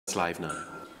It's live now.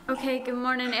 Okay, good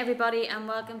morning everybody and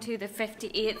welcome to the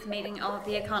 58th meeting of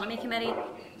the Economy Committee.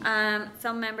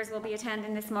 Some members will be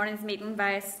attending this morning's meeting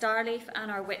via Starleaf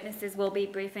and our witnesses will be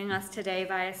briefing us today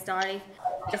via Starleaf.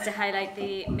 Just to highlight,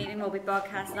 the meeting will be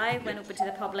broadcast live when open to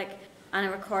the public and a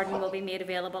recording will be made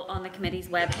available on the committee's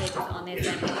web pages on the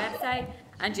Assembly website.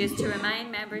 And just to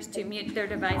remind members to mute their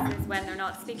devices when they're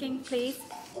not speaking, please.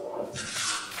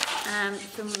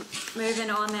 So moving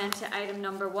on then to item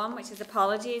number 1, which is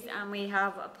apologies, and we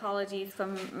have apologies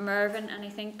from Mervyn, and I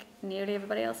think nearly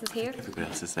everybody else is here. Everybody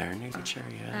else is there, nearly, Chair,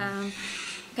 yeah.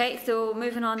 Okay, so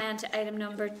moving on then to item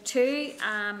number 2,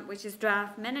 which is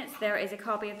draft minutes. There is a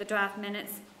copy of the draft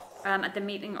minutes at the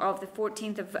meeting of the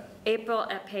 14th of April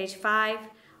at page 5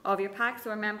 of your pack.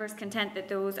 So are members content that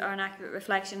those are an accurate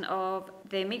reflection of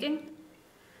the meeting?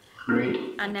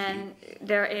 Great. And then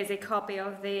there is a copy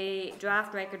of the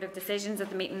draft record of decisions at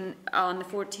the meeting on the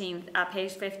 14th at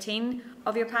page 15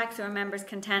 of your pack. So are members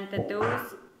content that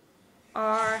those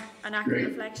are an accurate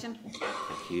reflection?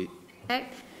 Thank you. Okay.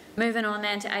 Moving on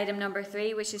then to item number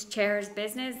 3, which is Chair's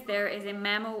business. There is a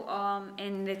memo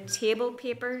in the table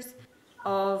papers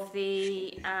of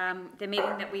the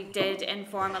meeting that we did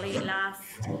informally last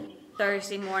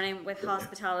Thursday morning with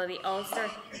Hospitality Ulster.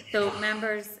 So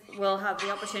members will have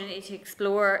the opportunity to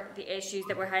explore the issues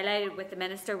that were highlighted with the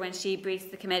Minister when she briefs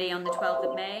the committee on the 12th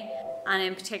of May, and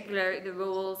in particular the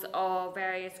roles of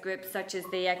various groups such as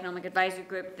the Economic Advisory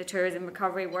Group, the Tourism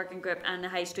Recovery Working Group and the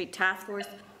High Street Task Force,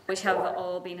 which have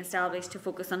all been established to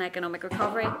focus on economic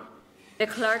recovery. The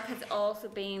Clerk has also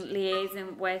been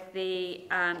liaising with the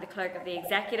Clerk of the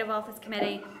Executive Office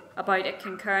Committee about a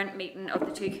concurrent meeting of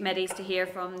the two committees to hear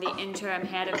from the interim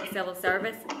head of the Civil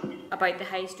Service about the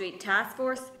High Street Task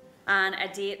Force, and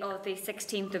a date of the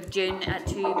 16th of June at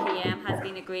 2 p.m. has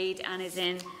been agreed and is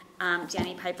in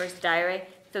Jenny Piper's diary.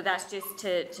 So that's just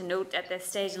to note at this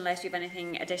stage, unless you have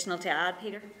anything additional to add,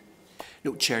 Peter.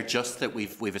 No, Chair, just that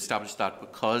we've established that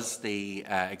because the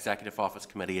Executive Office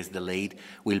Committee is the lead,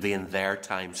 we'll be in their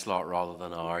time slot rather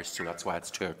than ours, so that's why it's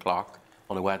 2 o'clock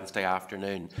on a Wednesday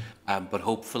afternoon. But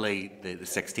hopefully the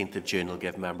 16th of June will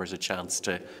give members a chance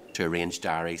to arrange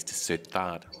diaries to suit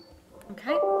that.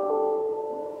 Okay.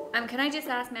 Can I just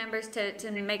ask members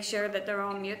to make sure that they're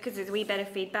on mute, because there's a wee bit of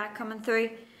feedback coming through.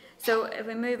 So if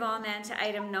we move on then to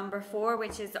item number 4,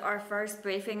 which is our first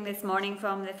briefing this morning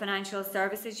from the Financial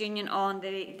Services Union on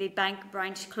the bank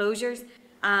branch closures.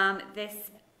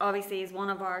 This obviously is one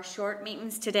of our short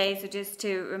meetings today, so just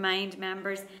to remind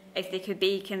members if they could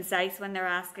be concise when they're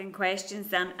asking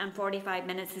questions, and 45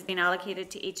 minutes has been allocated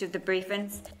to each of the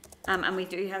briefings, and we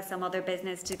do have some other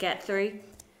business to get through.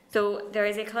 So there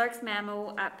is a clerk's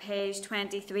memo at page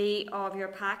 23 of your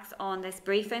packs on this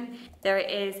briefing. There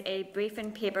is a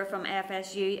briefing paper from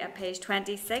FSU at page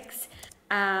 26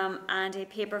 and a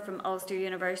paper from Ulster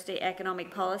University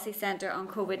Economic Policy Centre on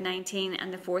COVID-19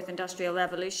 and the Fourth Industrial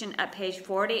Revolution at page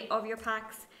 40 of your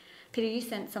packs. Peter, you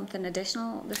sent something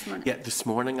additional this morning? Yeah, this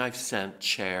morning I've sent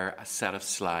Chair a set of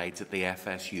slides that the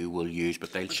FSU will use,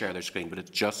 but they'll share their screen, but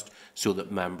it's just so that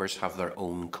members have their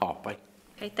own copy.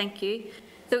 Okay, thank you.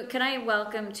 So can I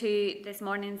welcome to this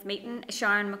morning's meeting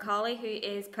Sharon Macaulay, who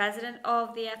is President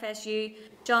of the FSU,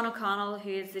 John O'Connell, who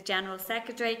is the General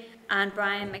Secretary, and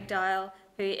Brian McDowell,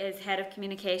 who is Head of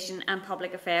Communication and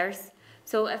Public Affairs.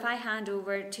 So if I hand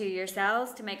over to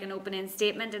yourselves to make an opening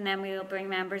statement, and then we'll bring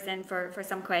members in for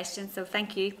some questions. So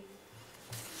thank you.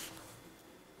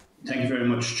 Thank you very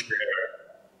much, Chair.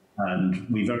 And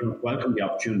we very much welcome the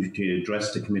opportunity to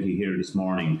address the committee here this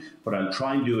morning. What I'll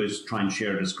try and do is try and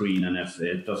share the screen, and if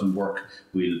it doesn't work,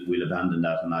 we'll abandon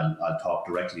that and I'll talk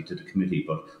directly to the committee,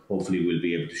 but hopefully we'll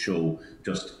be able to show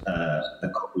just a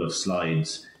couple of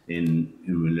slides in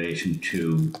relation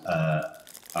to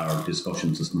our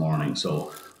discussions this morning.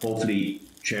 So hopefully,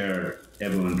 Chair,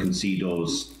 everyone can see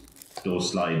those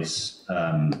slides.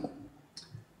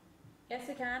 Yes,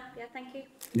 we can. Yeah, thank you.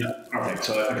 Yeah, perfect.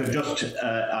 So I could just,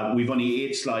 we've only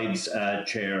 8 slides,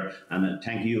 Chair, and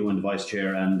thank you and the Vice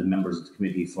Chair and the members of the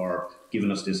committee for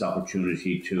giving us this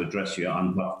opportunity to address you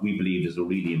on what we believe is a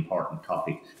really important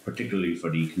topic, particularly for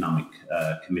the Economic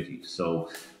Committee. So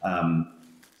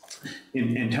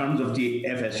in terms of the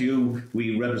FSU,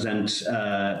 we represent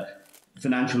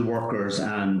financial workers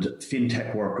and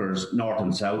fintech workers north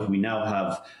and south. We now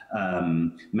have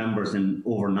members in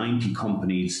over 90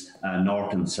 companies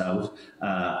north and south,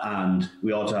 and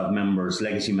we also have members,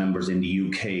 legacy members in the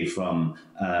UK from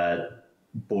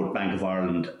both Bank of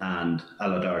Ireland and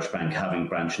Allied Irish Bank having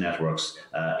branch networks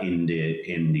in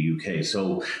the UK.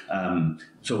 So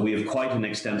we have quite an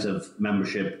extensive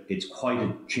membership. It's quite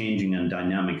a changing and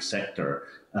dynamic sector,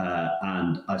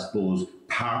 and I suppose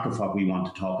part of what we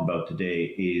want to talk about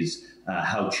today is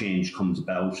how change comes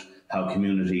about, how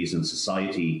communities and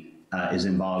society is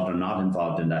involved or not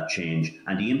involved in that change,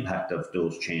 and the impact of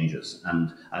those changes.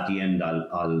 And at the end,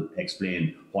 I'll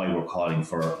explain why we're calling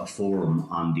for a forum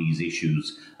on these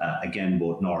issues, again,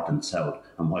 both North and South,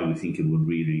 and why we think it would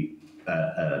really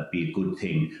be a good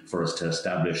thing for us to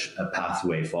establish a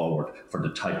pathway forward for the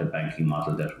type of banking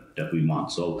model that we want.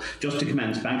 So just to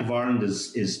commence, Bank of Ireland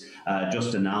is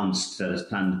just announced that it's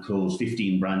planned to close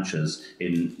 15 branches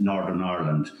in Northern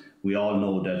Ireland. We all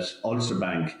know that Ulster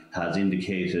Bank has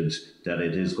indicated that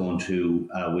it is going to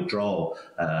withdraw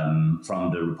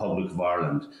from the Republic of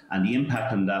Ireland. And the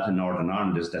impact on that in Northern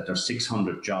Ireland is that there's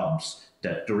 600 jobs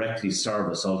that directly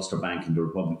service Ulster Bank in the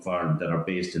Republic of Ireland that are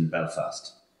based in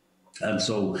Belfast. And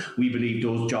so we believe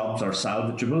those jobs are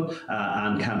salvageable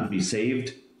and can be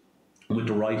saved with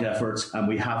the right efforts, and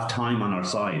we have time on our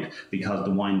side because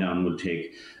the wind down will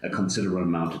take a considerable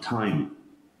amount of time.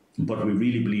 But we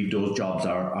really believe those jobs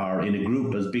are in a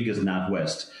group as big as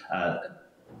NatWest,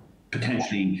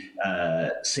 potentially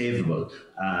savable.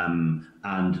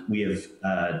 And we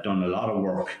have done a lot of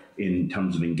work in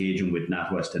terms of engaging with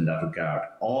NatWest in that regard.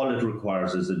 All it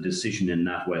requires is a decision in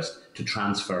NatWest to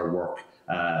transfer work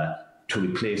to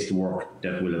replace the work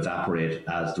that will evaporate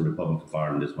as the Republic of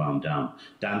Ireland is wound down.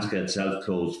 Danske itself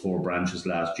closed 4 branches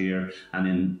last year, and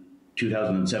in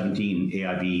 2017,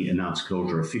 AIB announced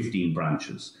closure of 15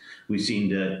 branches. We've seen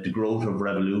the growth of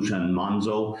Revolut and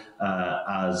Monzo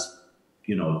as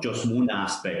just one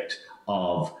aspect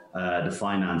of the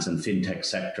finance and fintech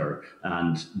sector,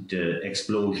 and the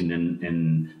explosion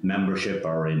in membership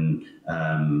or in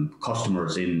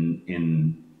customers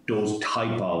in those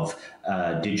type of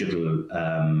digital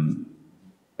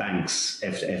banks,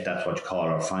 if that's what you call,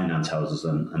 or finance houses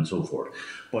and so forth.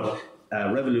 But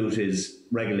Revolut is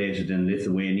regulated in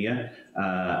Lithuania,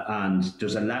 and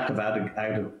there's a lack of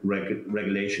adequate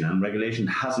regulation, and regulation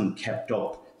hasn't kept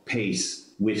up pace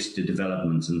with the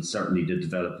developments, and certainly the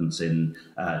developments in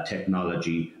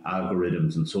technology,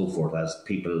 algorithms and so forth, as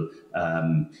people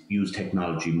use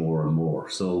technology more and more.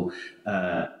 So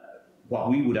what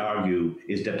we would argue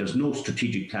is that there's no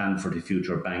strategic plan for the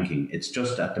future of banking. It's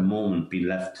just at the moment been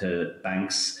left to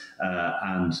banks,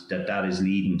 and that is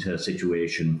leading to a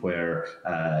situation where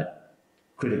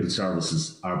critical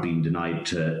services are being denied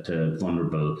to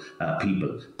vulnerable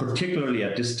people, particularly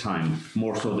at this time,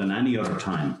 more so than any other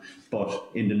time. But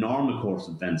in the normal course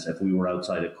of events, if we were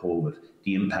outside of COVID,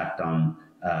 the impact on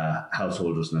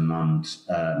householders and on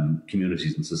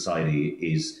communities and society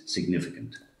is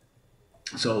significant.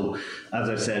 So, as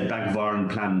I said, Bank of Ireland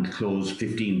planned to close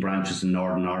 15 branches in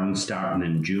Northern Ireland starting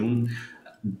in June.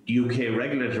 The UK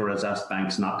regulator has asked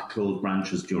banks not to close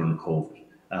branches during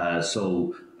COVID.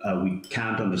 So we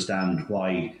can't understand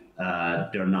why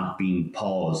they're not being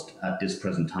paused at this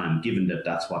present time, given that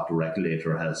that's what the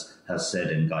regulator has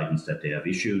said in guidance that they have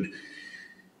issued.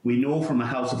 We know from a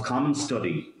House of Commons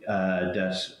study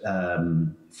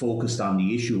that focused on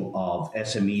the issue of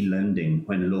SME lending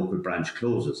when a local branch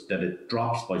closes, that it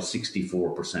drops by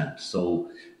 64%.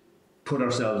 So put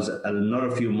ourselves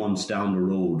another few months down the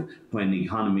road when the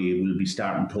economy will be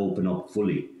starting to open up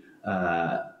fully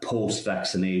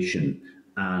post-vaccination,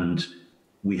 and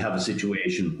we have a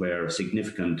situation where a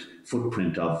significant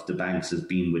footprint of the banks is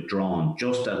being withdrawn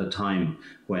just at a time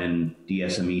when the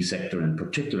SME sector in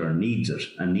particular needs it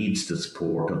and needs the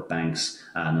support of banks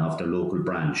and of their local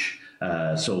branch.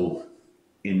 So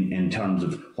in terms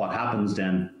of what happens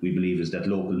then, we believe is that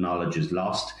local knowledge is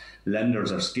lost.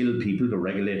 Lenders are skilled people, they're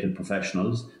regulated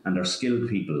professionals, and they're skilled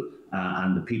people,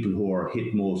 and the people who are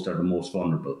hit most are the most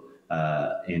vulnerable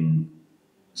in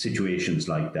situations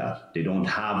like that. They don't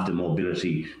have the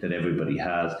mobility that everybody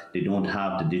has. They don't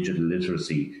have the digital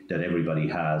literacy that everybody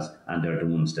has, and they're the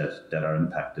ones that are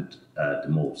impacted the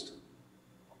most.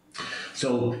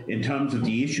 So in terms of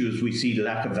the issues, we see the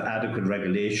lack of adequate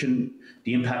regulation.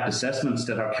 The impact assessments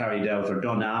that are carried out are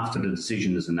done after the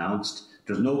decision is announced.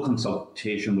 There's no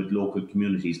consultation with local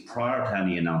communities prior to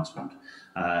any announcement.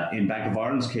 In Bank of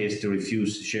Ireland's case, they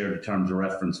refused to share the terms of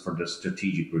reference for the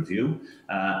strategic review,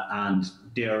 and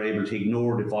they are able to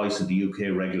ignore the voice of the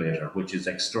UK regulator, which is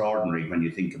extraordinary when you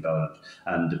think about it,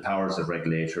 and the powers that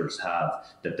regulators have,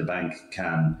 that the bank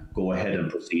can go ahead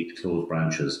and proceed to close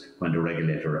branches when the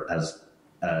regulator has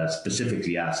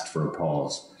specifically asked for a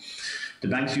pause. The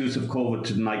bank's use of COVID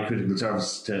to deny critical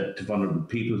services to vulnerable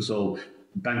people. So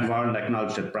Bank of Ireland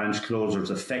acknowledged that branch closures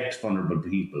affect vulnerable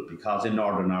people because in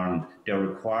Northern Ireland they're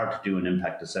required to do an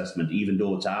impact assessment even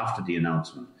though it's after the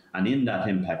announcement. And in that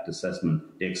impact assessment,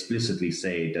 they explicitly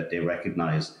say that they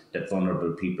recognise that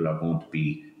vulnerable people are going to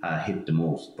be hit the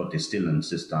most, but they still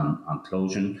insist on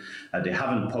closing. They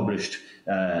haven't published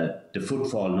the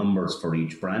footfall numbers for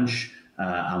each branch,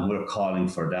 and we're calling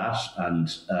for that and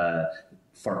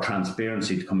for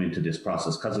transparency to come into this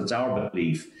process, because it's our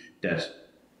belief that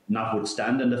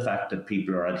notwithstanding the fact that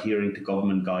people are adhering to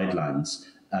government guidelines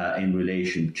in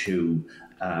relation to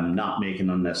not making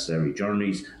unnecessary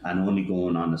journeys and only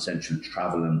going on essential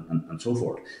travel and so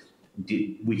forth,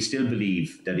 we still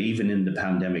believe that even in the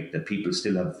pandemic that people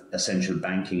still have essential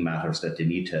banking matters that they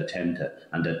need to attend to,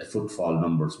 and that the footfall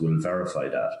numbers will verify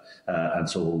that. And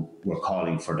so we're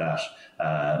calling for that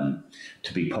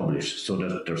to be published so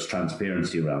that there's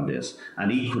transparency around this.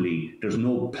 And equally, there's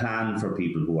no plan for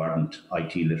people who aren't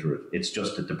IT literate. It's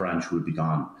just that the branch will be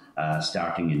gone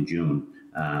starting in June,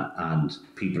 and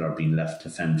people are being left to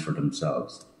fend for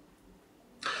themselves.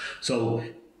 So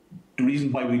the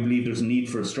reason why we believe there's a need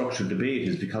for a structured debate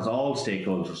is because all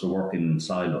stakeholders are working in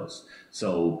silos.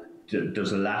 So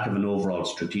there's a lack of an overall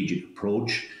strategic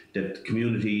approach, that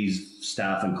communities,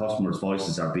 staff and customers'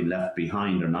 voices are being left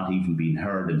behind or not even being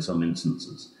heard in some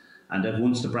instances. And that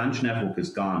once the branch network is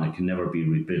gone, it can never be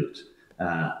rebuilt.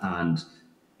 And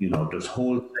you know, there's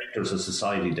whole sectors of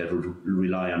society that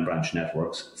rely on branch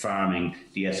networks, farming,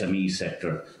 the SME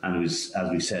sector, and as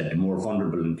we said, the more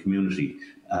vulnerable in community,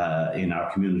 in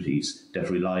our communities that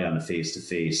rely on a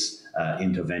face-to-face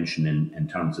intervention in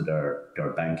terms of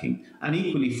their banking. And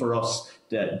equally for us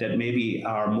that maybe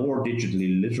are more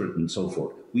digitally literate and so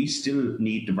forth, we still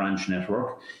need the branch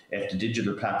network. If the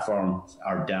digital platforms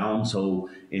are down, so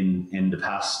in the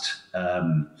past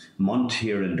month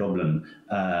here in Dublin,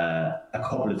 a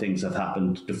couple of things have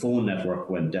happened. The phone network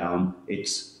went down.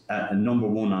 It's number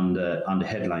one on the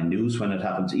headline news when it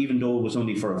happens, even though it was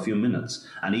only for a few minutes.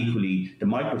 And equally, the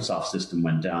Microsoft system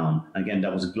went down. Again,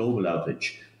 that was a global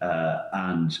outage.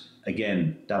 And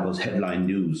again, that was headline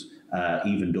news,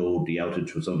 even though the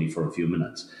outage was only for a few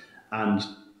minutes. And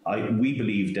we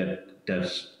believe that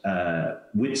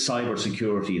with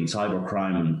cybersecurity and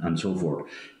cybercrime and so forth,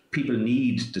 people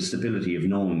need the stability of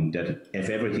knowing that if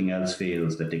everything else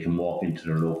fails, that they can walk into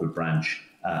their local branch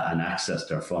and access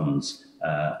their funds,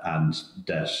 and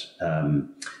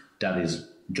that is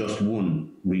just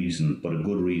one reason, but a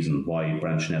good reason why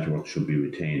branch networks should be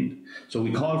retained. So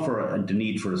we call for the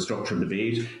need for a structured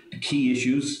debate. The key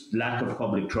issues: lack of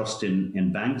public trust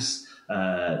in banks.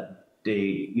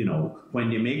 When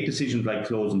they make decisions like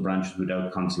closing branches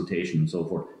without consultation and so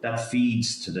forth, that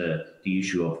feeds to the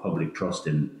issue of public trust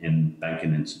in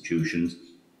banking institutions.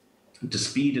 The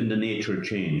speed and the nature of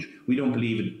change. We don't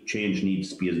believe change needs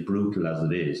to be as brutal as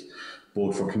it is,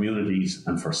 both for communities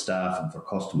and for staff and for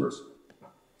customers.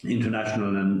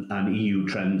 International and EU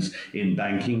trends in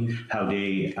banking, how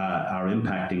they are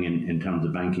impacting in terms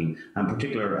of banking, and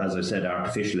particular, as I said,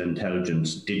 artificial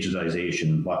intelligence,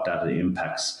 digitization, what that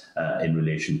impacts in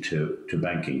relation to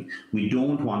banking. We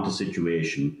don't want a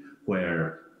situation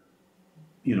where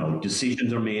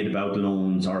decisions are made about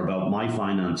loans or about my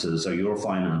finances or your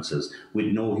finances with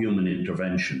no human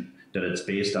intervention, that it's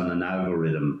based on an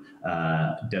algorithm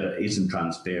that isn't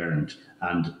transparent,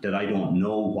 and that I don't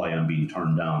know why I'm being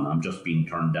turned down. I'm just being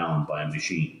turned down by a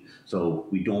machine. So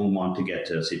we don't want to get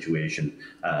to a situation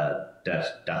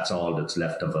that's all that's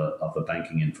left of a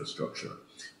banking infrastructure.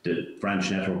 The branch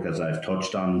network, as I've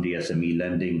touched on, the SME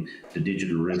lending, the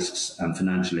digital risks and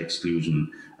financial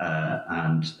exclusion,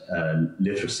 and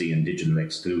literacy and digital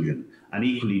exclusion. And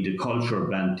equally, the culture of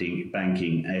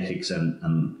banking ethics and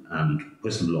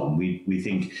whistleblowing. We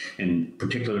think,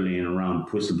 particularly in around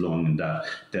whistleblowing, and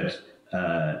that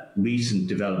recent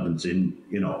developments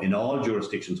in all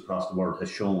jurisdictions across the world has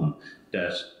shown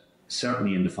that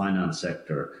certainly in the finance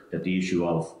sector, that the issue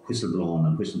of whistleblowing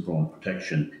and whistleblower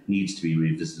protection needs to be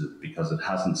revisited, because it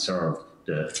hasn't served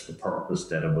the purpose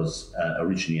that it was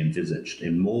originally envisaged.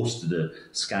 In most of the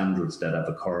scandals that have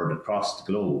occurred across the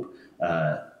globe,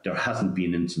 there hasn't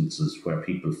been instances where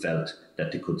people felt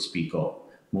that they could speak up.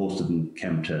 Most of them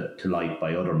came to light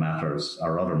by other matters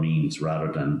or other means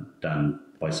rather than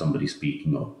by somebody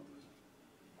speaking up.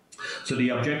 So the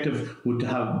objective would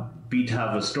be to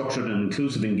have a structured and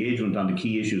inclusive engagement on the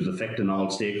key issues affecting all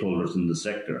stakeholders in the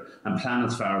sector, and plan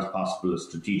as far as possible a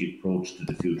strategic approach to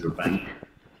the future bank.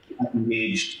 I've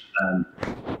engaged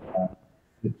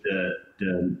with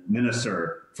the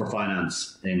Minister for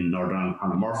Finance in Northern Ireland,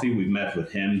 Conor Murphy. We've met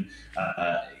with him.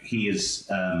 He is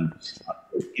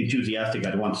enthusiastic.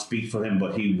 I don't want to speak for him,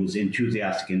 but he was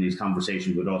enthusiastic in his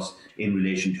conversation with us in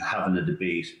relation to having a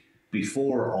debate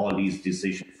before all these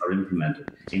decisions are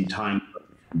implemented in time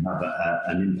to have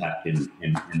an impact in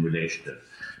relation to it.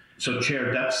 So,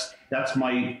 Chair, that's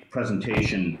my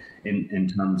presentation in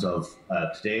terms of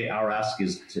today. Our ask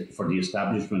is for the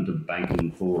establishment of a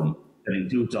banking forum that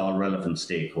includes all relevant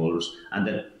stakeholders, and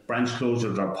that branch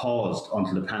closures are paused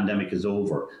until the pandemic is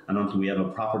over and until we have a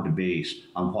proper debate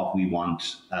on what we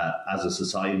want as a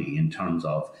society in terms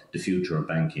of the future of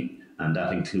banking. And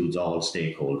that includes all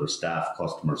stakeholders, staff,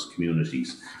 customers,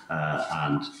 communities,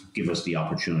 and give us the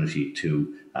opportunity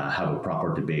to have a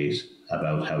proper debate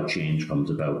about how change comes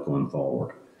about going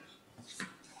forward.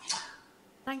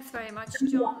 Thanks very much,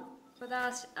 John, for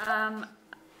that.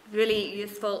 Really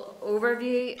useful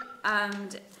overview,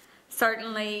 and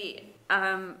certainly,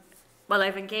 well,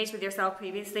 I've engaged with yourself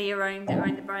previously around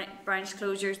the branch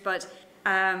closures, but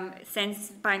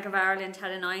since Bank of Ireland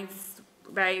had announced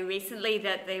very recently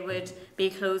that they would be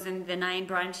closing the 9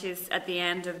 branches at the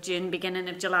end of June, beginning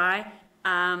of July,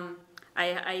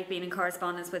 I've been in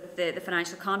correspondence with the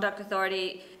Financial Conduct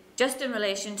Authority just in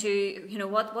relation to, you know,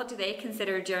 what do they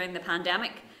consider during the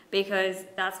pandemic, because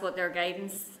that's what their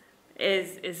guidance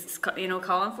is you know,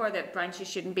 calling for, that branches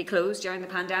shouldn't be closed during the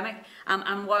pandemic,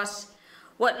 and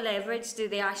what leverage do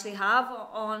they actually have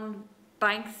on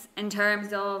banks in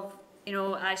terms of, you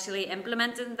know, actually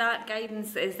implementing that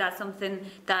guidance? Is that something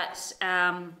that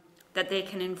that they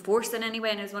can enforce in any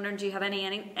way? And I was wondering, do you have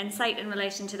any insight in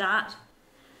relation to that?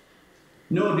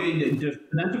 No, the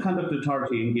Financial Conduct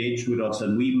Authority engaged with us,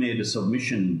 and we made a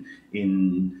submission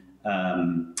in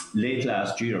late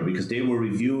last year because they were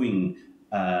reviewing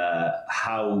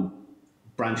how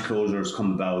branch closures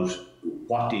come about,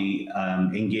 what the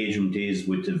engagement is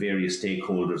with the various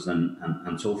stakeholders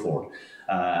and so forth.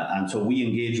 And so we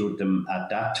engaged with them at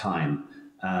that time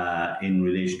in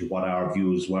relation to what our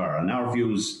views were. And our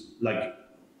views, like,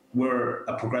 we're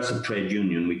a progressive trade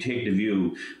union. We take the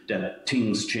view that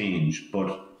things change,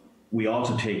 but we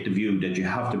also take the view that you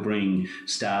have to bring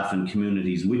staff and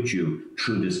communities with you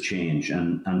through this change.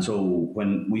 And so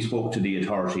when we spoke to the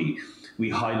authority,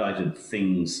 we highlighted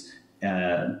things,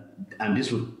 and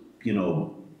this was, you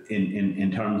know,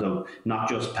 in terms of not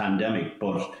just pandemic,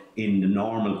 but in the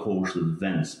normal course of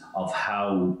events of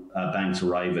how banks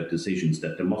arrive at decisions,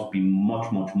 that there must be much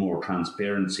more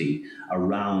transparency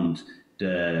around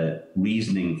the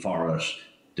reasoning for it.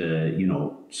 You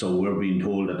know, so we're being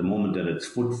told at the moment that it's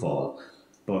footfall,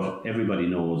 but everybody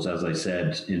knows, as I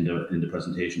said in the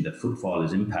presentation, that footfall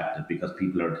is impacted because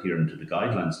people are adhering to the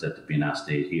guidelines that have been asked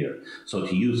to adhere. So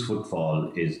to use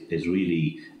footfall is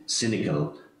really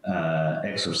cynical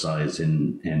exercise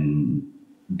in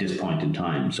this point in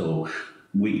time. So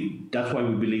that's why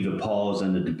we believe a pause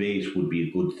and a debate would be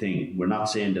a good thing. We're not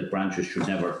saying that branches should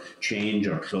never change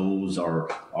or close or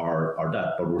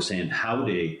that, but we're saying how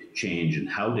they change and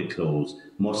how they close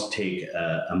must take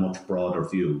a much broader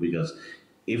view, because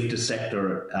if the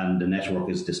sector and the network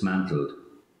is dismantled,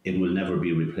 it will never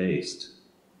be replaced.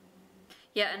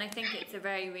 Yeah, and I think it's a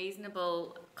very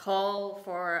reasonable call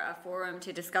for a forum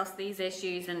to discuss these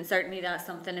issues, and certainly that's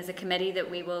something as a committee that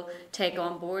we will take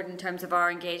on board in terms of our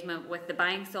engagement with the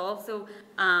banks also,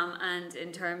 and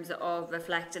in terms of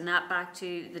reflecting that back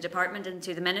to the department and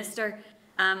to the Minister.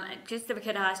 Just if I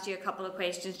could ask you a couple of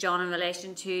questions, John, in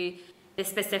relation to the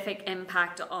specific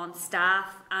impact on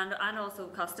staff and also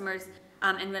customers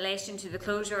in relation to the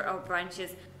closure of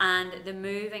branches and the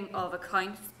moving of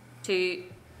accounts to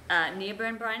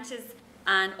neighbouring branches,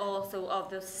 and also of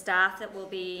the staff that will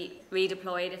be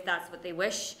redeployed if that's what they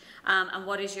wish. And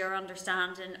what is your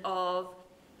understanding of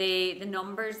the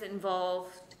numbers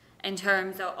involved in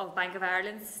terms of Bank of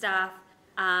Ireland's staff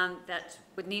that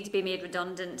would need to be made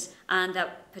redundant and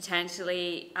that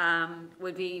potentially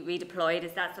would be redeployed?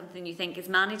 Is that something you think is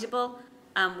manageable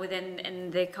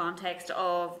in the context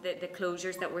of the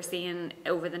closures that we're seeing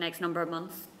over the next number of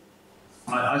months?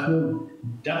 I suppose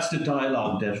that's the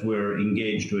dialogue that we're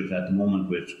engaged with at the moment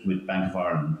with Bank of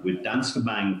Ireland. With Danske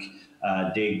Bank,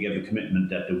 they gave a commitment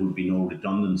that there would be no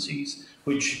redundancies,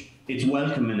 which it's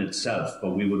welcome in itself,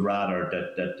 but we would rather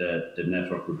that the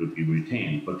network would be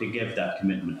retained. But they gave that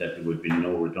commitment that there would be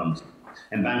no redundancy.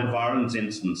 In Bank of Ireland's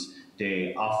instance,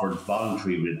 they offered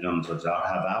voluntary redundancies, or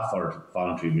have offered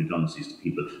voluntary redundancies to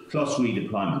people, plus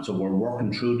redeployment. So we're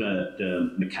working through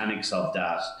the mechanics of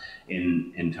that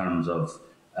in terms of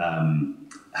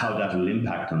how that will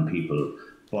impact on people.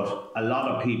 But a lot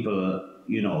of people,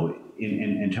 you know,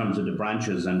 in terms of the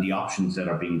branches and the options that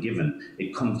are being given,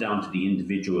 it comes down to the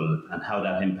individual and how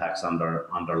that impacts on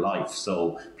their life.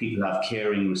 So people have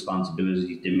caring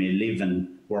responsibilities. They may live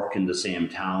in work in the same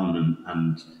town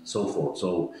and so forth.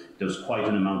 So there's quite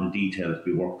an amount of detail to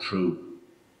be worked through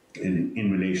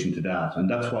in relation to that. And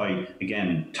that's why,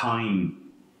 again,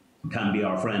 time can be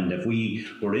our friend. If we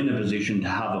were in a position to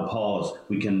have a pause,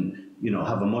 we can,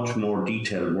 have a much more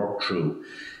detailed work through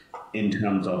in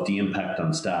terms of the impact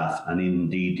on staff and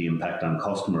indeed the impact on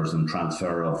customers and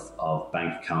transfer of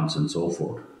bank accounts and so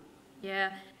forth.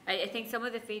 Yeah. I think some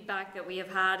of the feedback that we have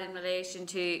had in relation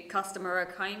to customer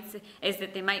accounts is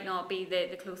that they might not be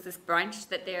the closest branch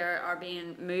that they are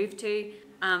being moved to,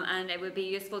 and it would be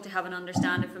useful to have an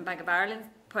understanding from Bank of Ireland's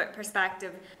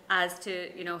perspective as to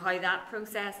how that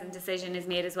process and decision is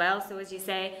made as well. So as you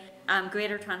say,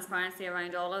 greater transparency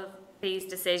around all of these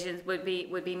decisions would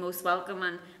be most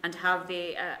welcome, and to have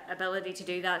the ability to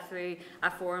do that through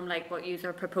a forum like what you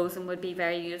are proposing would be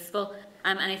very useful.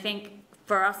 And I think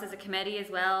for us as a committee as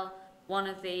well, one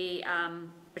of the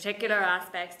particular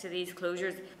aspects to these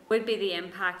closures would be the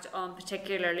impact on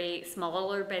particularly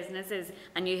smaller businesses,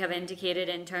 and you have indicated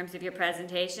in terms of your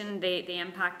presentation the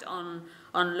impact on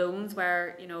loans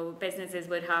where businesses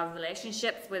would have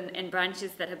relationships in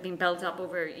branches that have been built up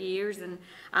over years, and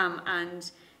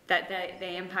that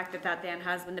the impact that then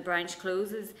has when the branch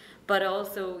closes, but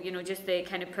also just the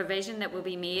kind of provision that will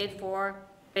be made for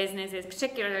businesses,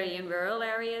 particularly in rural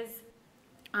areas.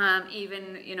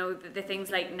 Even the things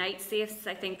like night safes,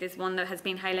 I think, is one that has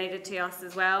been highlighted to us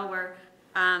as well, where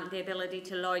the ability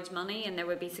to lodge money, and there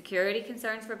would be security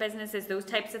concerns for businesses, those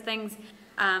types of things.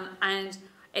 And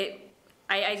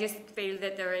I just feel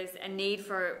that there is a need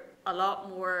for a lot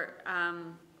more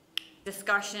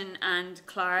discussion and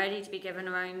clarity to be given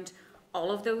around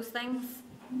all of those things.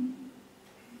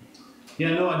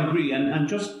 Yeah, no, I'd agree. And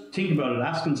just think about it,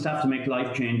 asking staff to make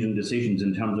life-changing decisions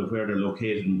in terms of where they're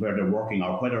located and where they're working,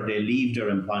 or whether they leave their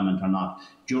employment or not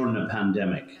during a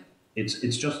pandemic.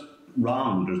 It's just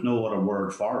wrong. There's no other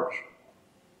word for it.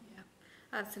 Yeah,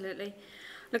 absolutely.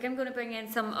 Look, I'm going to bring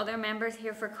in some other members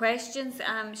here for questions.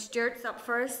 Stuart's up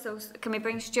first, so can we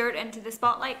bring Stuart into the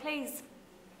spotlight, please?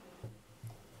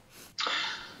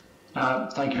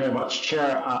 Thank you very much,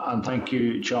 Chair, and thank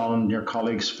you, John, and your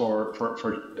colleagues for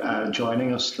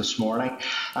joining us this morning.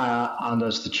 And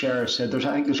as the Chair said, I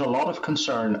think there's a lot of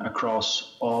concern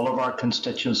across all of our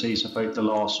constituencies about the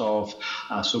loss of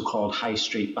so-called high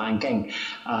street banking.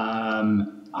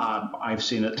 I've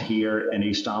seen it here in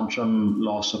East Antrim,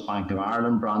 loss of Bank of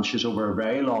Ireland branches over a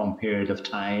very long period of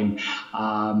time,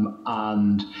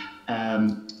 and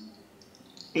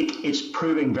it's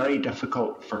proving very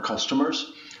difficult for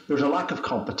customers. There's a lack of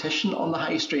competition on the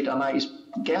high street, and I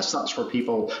guess that's where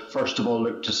people first of all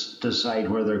look to decide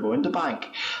where they're going to bank.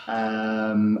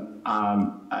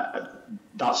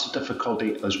 That's a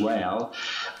difficulty as well.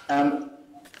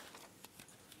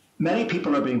 Many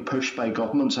people are being pushed by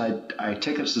governments. I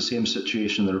take it's the same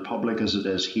situation in the Republic as it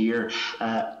is here,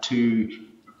 to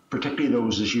particularly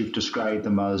those, as you've described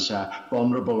them, as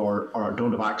vulnerable or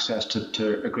don't have access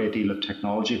to a great deal of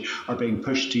technology, are being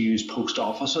pushed to use post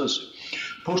offices.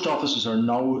 Post offices are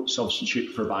no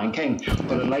substitute for banking,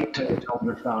 but I'd like to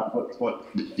understand what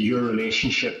your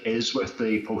relationship is with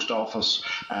the post office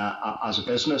as a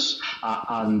business,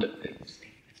 and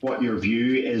what your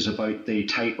view is about the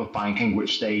type of banking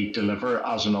which they deliver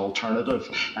as an alternative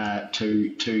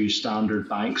to standard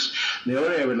banks. The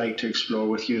other area I would like to explore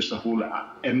with you is the whole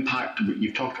impact.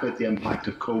 You've talked about the impact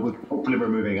of COVID. Hopefully we're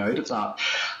moving out of that.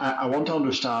 I want to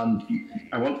understand,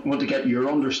 I want to get your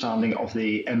understanding of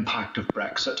the impact of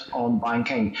Brexit on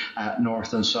banking,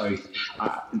 north and south.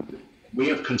 We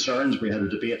have concerns. We had a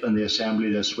debate in the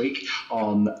Assembly this week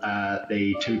on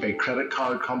the two big credit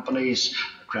card companies,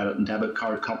 credit and debit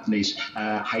card companies,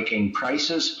 hiking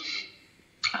prices.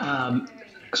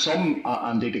 Some,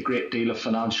 indeed a great deal of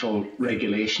financial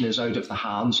regulation is out of the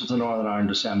hands of the Northern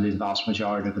Ireland Assembly. The vast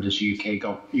majority of it is UK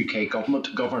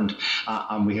government governed,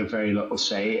 and we have very little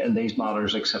say in these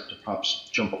matters except to perhaps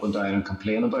jump up and down and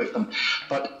complain about them.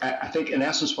 But I think in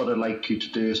essence what I'd like you to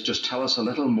do is just tell us a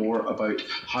little more about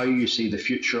how you see the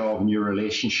future of your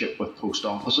relationship with post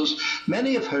offices,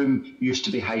 many of whom used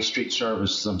to be high street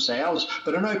services themselves,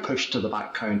 but are now pushed to the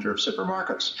back counter of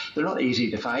supermarkets. They're not easy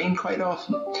to find quite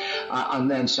often. And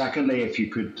then secondly, if you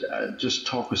could just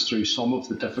talk us through some of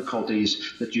the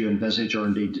difficulties that you envisage or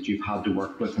indeed that you've had to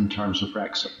work with in terms of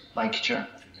Brexit. Thank you, Chair.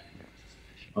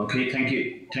 Okay, thank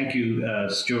you,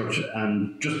 Stuart.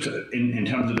 And just in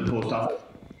terms of the post office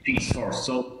piece first,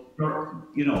 so there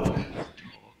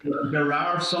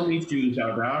are some issues,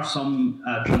 or there are some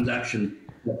transactions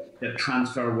that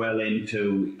transfer well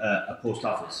into a post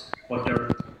office, but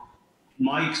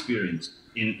my experience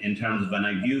in terms of, and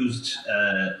I've used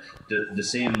the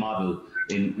same model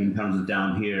in terms of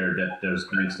down here that there's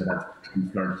banks that have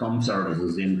transferred some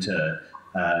services into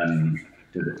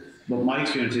but my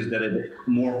experience is that it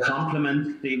more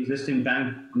complements the existing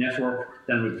bank network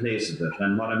than replaces it.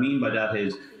 And what I mean by that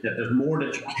is that there's more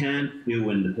that you can't do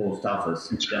in the post office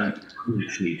than you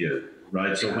actually do.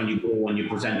 Right, so when you go and you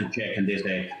present a check and they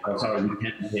say, "Oh, sorry, we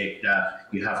can't take that.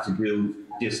 You have to do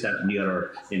this, that, and the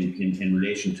other in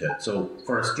relation to it." So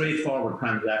for a straightforward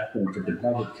transaction to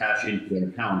deposit cash into an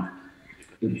account,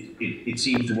 it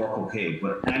seems to work okay.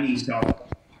 But any sort of,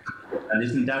 and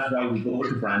isn't that why we go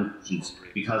to branches?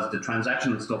 Because the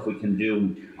transactional stuff we can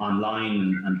do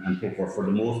online and so forth for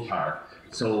the most part.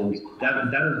 So that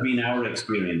has been our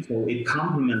experience. So it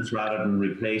complements rather than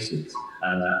replaces.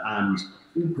 And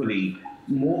equally,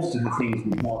 most of the things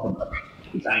we talk about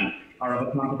the bank are of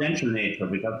a confidential nature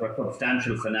because they're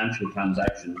substantial financial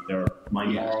transactions. They're my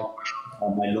mortgage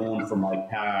or my loan for my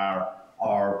car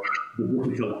or the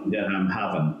difficulty that I'm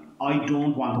having. I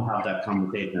don't want to have that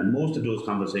conversation, and most of those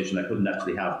conversations I couldn't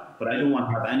actually have. But I don't want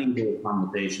to have any of those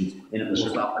conversations in a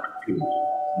post office. I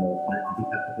think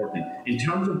that's the first thing. In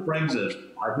terms of Brexit,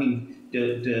 I think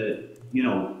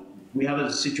we have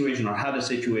a situation or had a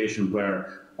situation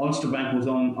where Ulster Bank was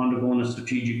undergoing a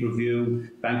strategic review,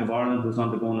 Bank of Ireland was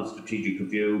undergoing a strategic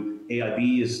review,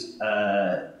 AIB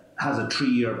has a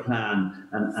 3-year plan,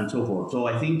 and so forth. So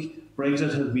I think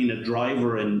Brexit has been a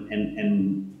driver in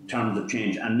terms of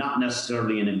change, and not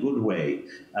necessarily in a good way.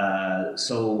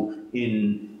 So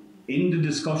in the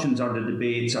discussions or the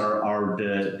debates or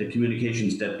the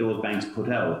communications that those banks put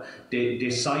out, they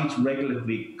cite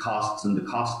regulatory costs and the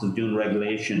cost of doing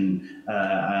regulation,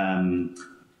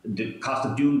 the cost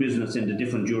of doing business in the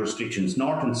different jurisdictions,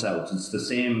 north and south. It's the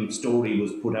same story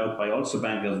was put out by Ulster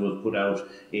Bank as was put out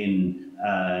in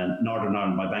Northern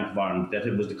Ireland by Bank of Ireland, that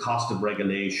it was the cost of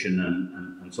regulation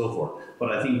and so forth.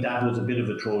 But I think that was a bit of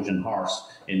a Trojan horse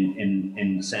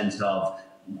in the sense of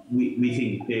we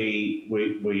think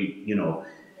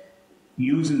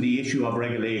using the issue of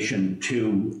regulation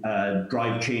to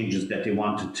drive changes that they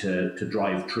wanted to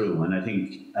drive through. And I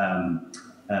think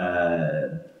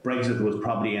Brexit was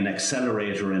probably an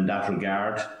accelerator in that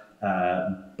regard,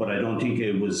 but I don't think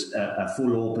it was a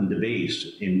full open debate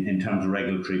in terms of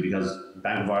regulatory, because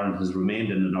Bank of Ireland has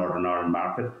remained in the Northern Ireland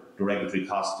market. The regulatory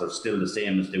costs are still the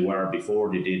same as they were before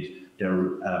they did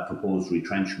their proposed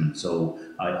retrenchment. So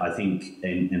I think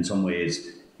in some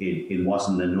ways it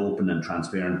wasn't an open and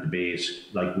transparent debate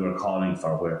like we're calling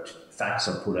for, where facts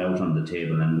are put out on the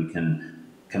table and we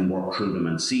can work through them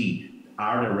and see,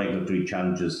 are there regulatory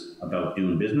challenges about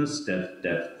doing business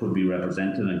that could be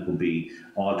represented and could be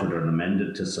altered or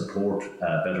amended to support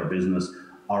better business?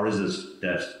 Or is it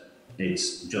that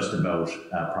it's just about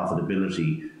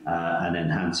profitability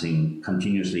and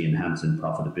continuously enhancing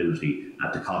profitability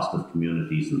at the cost of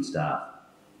communities and staff?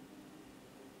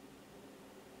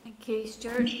 Thank you,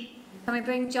 Stuart. Can we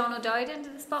bring John O'Dowd into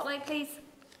the spotlight, please?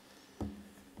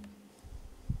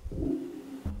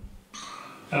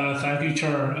 Thank you,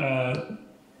 Chair.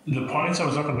 The points I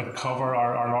was looking to cover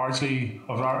are largely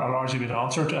been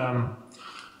answered.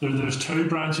 There's 2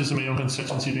 branches in my own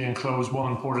constituency being closed,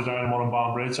 one in Portadown and one in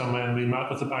Banbridge. And when we met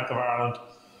with the Bank of Ireland,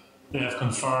 they have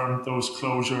confirmed those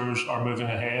closures are moving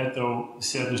ahead, though they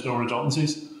said there's no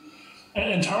redundancies.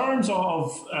 In terms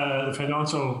of the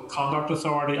Financial Conduct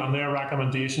Authority and their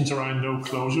recommendations around no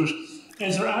closures,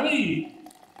 is there any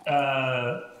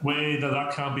way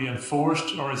that can be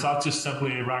enforced, or is that just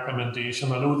simply a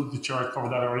recommendation? I know that the Chair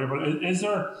covered that earlier, but is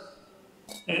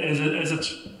it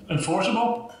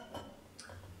enforceable?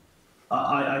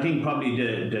 I think probably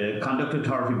the Conduct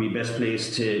Authority would be best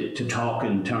placed to talk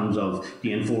in terms of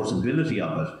the enforceability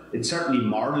of it. It's certainly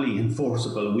morally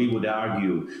enforceable. We would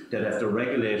argue that if the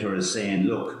regulator is saying,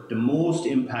 look, the most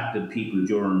impacted people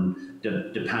during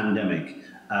the pandemic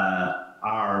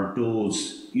are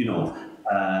those,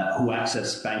 who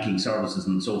access banking services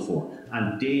and so forth,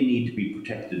 and they need to be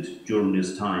protected during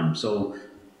this time. So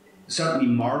certainly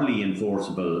morally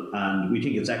enforceable, and we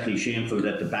think it's actually shameful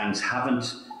that the banks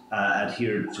haven't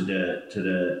adhered to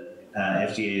the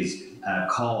FCA's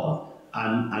call,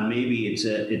 and maybe it's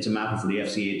a matter for the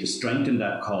FCA to strengthen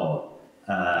that call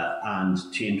and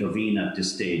to intervene at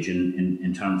this stage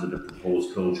in terms of the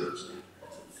proposed closures.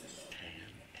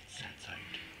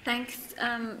 Thanks,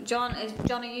 John.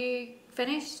 John, are you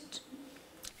finished?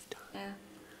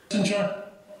 Yeah. Sure.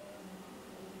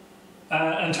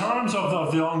 In terms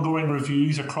of the ongoing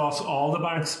reviews across all the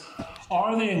banks,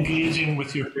 are they engaging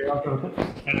with your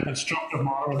in a constructive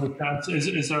manner in the sense?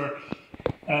 Is there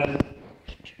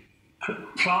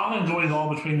planning going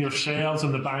on between yourselves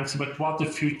and the banks about what the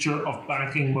future of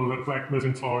banking will look like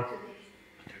moving forward?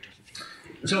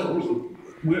 So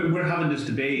we're having this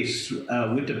debate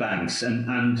with the banks,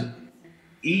 and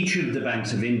each of the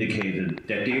banks have indicated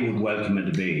that they would welcome a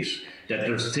debate, that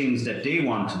there's things that they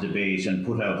want to debate and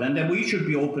put out, and that we should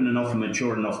be open enough and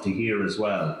mature enough to hear as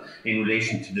well in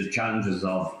relation to the challenges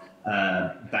of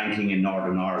banking in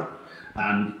Northern Ireland.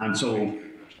 And so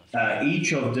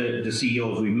each of the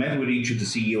CEOs, we met with each of the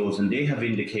CEOs, and they have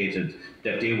indicated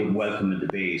that they would welcome a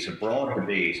debate, a broad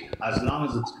debate, as long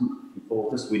as it's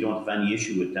focused. We don't have any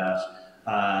issue with that.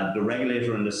 The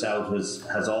regulator in the South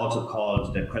has also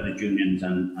called that credit unions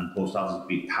and post offices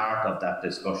be part of that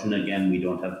discussion. Again, we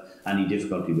don't have any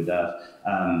difficulty with that.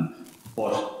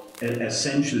 But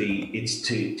essentially, it's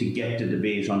to get the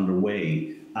debate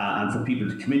underway and for people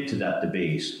to commit to that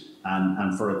debate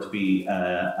and for it to be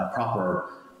a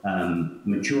proper,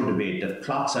 mature debate that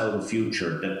plots out a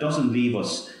future that doesn't leave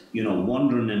us,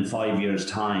 wondering in 5 years'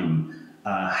 time,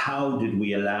 how did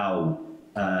we allow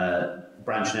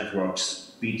branch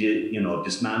networks be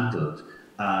dismantled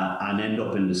and end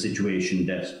up in the situation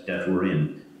that we're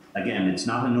in. Again, it's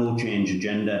not a no change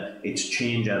agenda, it's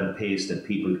change at a pace that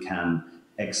people can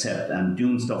accept, and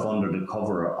doing stuff under the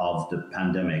cover of the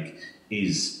pandemic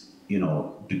is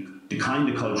the kind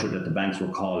of culture that the banks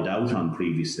were called out on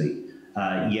previously.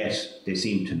 Yet they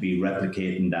seem to be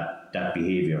replicating that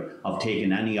behaviour of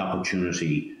taking any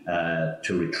opportunity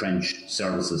to retrench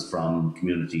services from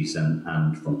communities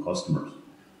and from customers.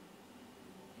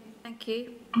 Thank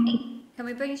you. Can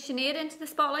we bring Sinead into the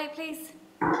spotlight, please?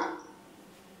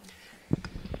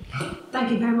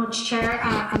 Thank you very much, Chair,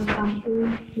 and thank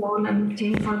you, John and the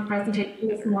team, for the presentation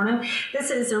this morning. This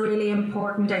is a really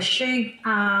important issue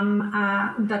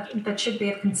that should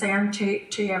be of concern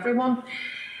to everyone.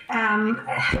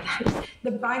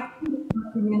 The banking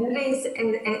communities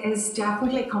is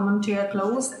definitely coming to a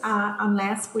close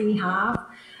unless we have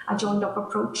a joined up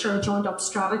approach or a joined up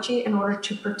strategy in order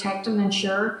to protect and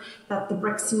ensure that the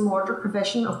bricks and mortar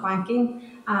provision of banking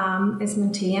is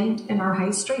maintained in our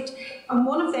high street. And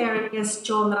one of the areas,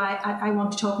 John, that I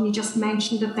want to talk, and you just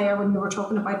mentioned it there when you were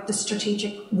talking about the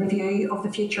strategic review of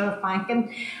the future of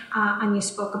banking, and you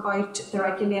spoke about the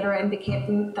regulator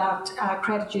indicating that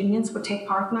credit unions would take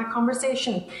part in that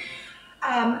conversation.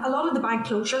 A lot of the bank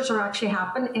closures are actually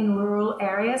happening in rural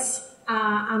areas.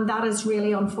 And that is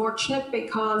really unfortunate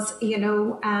because,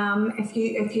 if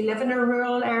you live in a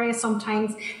rural area,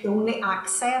 sometimes the only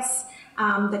access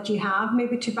that you have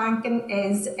maybe to banking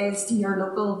is your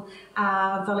local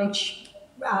village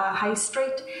high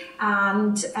street,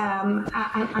 and now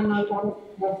that is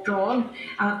withdrawn.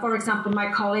 For example,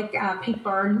 my colleague Pete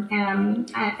Byrne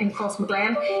in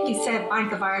Crossmaglen, he said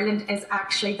Bank of Ireland is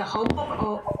actually the hub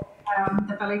of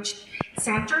the village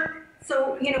centre.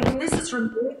 So, when this is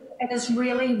removed, it is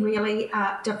really, really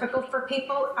difficult for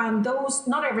people, and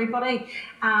not everybody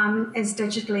is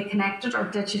digitally connected or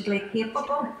digitally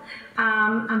capable,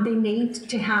 and they need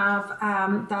to have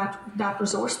that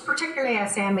resource, particularly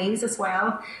SMEs as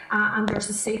well, and there's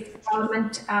a safety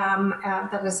element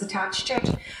that is attached to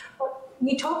it. But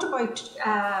you talked about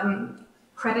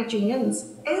credit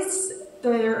unions. Is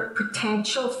there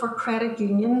potential for credit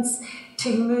unions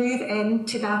to move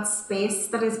into that space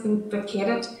that has been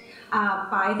vacated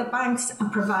by the banks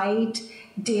and provide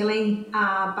daily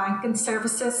banking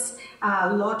services,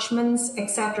 lodgements,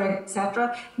 etc.,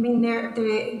 etc.? I mean,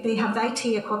 they have the IT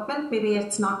equipment. Maybe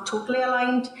it's not totally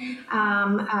aligned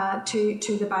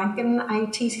to the banking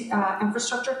IT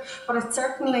infrastructure, but it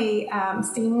certainly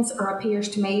seems or appears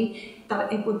to me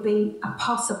that it would be a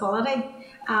possibility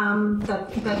that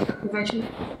the provision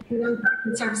of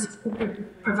banking services could be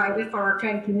provided for our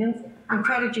credit unions. And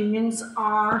credit unions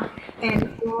are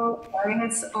in all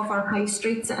areas of our high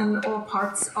streets and all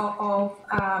parts of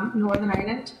Northern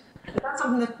Ireland. Is that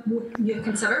something that you've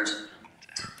considered?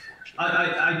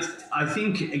 I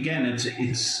think, again,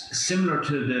 it's similar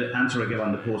to the answer I gave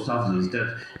on the post office,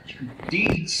 that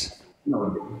these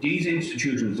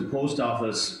institutions, the post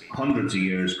office, hundreds of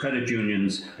years, credit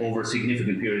unions over a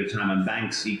significant period of time, and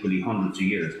banks equally hundreds of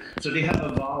years. So they have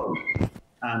evolved.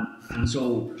 And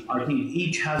so I think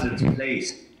each has its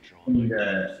place in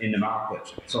the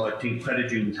market. So I think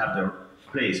credit unions have their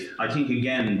place. I think,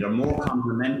 again, they're more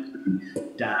complementary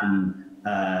than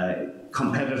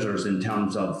competitors in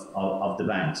terms of the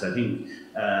banks. I think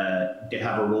they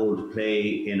have a role to play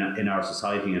in our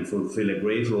society and fulfill a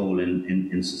great role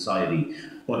in society.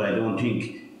 But I don't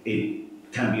think it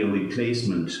can be a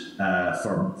replacement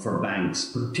for banks,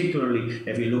 particularly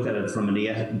if you look at it from the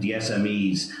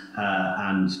SMEs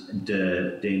and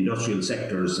the industrial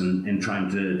sectors and trying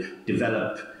to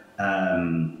develop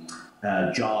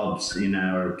jobs in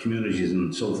our communities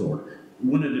and so forth.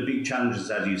 one of the big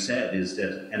challenges, as you said, is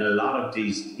that in a lot of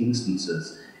these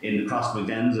instances, in the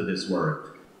Crossmaglen's of this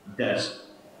world, that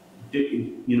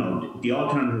the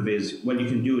alternative is, well, you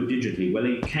can do it digitally. Well,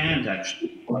 you can't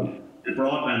actually. The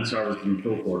broadband service and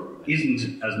so forth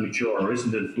isn't as mature or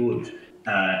isn't as good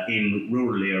in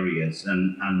rural areas,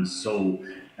 and so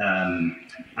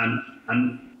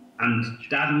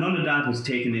that none of that is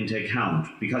taken into account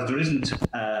because there isn't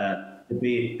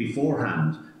debate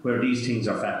beforehand where these things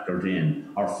are factored in,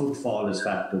 or footfall is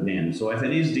factored in. So if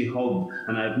it is the hub,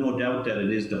 and I have no doubt that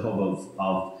it is the hub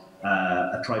of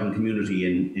a tribal community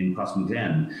in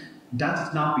Crossmaglen,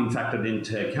 that's not been factored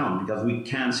into account because we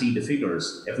can't see the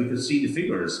figures. If we could see the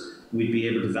figures, we'd be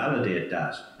able to validate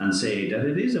that and say that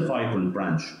it is a vibrant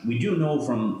branch. We do know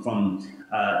from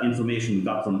information we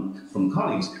got from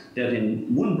colleagues that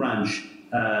in one branch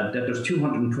that there's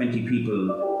 220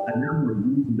 people an hour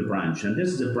using the branch, and this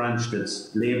is a branch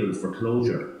that's labelled for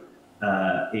closure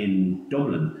in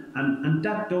Dublin, and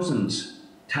that doesn't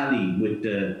tally with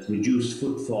the reduced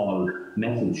footfall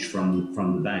message from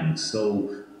the banks.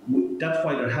 So that's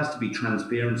why there has to be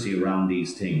transparency around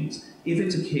these things. If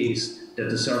it's a case that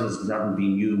the services aren't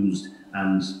being used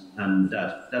and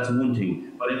that's one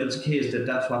thing, but if it's a case that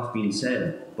that's what's being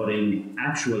said, but in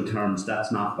actual terms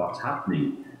that's not what's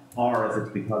happening, or if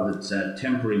it's because it's a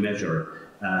temporary measure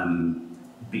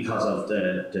because of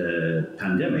the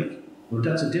pandemic, well,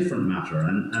 that's a different matter,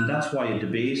 and that's why a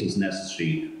debate is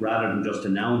necessary rather than just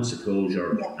announce a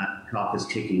closure and the clock is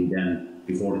ticking then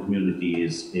before the community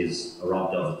is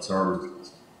robbed of its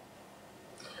services.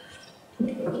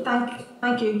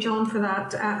 Thank you, John, for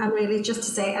that. And really, just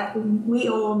to say, we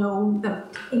all know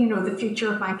that the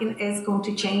future of banking is going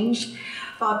to change,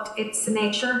 but it's the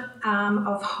nature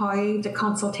of how the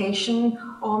consultation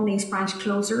on these branch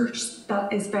closures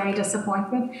that is very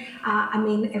disappointing. I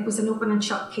mean, it was an open and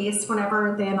shut case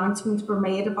whenever the announcements were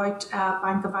made about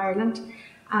Bank of Ireland,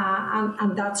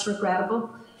 and that's regrettable.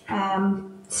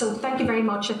 So thank you very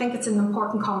much. I think it's an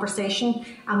important conversation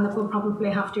and that we'll probably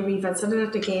have to revisit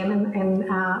it again in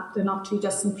the not too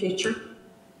distant future.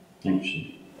 Thank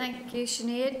you. Thank you,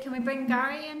 Sinead. Can we bring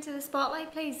Gary into the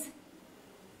spotlight, please?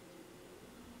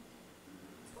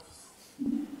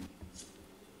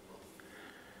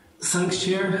 Thanks,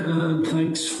 Chair, and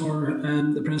thanks for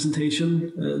the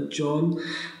presentation, John.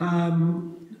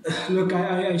 Look,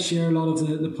 I share a lot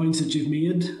of the points that you've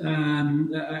made.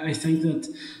 I think that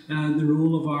the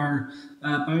role of our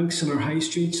banks and our high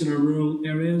streets and our rural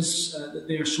areas,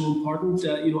 they are so important.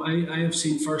 I have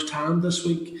seen firsthand this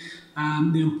week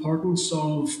the importance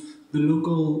of the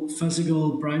local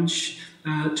physical branch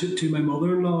to my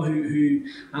mother-in-law who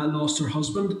lost her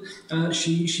husband.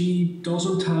 She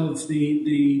doesn't have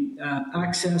the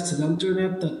access to the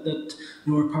internet that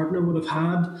her partner would have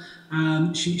had.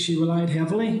 She relied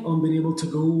heavily on being able to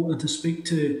go and to speak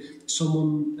to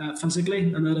someone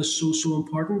physically, and that is so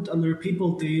important. And there are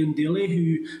people day and daily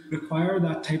who require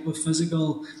that type of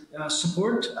physical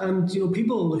support. And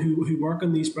people who work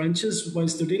in these branches,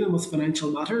 whilst they're dealing with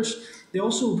financial matters, they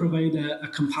also provide a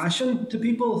compassion to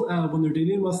people when they're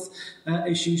dealing with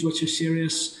issues which are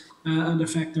serious and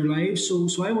affect their lives. So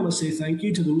I want to say thank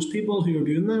you to those people who are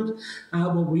doing that.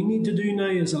 What we need to do now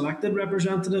as elected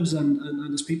representatives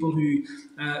and as people who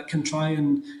can try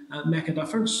and make a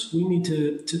difference, we need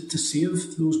to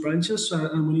save those branches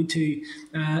and we need to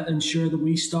ensure that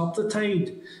we stop the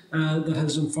tide that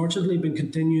has unfortunately been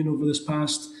continuing over this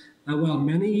past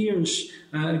many years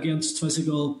against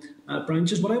physical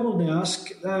branches. What I wanted to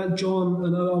ask, John,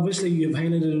 and obviously you've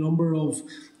highlighted a number of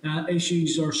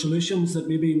issues or solutions that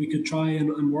maybe we could try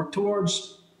and work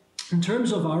towards. In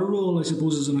terms of our role, I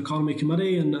suppose, as an economy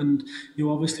committee, and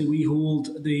obviously we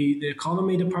hold the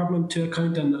economy department to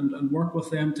account and work with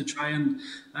them to try and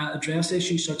address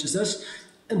issues such as this.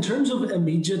 In terms of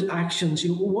immediate actions,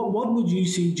 what would you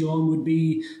see, John, would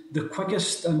be the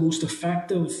quickest and most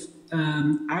effective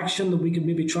action that we could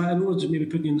maybe try? I know it's maybe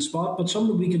putting you on the spot, but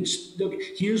something we could look.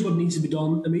 Here's what needs to be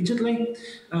done immediately,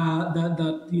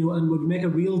 and would make a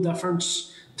real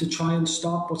difference to try and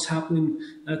stop what's happening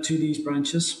to these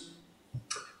branches.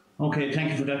 Okay,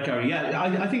 thank you for that, Gary. Yeah,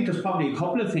 I think there's probably a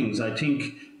couple of things. I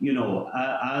think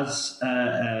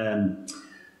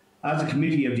as a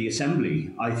committee of the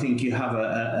Assembly, I think you have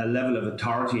a level of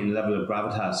authority and a level of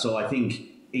gravitas. So I think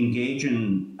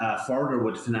engaging further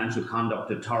with Financial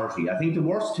Conduct Authority. I think the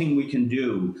worst thing we can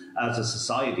do as a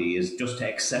society is just to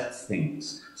accept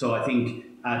things. So I think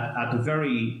at the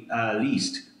very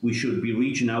least, we should be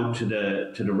reaching out to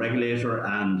the regulator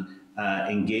and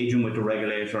engaging with the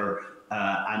regulator.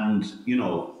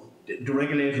 The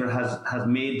regulator has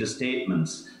made the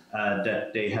statements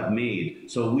that they have made.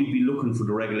 So we'd be looking for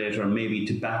the regulator maybe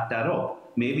to back that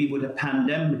up, maybe with a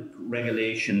pandemic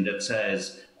regulation that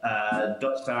says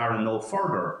thus far and no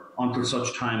further until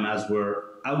such time as we're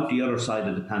out the other side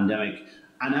of the pandemic,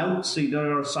 and outside the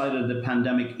other side of the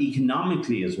pandemic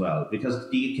economically as well, because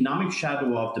the economic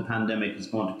shadow of the pandemic is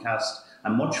going to cast a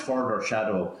much further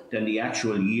shadow than the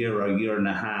actual year or year and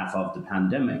a half of the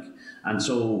pandemic. And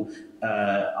so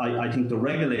I think the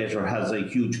regulator has a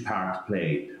huge part to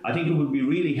play. I think it would be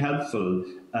really helpful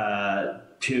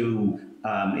to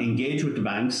engage with the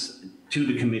banks, to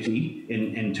the committee,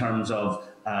 in terms of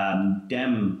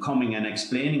them coming and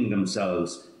explaining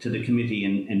themselves to the committee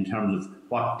in terms of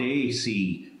what they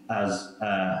see as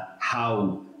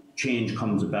how change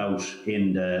comes about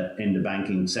in the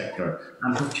banking sector,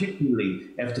 and particularly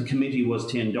if the committee was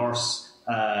to endorse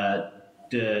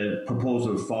the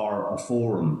proposal for a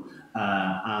forum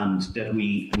and that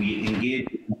we engage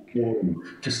in a forum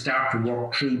to start to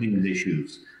work through these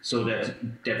issues, so that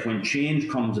when change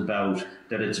comes about,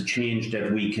 that it's a change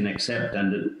that we can accept,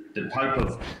 and the type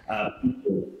of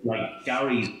people like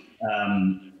Gary's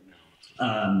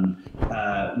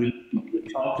we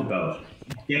talked about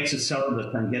gets a service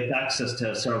and gets access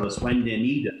to a service when they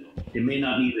need it. They may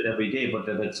not need it every day, but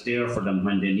that it's there for them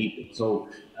when they need it. So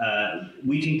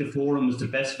we think the forum is the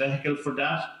best vehicle for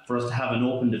that, for us to have an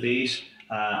open debate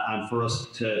and for us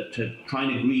to try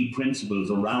and agree principles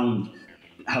around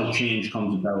how change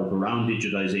comes about, around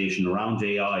digitisation, around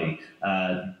AI,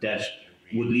 that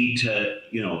would lead to,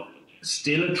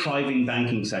 still a thriving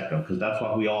banking sector, because that's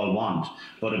what we all want,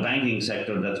 but a banking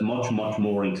sector that's much, much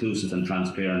more inclusive and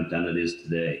transparent than it is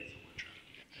today.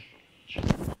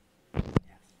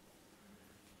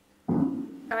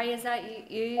 Gary, is that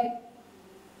you?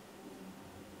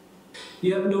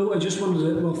 Yeah, no, I just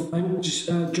wanted to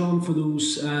thank John for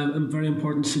those very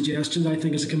important suggestions. I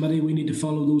think as a committee we need to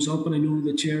follow those up, and I know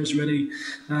the chair has already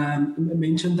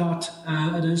mentioned that.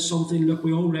 It is something, look,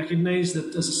 we all recognise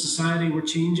that as a society we're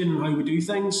changing in how we do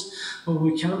things, but what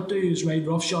we can't do is ride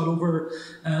roughshod over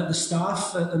the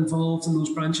staff involved in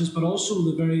those branches, but also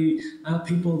the very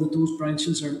people that those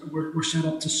branches were set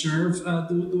up to serve.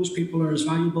 Those people are as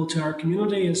valuable to our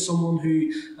community as someone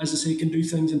who, as I say, can do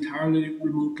things entirely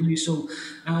remotely. So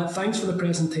thanks for the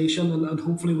presentation, and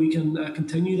hopefully we can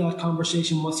continue that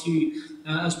conversation with you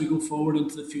as we go forward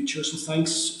into the future. So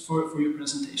thanks for your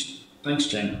presentation. Thanks,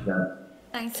 Jen.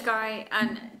 Thanks, Gary.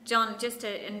 And John, just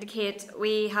to indicate,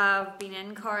 we have been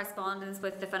in correspondence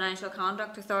with the Financial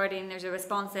Conduct Authority, and there's a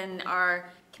response in our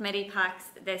committee packs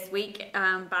this week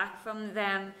back from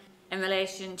them in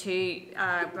relation to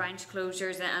branch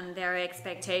closures and their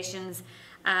expectations.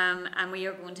 And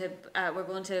we're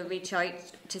going to reach out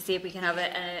to see if we can have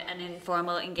an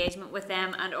informal engagement with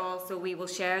them, and also we will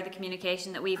share the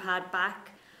communication that we've had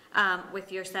back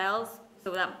with yourselves,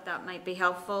 so that might be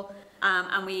helpful.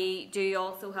 And we do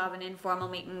also have an informal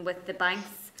meeting with the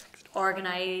banks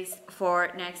organised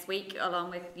for next week, along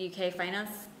with UK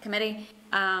Finance Committee.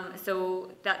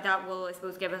 So that will, I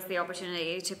suppose, give us the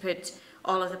opportunity to put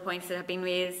all of the points that have been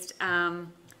raised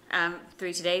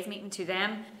through today's meeting to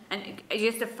them. And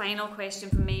just a final question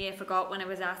from me, I forgot when I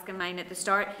was asking mine at the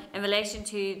start, in relation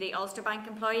to the Ulster Bank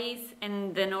employees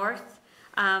in the north,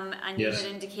 and yes, you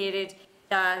had indicated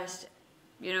that,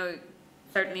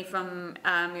 certainly from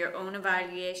your own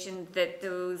evaluation, that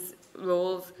those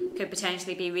roles could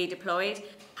potentially be redeployed.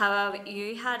 Have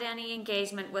you had any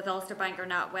engagement with Ulster Bank or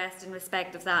NatWest in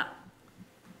respect of that?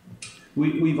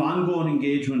 We've ongoing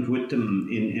engagement with them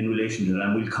in relation to that,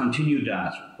 and we'll continue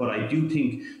that. But I do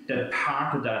think that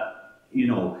part of that,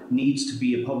 needs to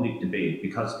be a public debate,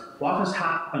 because what has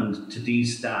happened to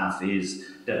these staff is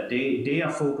that they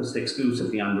are focused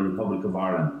exclusively on the Republic of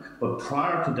Ireland. But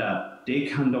prior to that, they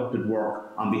conducted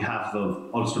work on behalf of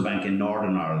Ulster Bank in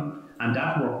Northern Ireland, and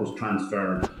that work was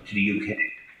transferred to the UK.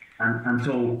 And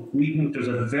so we think there's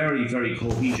a very, very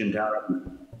coherent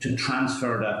argument to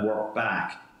transfer that work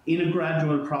back in a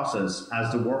gradual process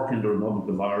as the work in the Republic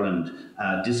of Ireland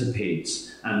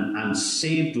dissipates, and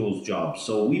save those jobs.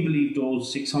 So we believe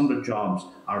those 600 jobs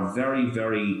are very,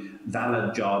 very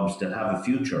valid jobs that have a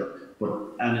future.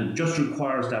 And it just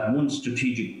requires that one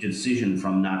strategic decision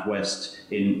from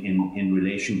NatWest in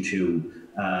relation to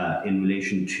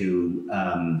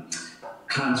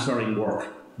transferring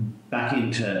work back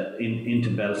into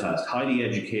Belfast, highly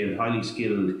educated, highly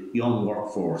skilled young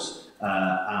workforce,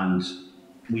 and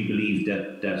we believe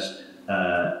that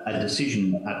a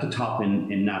decision at the top in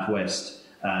NatWest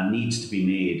needs to be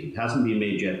made. It hasn't been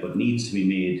made yet, but needs to be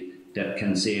made, that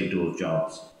can save those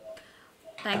jobs.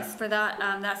 Thanks for that.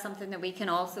 That's something that we can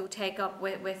also take up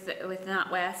with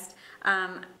NatWest.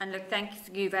 And look, thank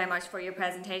you very much for your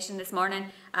presentation this morning.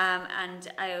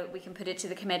 And we can put it to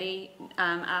the committee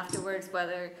afterwards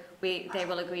whether they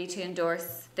will agree to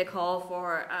endorse the call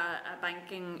for a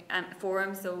banking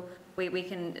forum. So we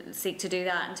can seek to do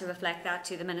that and to reflect that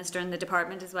to the Minister and the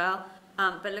Department as well.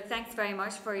 But look, thanks very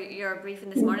much for your briefing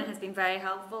this morning. It has been very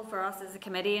helpful for us as a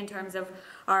committee in terms of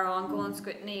our ongoing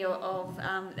scrutiny of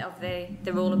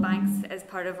the role of banks as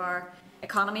part of our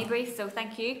economy brief. So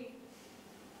thank you.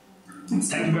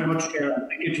 Thank you very much, Chair.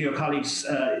 Thank you to your colleagues,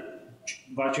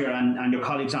 Vice Chair, and your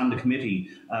colleagues on the committee.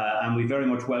 And we very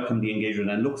much welcome the engagement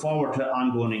and look forward to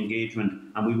ongoing engagement.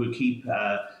 And we will keep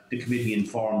the committee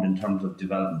informed in terms of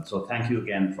development. So thank you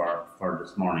again for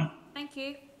this morning. Thank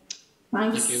you.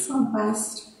 Thanks. All the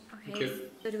best. Okay.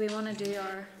 So do we want to do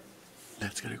our?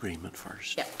 Let's get agreement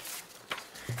first. Yeah.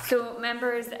 So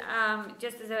members,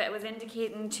 just as it was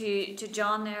indicating to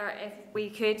John there, if we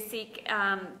could seek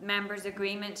members'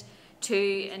 agreement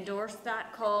to endorse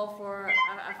that call for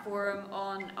a forum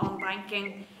on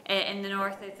banking in the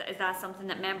north, is that something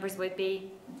that members would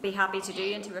be happy to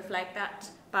do and to reflect that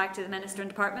back to the Minister and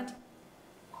Department?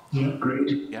 Yeah,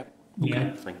 Great. Yep. Yeah.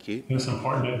 Okay. Thank you. That's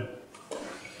important.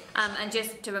 And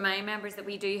just to remind members that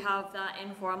we do have that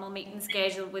informal meeting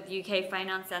scheduled with UK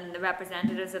Finance and the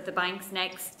representatives of the banks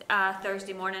next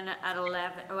Thursday morning at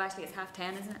 11. Oh, actually, it's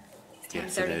 10:30, isn't it? It's 10:30.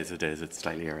 Yes, it is. It is. It's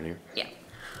slightly earlier. Yeah.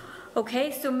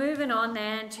 Okay, so moving on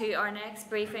then to our next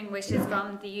briefing, which is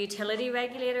from the Utility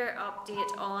Regulator,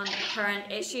 update on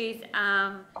current issues.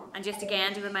 And just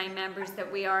again to remind members that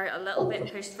we are a little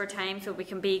bit pushed for time so we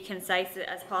can be concise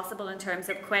as possible in terms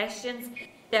of questions.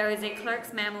 There is a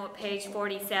clerk's memo at page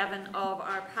 47 of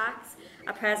our packs,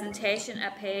 a presentation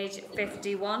at page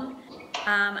 51,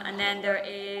 and then there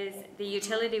is the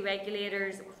Utility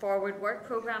Regulators Forward Work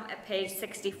Programme at page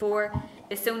 64,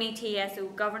 the Sony TSO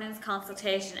Governance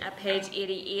Consultation at page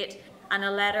 88, and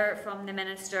a letter from the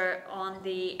Minister on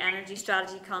the Energy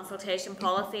Strategy Consultation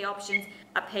Policy Options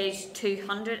at page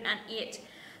 208.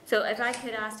 So if I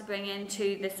could ask to bring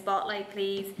into the spotlight,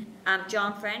 please,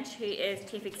 John French, who is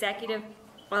Chief Executive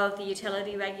of the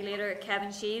Utility Regulator, Kevin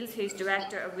Shields, who's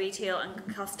Director of Retail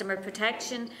and Customer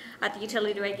Protection at the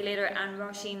Utility Regulator, and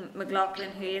Roisin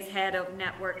McLaughlin, who is Head of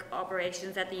Network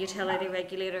Operations at the Utility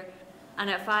Regulator. And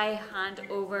if I hand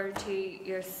over to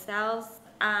yourselves,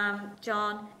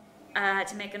 John,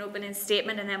 to make an opening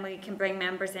statement, and then we can bring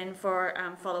members in for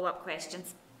follow-up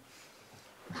questions.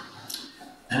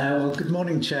 Well, good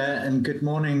morning, Chair, and good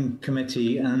morning,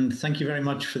 Committee, and thank you very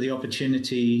much for the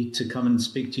opportunity to come and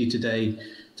speak to you today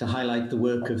to highlight the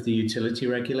work of the Utility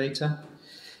Regulator.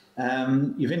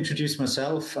 You've introduced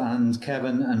myself and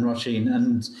Kevin and Roisin,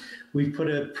 and we've put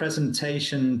a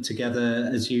presentation together,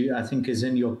 as I think is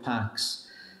in your packs,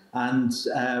 and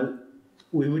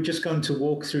we were just going to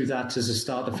walk through that as a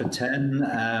starter for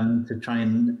 10 to try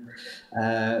and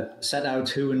set out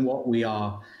who and what we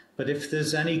are. But if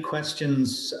there's any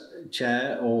questions,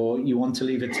 Chair, or you want to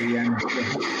leave it to the end.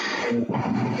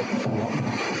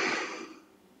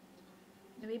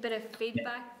 A wee bit of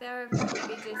feedback there.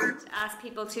 Maybe just ask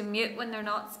people to mute when they're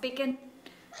not speaking.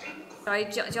 Sorry,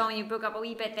 John, you broke up a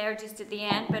wee bit there just at the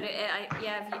end, but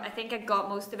I think I got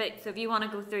most of it. So if you want to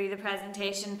go through the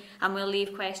presentation, and we'll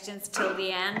leave questions till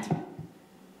the end.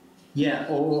 Yeah,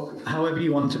 or however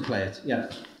you want to play it. Yeah.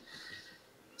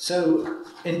 So,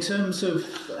 in terms of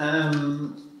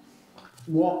who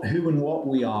and what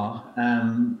we are,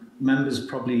 members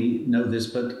probably know this,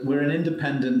 but we're an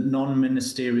independent,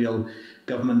 non-ministerial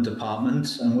government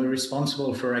department, and we're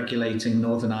responsible for regulating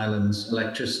Northern Ireland's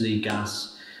electricity,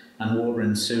 gas, and water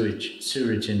and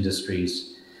sewerage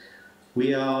industries.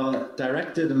 We are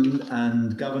directed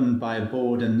and governed by a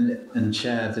board and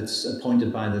chair that's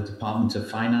appointed by the Department of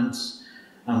Finance,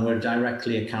 and we're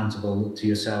directly accountable to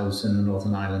yourselves in the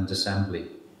Northern Ireland Assembly.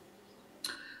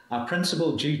 Our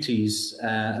principal duties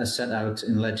are set out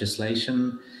in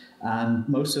legislation, and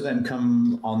most of them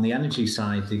come on the energy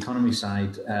side, the economy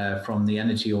side, from the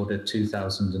Energy Audit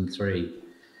 2003.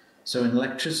 So in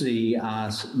electricity,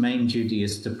 our main duty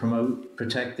is to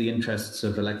protect the interests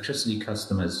of electricity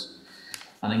customers.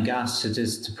 And in gas, it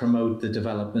is to promote the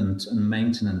development and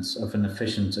maintenance of an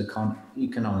efficient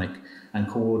economic and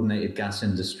coordinated gas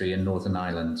industry in Northern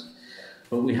Ireland.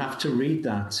 But we have to read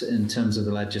that in terms of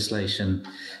the legislation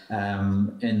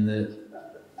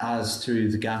as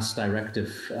through the gas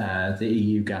directive, the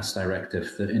EU gas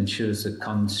directive, that ensures that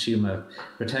consumer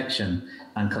protection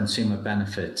and consumer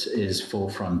benefit is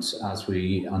forefront as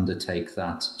we undertake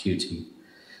that duty.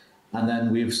 And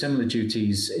then we have similar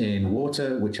duties in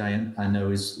water, which I know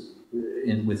is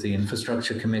with the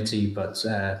Infrastructure Committee, but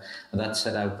that's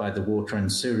set out by the Water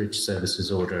and Sewerage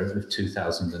Services Order of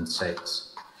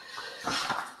 2006.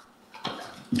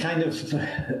 Kind of,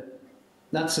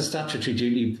 that's a statutory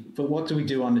duty, but what do we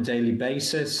do on a daily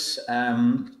basis?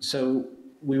 So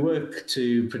we work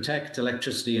to protect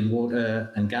electricity and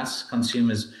water and gas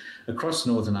consumers across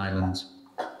Northern Ireland.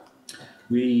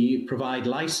 We provide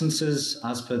licences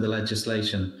as per the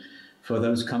legislation for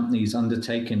those companies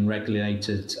undertaking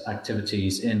regulated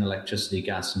activities in electricity,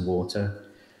 gas and water.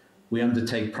 We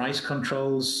undertake price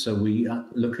controls, so we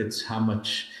look at how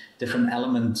much different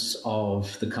elements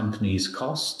of the company's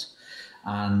cost,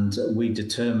 and we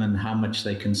determine how much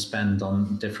they can spend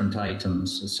on different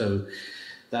items. So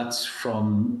that's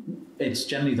it's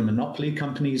generally the monopoly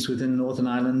companies within Northern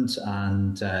Ireland,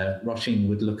 and Roisin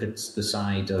would look at the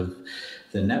side of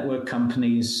the network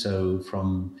companies, so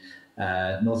from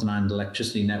Northern Ireland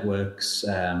Electricity Networks,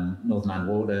 Northern Ireland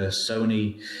Water,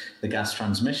 Sony, the gas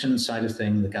transmission side of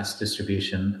things, the gas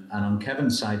distribution, and on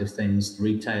Kevin's side of things,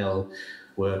 retail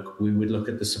work, we would look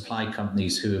at the supply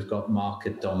companies who have got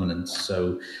market dominance.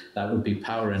 So that would be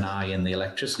Power and I in the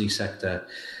electricity sector,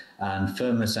 and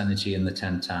Firmus Energy in the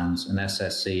 10 towns, and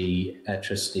SSE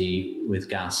Electricity with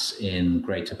gas in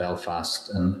Greater Belfast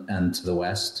and to the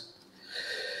west.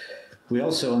 We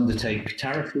also undertake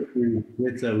tariff review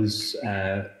with those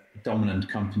dominant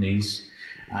companies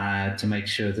to make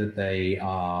sure that they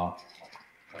are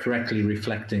correctly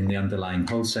reflecting the underlying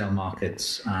wholesale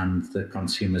markets and that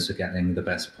consumers are getting the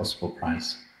best possible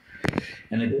price.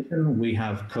 In addition, we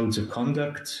have codes of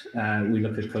conduct. We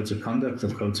look at codes of conduct or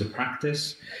codes of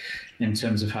practice in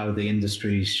terms of how the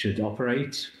industry should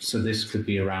operate. So this could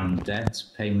be around debt,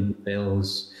 payment of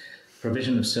bills,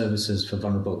 provision of services for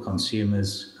vulnerable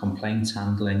consumers, complaints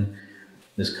handling.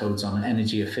 There's codes on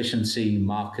energy efficiency,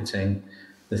 marketing,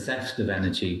 the theft of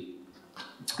energy,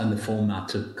 and the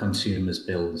format of consumers'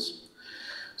 bills.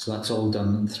 So that's all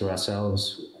done through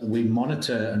ourselves. We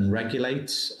monitor and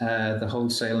regulate the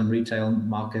wholesale and retail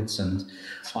markets, and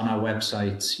on our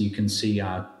website you can see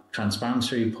our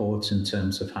transparency reports in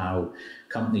terms of how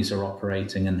companies are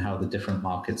operating and how the different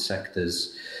market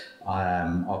sectors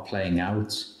are playing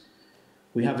out.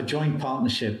 We have a joint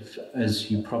partnership,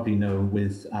 as you probably know,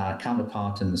 with our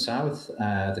counterpart in the south,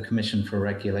 the Commission for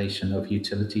Regulation of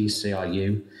Utilities,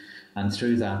 CRU, and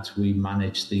through that we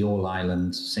manage the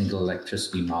all-island single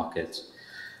electricity market.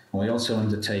 And we also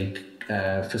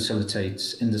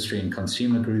facilitate industry and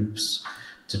consumer groups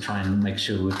to try and make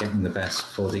sure we're getting the best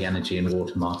for the energy and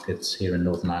water markets here in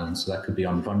Northern Ireland. So that could be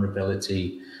on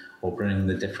vulnerability, or bringing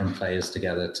the different players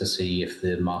together to see if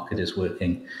the market is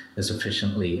working as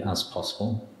efficiently as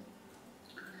possible.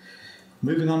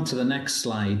 Moving on to the next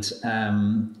slide,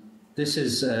 this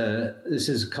is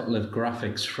a couple of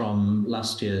graphics from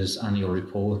last year's annual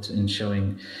report in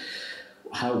showing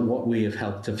what we have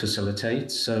helped to facilitate.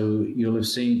 So you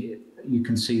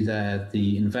can see there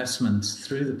the investment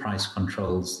through the price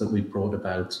controls that we brought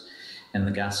about in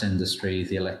the gas industry,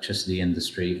 the electricity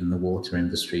industry, and the water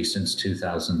industry since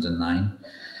 2009.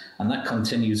 And that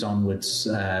continues onwards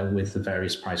with the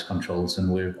various price controls,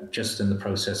 and we're just in the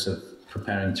process of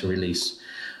preparing to release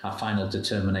our final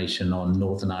determination on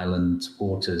Northern Ireland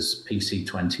Water's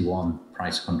PC21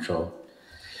 price control.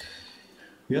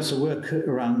 We also work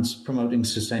around promoting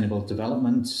sustainable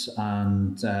development,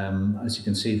 and as you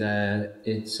can see there,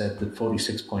 it said that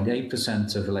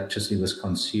 46.8% of electricity was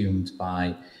consumed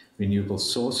by renewable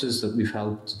sources that we've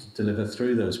helped deliver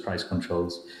through those price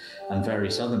controls and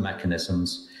various other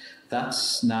mechanisms.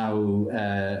 That's now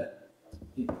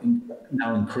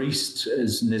increased,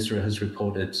 as NISRA has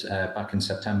reported back in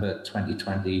September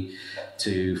 2020,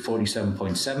 to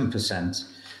 47.7%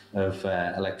 of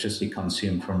electricity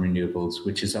consumed from renewables,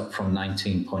 which is up from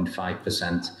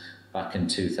 19.5% back in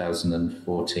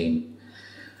 2014.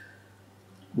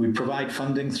 We provide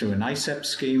funding through an ICEP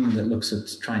scheme that looks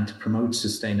at trying to promote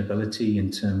sustainability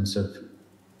in terms of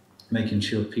making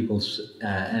sure people's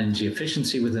energy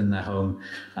efficiency within their home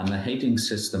and their heating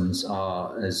systems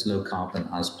are as low carbon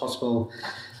as possible.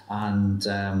 And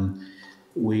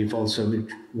we've also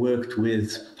worked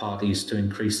with parties to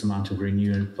increase the amount of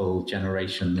renewable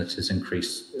generation that has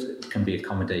increased, can be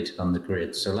accommodated on the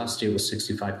grid. So last year was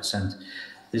 65%.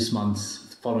 This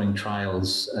month, following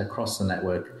trials across the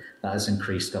network, that has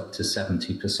increased up to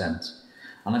 70%.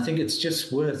 And I think it's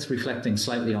just worth reflecting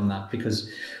slightly on that, because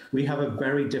we have a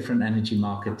very different energy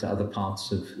market to other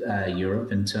parts of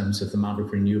Europe in terms of the amount of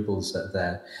renewables that are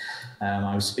there.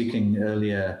 I was speaking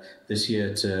earlier this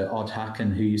year to Odd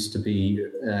Hacken, who used to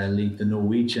lead the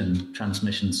Norwegian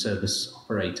transmission service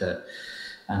operator,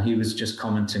 And he was just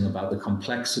commenting about the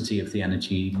complexity of the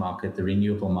energy market, the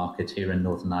renewable market here in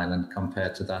Northern Ireland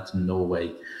compared to that in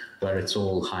Norway, where it's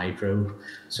all hydro.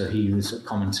 So he was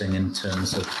commenting in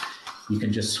terms of you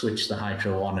can just switch the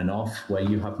hydro on and off, where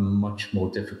you have a much more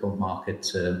difficult market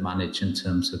to manage in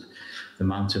terms of the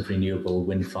amount of renewable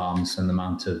wind farms and the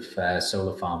amount of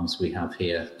solar farms we have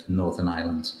here in Northern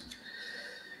Ireland.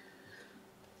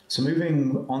 So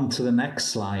moving on to the next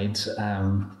slide,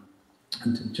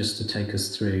 just to take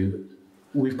us through,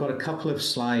 we've got a couple of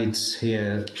slides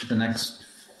here, the next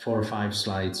 4 or 5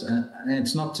 slides, and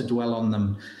it's not to dwell on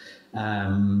them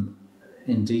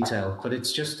in detail, but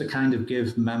it's just to kind of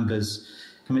give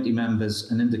committee members,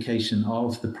 an indication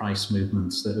of the price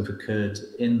movements that have occurred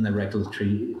in the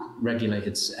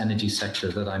regulated energy sector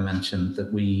that I mentioned,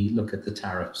 that we look at the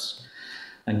tariffs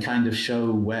and kind of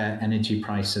show where energy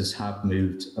prices have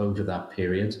moved over that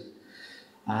period.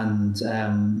 And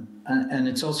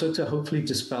it's also to hopefully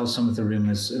dispel some of the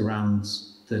rumours around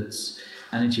that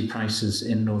energy prices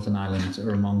in Northern Ireland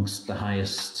are amongst the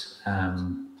highest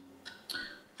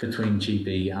between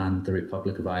GB and the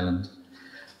Republic of Ireland.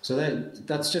 So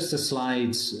that's just a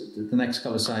slide. The next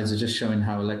couple of slides are just showing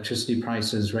how electricity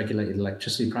prices, regulated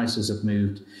electricity prices, have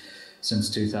moved since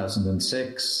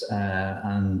 2006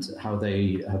 and how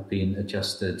they have been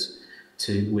adjusted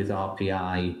with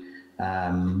RPI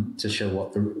to show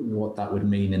what that would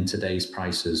mean in today's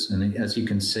prices. And as you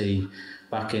can see,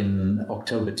 back in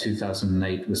October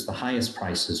 2008 was the highest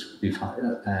prices we've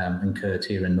incurred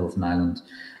here in Northern Ireland,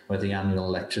 where the annual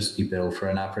electricity bill for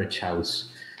an average house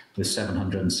was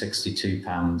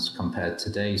 £762 compared to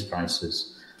today's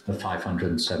prices of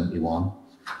 £571.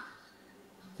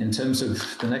 In terms of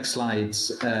the next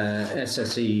slides,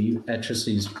 SSE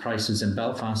electricity prices in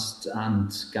Belfast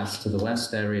and gas to the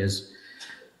west areas,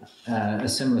 a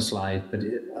similar slide, but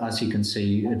as you can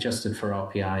see, adjusted for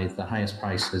RPI, the highest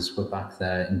prices were back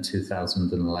there in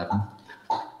 2011.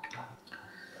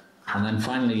 And then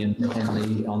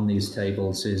finally, on these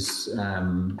tables is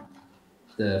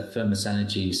the Firmus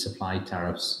Energy supply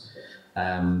tariffs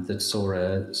that saw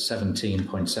a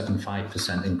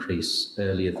 17.75% increase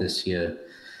earlier this year.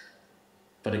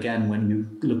 But again, when you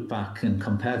look back and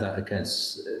compare that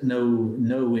against,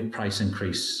 no price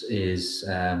increase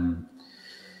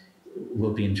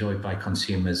will be enjoyed by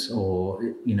consumers, or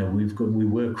we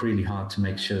work really hard to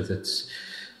make sure that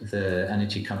the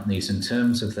energy companies, in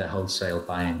terms of their wholesale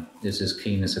buying, is as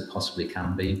keen as it possibly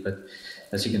can be. But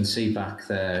as you can see back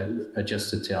there,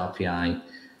 adjusted to RPI,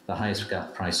 the highest gas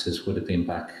prices would have been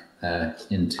back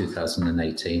in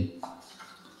 2018.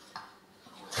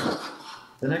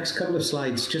 The next couple of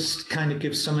slides just kind of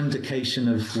give some indication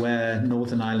of where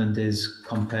Northern Ireland is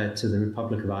compared to the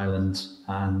Republic of Ireland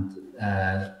and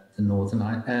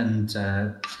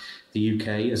the UK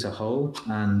as a whole,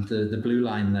 and the blue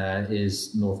line there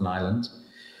is Northern Ireland.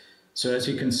 So as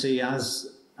you can see, as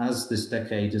this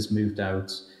decade has moved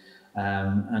out,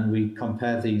 and we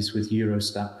compare these with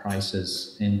Eurostat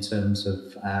prices in terms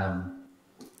of,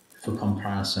 for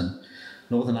comparison,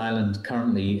 Northern Ireland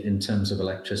currently, in terms of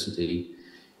electricity,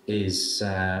 is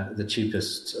the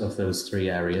cheapest of those 3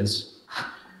 areas.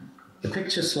 The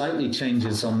picture slightly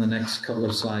changes on the next couple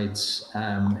of slides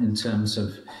in terms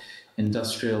of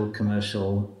industrial,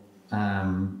 commercial,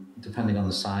 depending on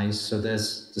the size. So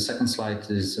there's the second slide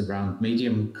is around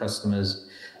medium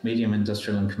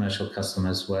industrial and commercial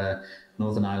customers, where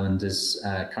Northern Ireland is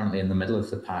currently in the middle of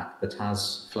the pack, but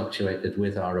has fluctuated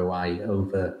with ROI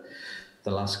over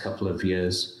the last couple of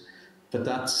years. But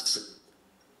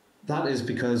that is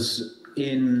because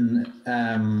in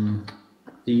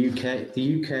the UK, the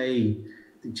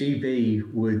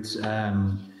GB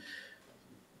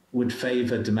would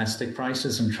favour domestic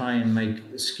prices and try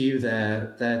and skew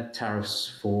their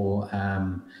tariffs for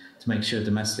to make sure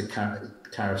domestic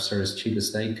tariffs are as cheap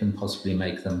as they can possibly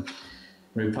make them.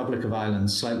 The Republic of Ireland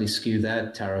slightly skew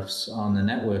their tariffs on the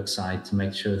network side to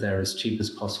make sure they're as cheap as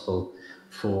possible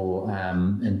for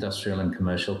industrial and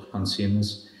commercial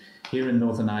consumers. Here in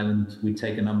Northern Ireland, we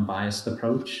take an unbiased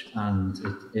approach, and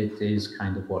it is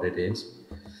kind of what it is.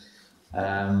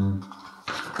 And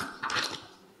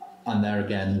there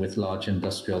again, with large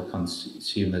industrial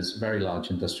consumers, very large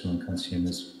industrial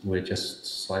consumers, we're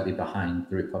just slightly behind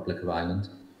the Republic of Ireland.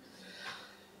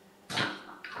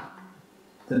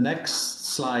 The next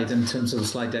slide, in terms of the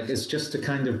slide deck, is just to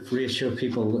kind of reassure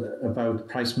people about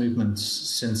price movements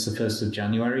since the 1st of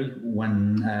January,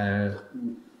 when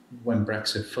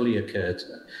Brexit fully occurred.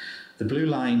 The blue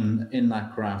line in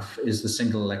that graph is the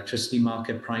single electricity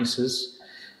market prices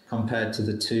compared to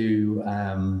the two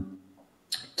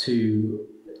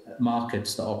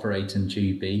markets that operate in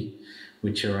GB,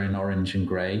 which are in orange and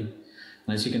grey.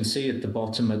 And as you can see at the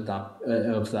bottom of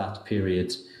that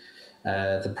period,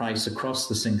 the price across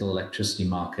the single electricity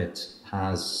market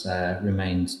has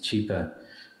remained cheaper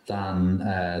than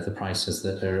the prices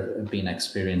that are being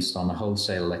experienced on a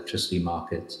wholesale electricity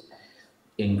market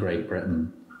in Great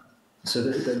Britain. So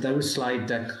those slide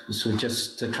decks were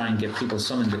just to try and give people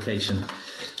some indication,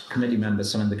 committee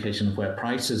members some indication of where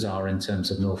prices are in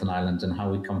terms of Northern Ireland and how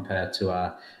we compare to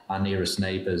our nearest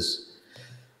neighbours.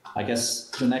 I guess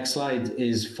the next slide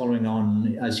is following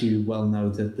on, as you well know,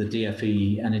 that the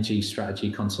DFE Energy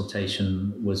Strategy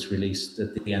consultation was released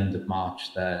at the end of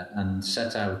March there and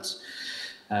set out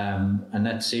a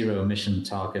net zero emission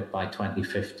target by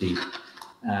 2050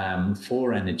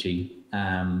 for energy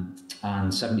and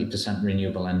 70%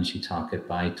 renewable energy target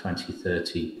by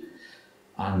 2030.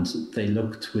 And they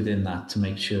looked within that to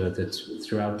make sure that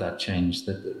throughout that change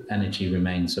that energy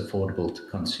remains affordable to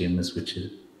consumers, which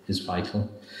is vital.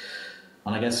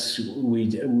 And I guess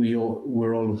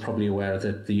we're all probably aware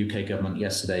that the UK government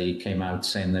yesterday came out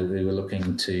saying that we were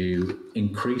looking to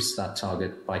increase that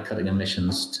target by cutting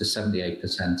emissions to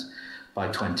 78% by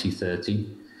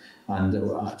 2030. And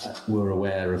we're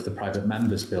aware of the private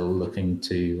members bill looking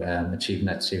to achieve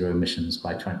net zero emissions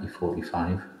by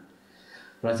 2045.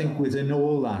 But I think within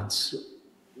all that,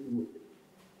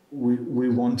 we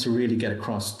want to really get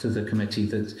across to the committee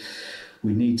that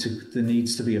there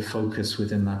needs to be a focus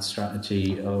within that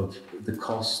strategy of the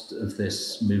cost of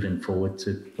this moving forward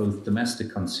to both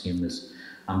domestic consumers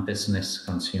and business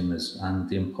consumers, and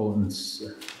the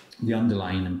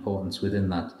underlying importance within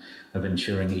that of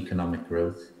ensuring economic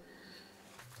growth.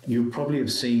 You probably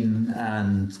have seen,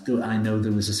 and I know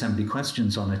there was Assembly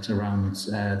questions on it around,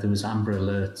 there was Amber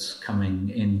Alerts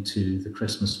coming into the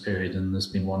Christmas period, and there's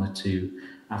been one or two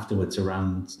afterwards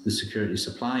around the security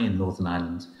supply in Northern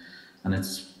Ireland. And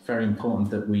it's very important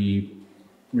that we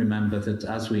remember that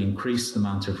as we increase the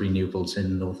amount of renewables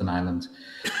in Northern Ireland,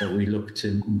 that we look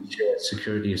to ensure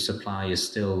security of supply is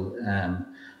still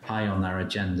high on our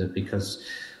agenda, because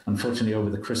unfortunately over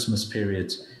the Christmas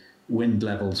period, wind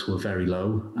levels were very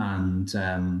low and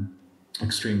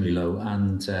extremely low,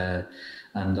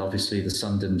 and obviously the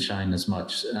sun didn't shine as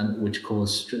much, which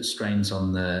caused strains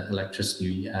on the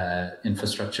electricity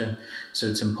infrastructure. So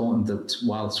it's important that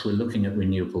whilst we're looking at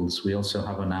renewables, we also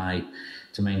have an eye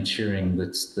to ensuring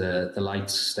that the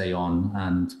lights stay on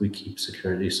and we keep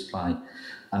security of supply.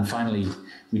 And finally,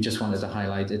 we just wanted to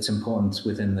highlight it's important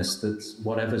within this that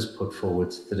whatever's put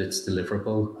forward, that it's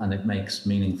deliverable and it makes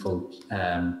meaningful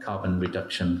carbon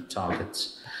reduction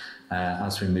targets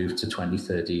as we move to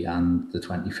 2030 and the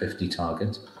 2050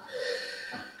 target.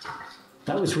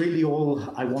 That was really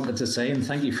all I wanted to say, and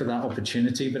thank you for that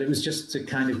opportunity. But it was just to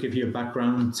kind of give you a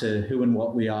background to who and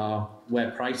what we are,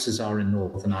 where prices are in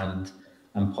Northern Ireland,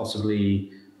 and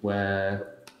possibly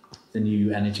where the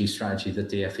new energy strategy that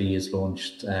DFE has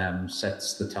launched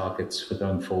sets the targets for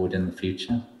going forward in the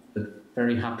future. But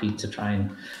very happy to try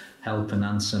and help and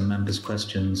answer members'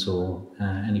 questions or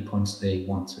any points they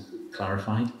want to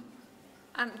clarify.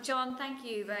 John, thank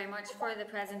you very much for the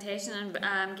presentation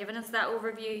and giving us that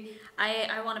overview.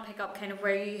 I want to pick up kind of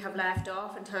where you have left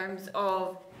off in terms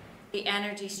of the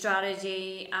energy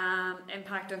strategy,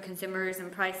 impact on consumers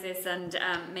and prices, and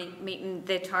meeting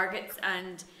the targets.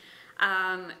 And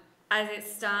as it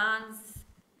stands,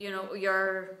 you know,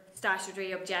 your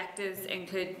statutory objectives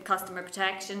include customer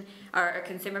protection or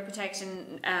consumer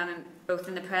protection, both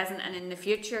in the present and in the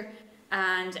future.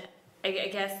 And I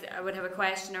guess I would have a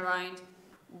question around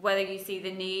whether you see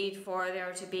the need for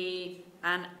there to be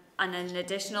an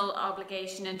additional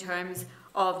obligation in terms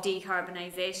of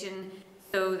decarbonisation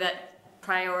so that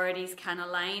priorities can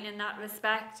align in that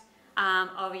respect.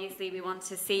 Obviously, we want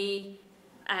to see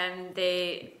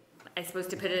I suppose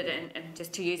to put it in,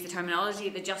 just to use the terminology,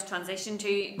 the just transition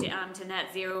to net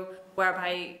zero,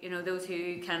 whereby, you know, those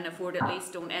who can afford it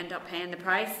least don't end up paying the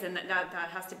price, and that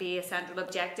has to be a central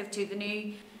objective to the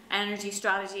new energy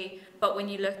strategy. But when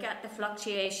you look at the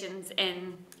fluctuations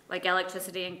in like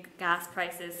electricity and gas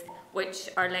prices, which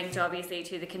are linked obviously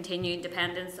to the continuing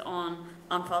dependence on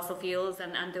fossil fuels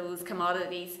and those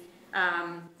commodities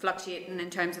fluctuating in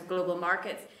terms of global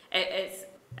markets, I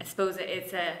suppose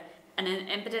it's an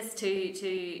impetus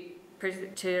to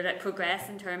progress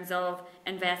in terms of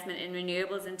investment in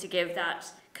renewables and to give that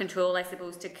control, I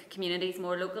suppose, to communities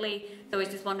more locally. So I was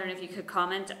just wondering if you could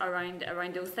comment around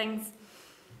those things.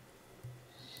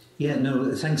 Yeah,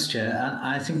 no, thanks, Chair. And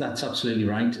I think that's absolutely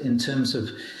right. In terms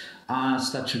of our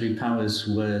statutory powers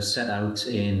were set out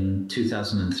in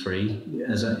 2003,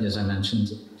 as I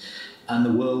mentioned, and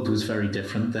the world was very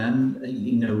different then,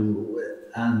 you know,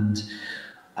 and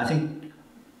I think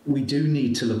we do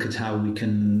need to look at how we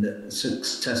can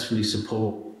successfully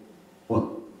support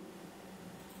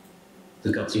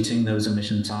the government meeting those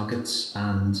emission targets.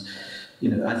 And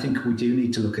I think we do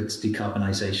need to look at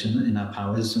decarbonisation in our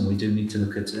powers, and we do need to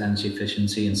look at energy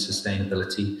efficiency and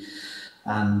sustainability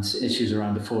and issues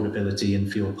around affordability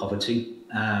and fuel poverty.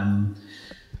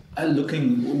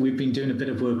 We've been doing a bit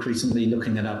of work recently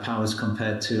looking at our powers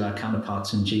compared to our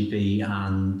counterparts in GB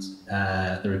and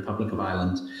the Republic of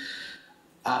Ireland.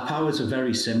 Our powers are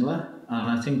very similar,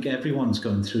 and I think everyone's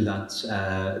going through that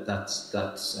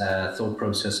thought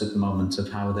process at the moment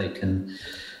of how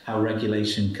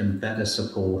regulation can better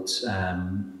support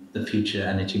the future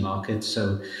energy market.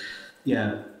 So,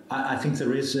 yeah, I think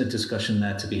there is a discussion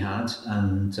there to be had,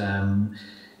 and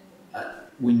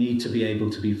we need to be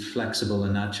able to be flexible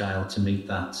and agile to meet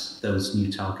those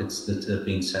new targets that are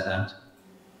being set out.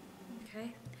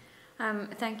 Okay,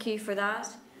 thank you for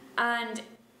that. And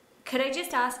could I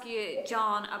just ask you,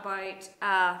 John, about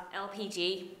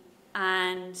LPG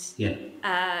and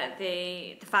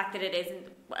the fact that it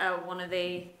isn't one of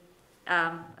the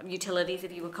utilities,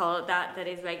 if you would call it that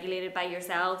is regulated by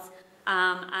yourselves,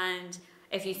 and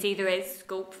if you see there is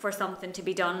scope for something to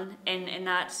be done in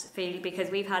that field, because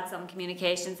we've had some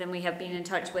communications and we have been in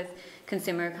touch with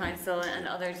Consumer Council and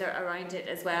others around it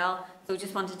as well. So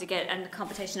just wanted to get, and the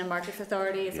Competition and Markets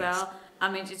Authority as well. I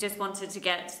mean, just wanted to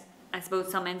get, I suppose,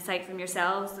 some insight from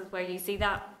yourselves as where you see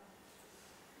that.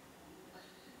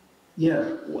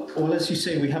 Yeah, well, as you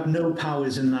say, we have no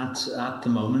powers in that at the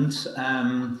moment.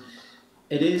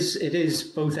 It is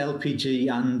both LPG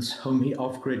and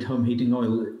off-grid home heating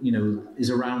oil. Is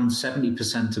around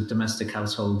 70% of domestic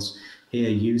households here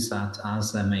use that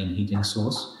as their main heating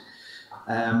source.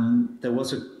 There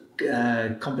was a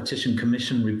Competition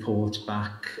Commission report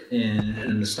back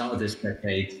in the start of this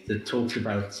decade that talked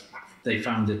about. They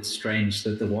found it strange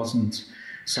that there wasn't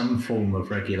some form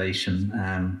of regulation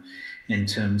in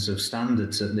terms of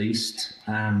standards, at least.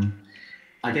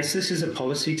 I guess this is a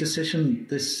policy decision.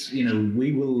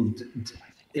 We will,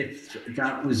 if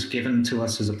that was given to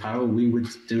us as a power, we would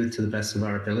do it to the best of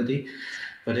our ability.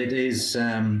 But it is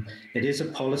a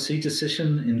policy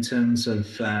decision in terms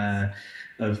of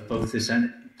both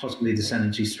possibly this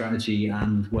energy strategy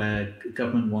and where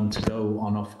government want to go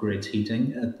on off-grid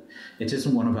heating. It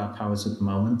isn't one of our powers at the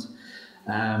moment.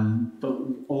 But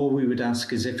all we would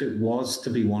ask is, if it was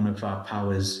to be one of our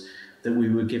powers, that we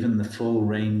were given the full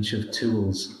range of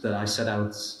tools that I set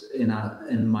out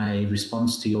in my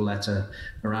response to your letter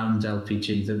around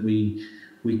LPG, that we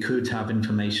could have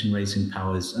information raising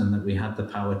powers, and that we had the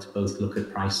power to both look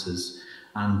at prices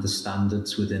and the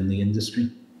standards within the industry.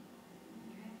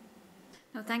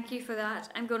 No, thank you for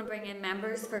that. I'm going to bring in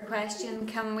members for question.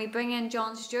 Can we bring in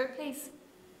John Stewart, please?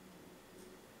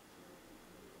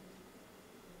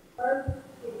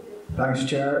 Thanks,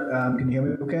 Chair. Can you hear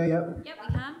me okay? Yep, we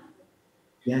can.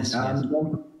 Yes.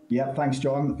 Yeah, thanks,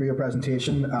 John, for your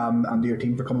presentation, and to your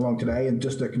team for coming along today, and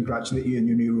just to congratulate you in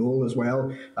your new role as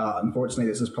well. Unfortunately,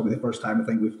 this is probably the first time I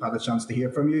think we've had a chance to hear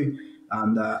from you,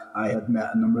 and I had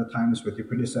met a number of times with your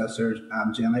predecessor,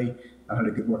 Jenny, and had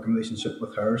a good working relationship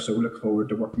with her, so we look forward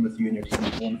to working with you and your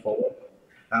team going forward.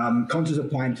 Conscious of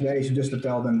time today, so just to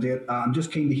delve into it, I'm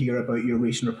just keen to hear about your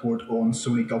recent report on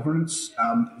Sony governance.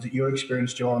 Is it your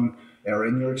experience, John, or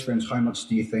in your experience, how much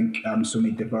do you think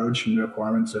Sony diverged from the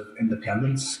requirements of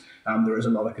independence? There is a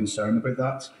lot of concern about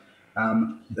that.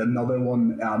 Another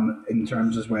one in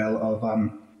terms as well of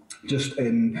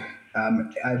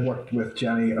I've worked with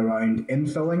Jenny around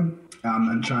infilling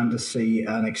and trying to see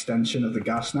an extension of the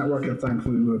gas network, and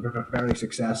thankfully we were very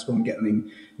successful in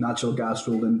getting natural gas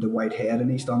rolled into Whitehead in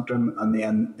East Antrim, and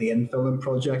then the infilling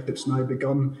project that's now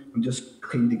begun. I'm just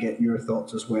keen to get your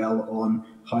thoughts as well on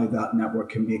how that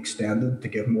network can be extended to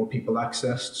give more people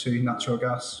access to natural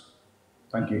gas.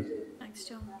 Thank you. Thanks,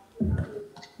 John.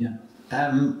 Yeah.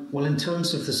 Well, in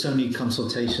terms of the Sony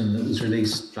consultation that was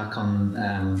released back on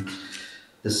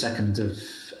the 2nd of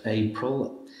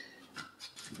April,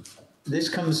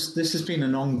 this has been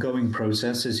an ongoing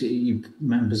process, as committee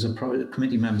members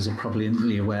are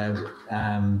probably aware.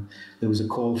 There was a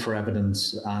call for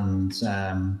evidence, and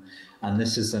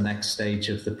this is the next stage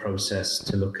of the process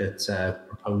to look at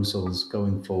proposals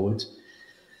going forward.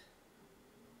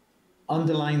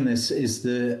 Underlying this is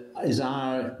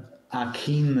our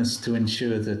keenness to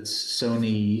ensure that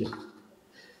Sony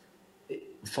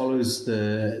follows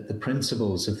the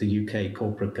principles of the UK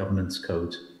Corporate Governance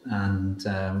Code, and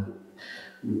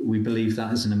we believe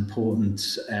that is an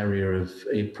important area of.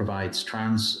 It provides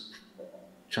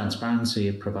transparency.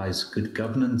 It provides good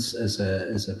governance as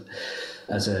a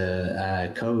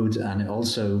code, and it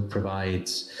also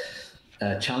provides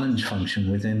challenge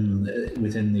function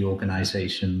within the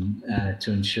organisation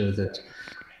to ensure that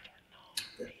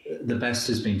the best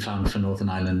has been found for Northern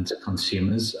Ireland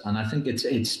consumers. And I think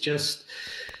it's just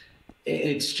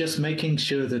making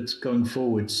sure that going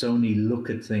forward, Sony look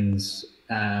at things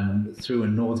through a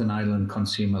Northern Ireland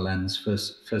consumer lens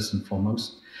first and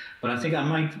foremost. But I think I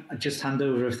might just hand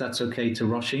over, if that's okay, to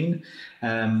Roisin,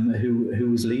 who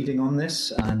was leading on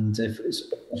this. And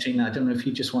Roisin, I don't know if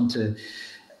you just want to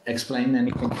explain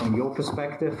anything from your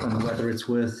perspective and whether it's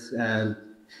worth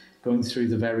going through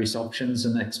the various options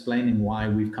and explaining why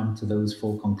we've come to those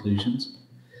 4 conclusions.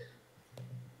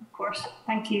 Of course,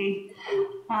 thank you.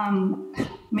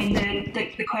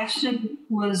 The question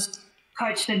was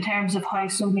couched in terms of how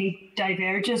Sony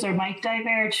diverges or might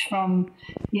diverge from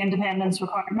the independence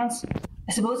requirements.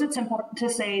 I suppose it's important to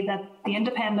say that the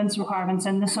independence requirements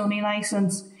in the Sony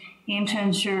licence aim to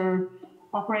ensure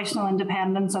operational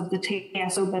independence of the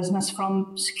TSO business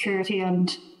from security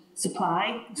and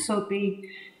supply. So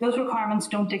those requirements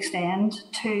don't extend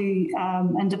to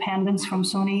independence from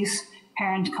Sony's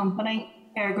parent company,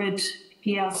 Airgrid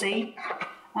plc.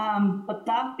 But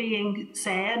that being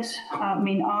said,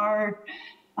 our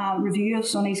review of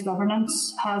Sony's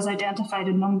governance has identified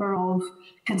a number of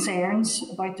concerns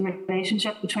about the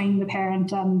relationship between the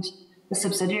parent and the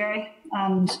subsidiary.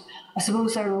 And I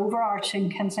suppose there are overarching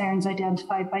concerns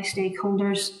identified by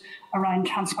stakeholders around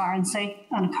transparency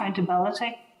and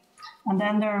accountability. And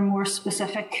then there are more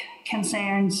specific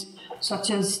concerns, such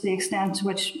as the extent to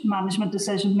which management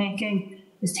decision making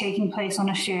is taking place on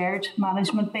a shared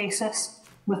management basis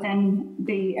within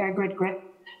the Airgrid group,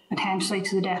 potentially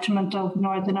to the detriment of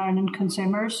Northern Ireland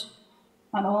consumers,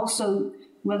 and also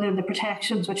whether the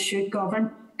protections which should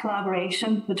govern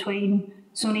collaboration between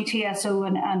Sony TSO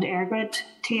and Airgrid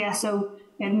TSO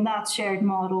in that shared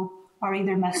model are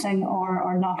either missing or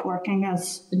are not working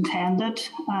as intended.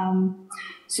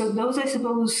 So those, I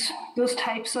suppose, those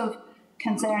types of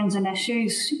concerns and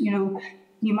issues, you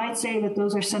might say that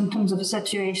those are symptoms of a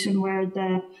situation where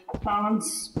the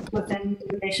balance within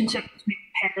the relationship between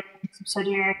parent and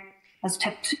subsidiary has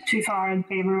tipped too far in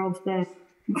favour of the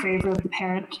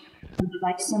parent, and the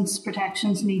licence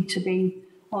protections need to be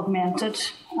augmented.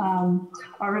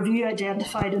 Our review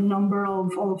identified a number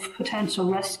of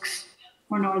potential risks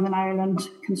for Northern Ireland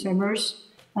consumers,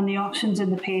 and the options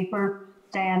in the paper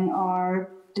then are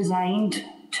designed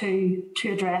to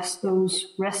address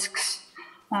those risks.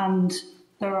 And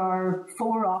there are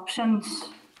 4 options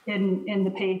in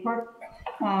the paper,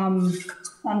 and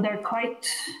they're quite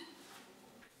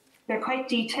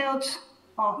detailed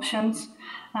options,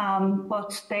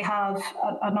 but they have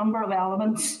a number of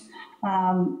elements,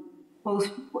 both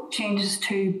changes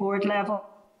to board level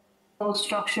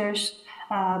structures,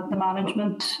 the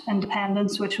management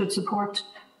independence, which would support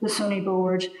the Sony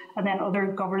board, and then other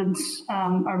governance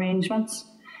arrangements.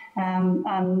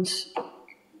 And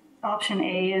option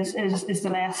A is the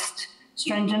less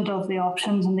stringent of the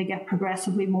options, and they get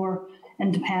progressively more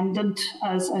independent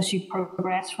as you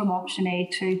progress from option A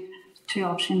to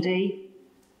option D.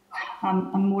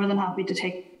 I'm more than happy to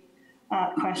take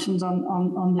questions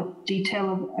on the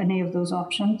detail of any of those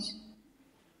options.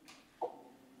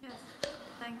 Yes,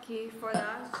 thank you for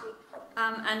that.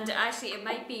 And actually, it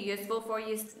might be useful for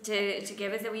you to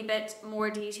give us a wee bit more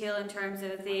detail in terms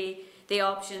of the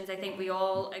options. I think we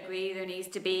all agree there needs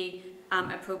to be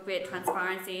appropriate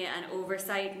transparency and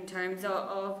oversight in terms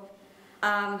of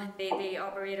the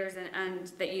operators, and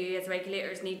that you as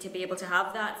regulators need to be able to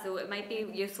have that. So it might be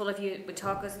useful if you would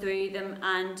talk us through them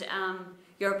and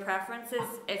your preferences,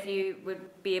 if you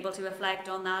would be able to reflect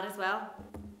on that as well.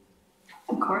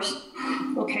 Of course.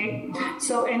 Okay.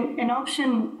 So in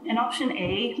option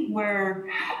A, where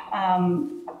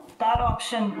that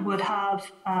option would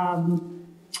have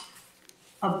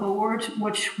a board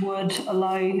which would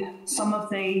allow some of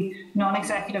the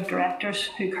non-executive directors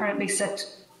who currently sit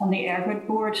on the Airgrid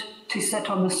board to sit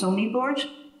on the Sony board.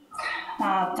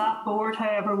 That board,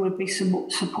 however, would be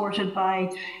supported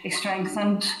by a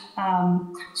strengthened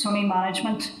Sony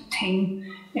management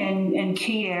team in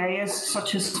key areas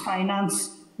such as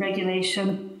finance,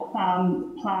 regulation,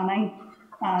 planning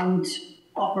and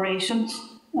operations.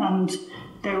 And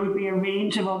there would be a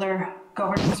range of other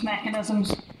governance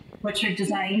mechanisms which are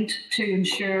designed to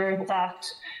ensure that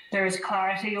there is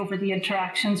clarity over the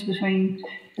interactions between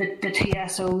the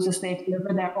TSOs as they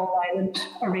deliver their all-island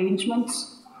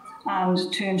arrangements,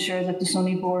 and to ensure that the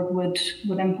Sony board would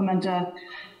implement a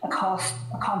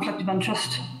conflict of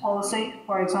interest policy,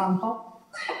 for example.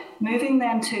 Moving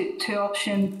then to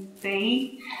option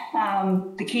B,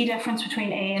 the key difference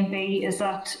between A and B is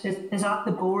that is at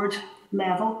the board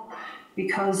level.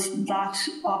 because that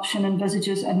option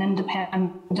envisages an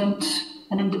independent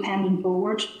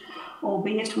board,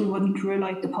 albeit we wouldn't rule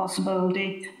out the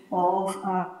possibility of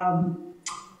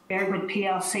EirGrid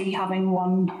PLC having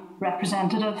one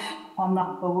representative on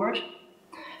that board.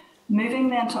 Moving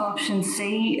then to option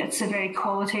C, it's a very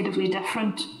qualitatively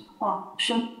different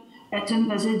option. It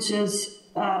envisages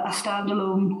a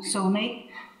standalone SONI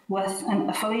with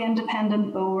a fully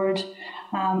independent board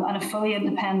and a fully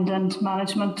independent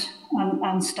management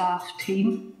and staff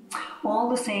team. All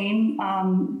the same,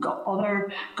 got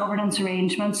other governance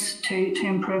arrangements to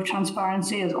improve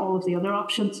transparency as all of the other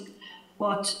options.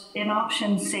 But in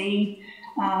option C,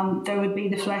 there would be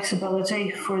the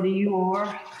flexibility for the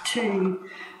UR to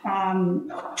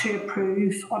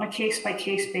approve on a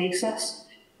case-by-case basis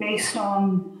based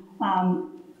on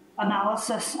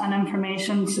analysis and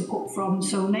information support from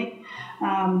SONI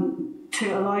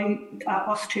to allow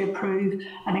us to approve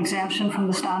an exemption from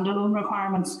the standalone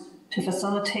requirements to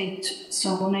facilitate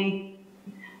SONI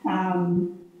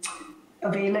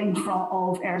availing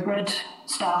of EirGrid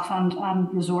staff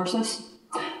and resources.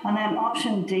 And then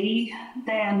option D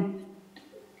then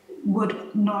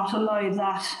would not allow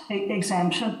that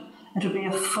exemption. It would be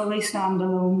a fully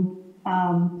standalone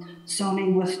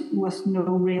SONI with no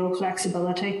real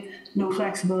flexibility,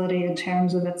 in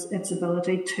terms of its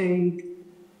ability to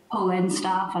pull in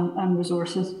staff and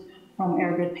resources from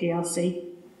EirGrid PLC.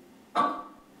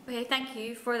 Okay, thank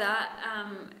you for that.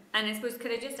 And I suppose,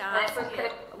 could I just ask,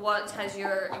 what has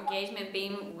your engagement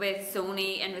been with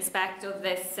SONI in respect of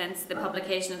this since the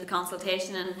publication of the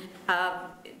consultation, and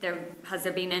has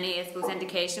there been any, I suppose,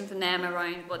 indication from them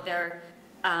around what their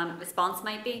response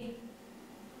might be?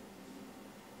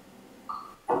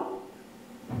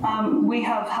 We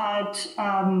have had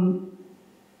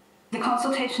the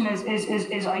consultation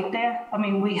is out there. I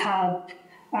mean, we have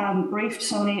briefed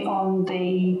SONI on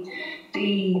the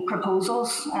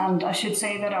proposals, and I should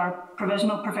say that our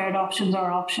provisional preferred options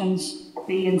are options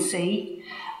B and C.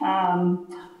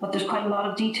 But there's quite a lot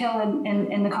of detail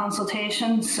in the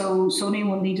consultation, so SONI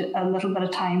will need a little bit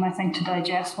of time, I think, to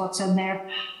digest what's in there.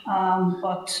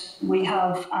 But we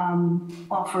have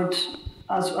offered,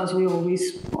 as we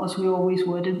always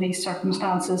would in these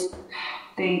circumstances,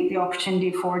 the opportunity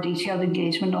for detailed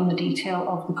engagement on the detail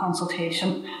of the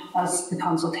consultation as the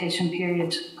consultation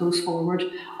period goes forward.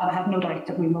 And I have no doubt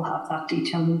that we will have that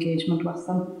detailed engagement with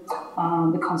them.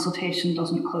 The consultation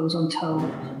doesn't close until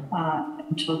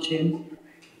June.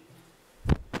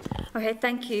 Okay,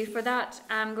 thank you for that.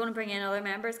 I'm going to bring in other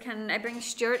members. Can I bring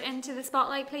Stuart into the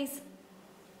spotlight, please?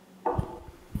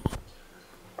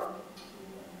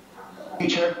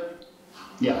 Chair.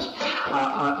 Yes,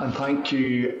 and thank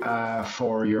you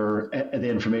for the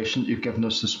information you've given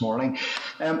us this morning.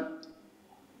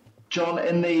 John,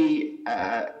 in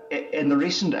the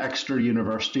recent extra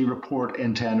university report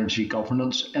into energy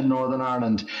governance in Northern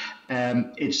Ireland,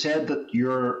 it said that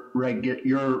your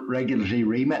regulatory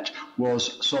remit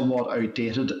was somewhat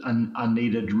outdated and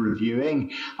needed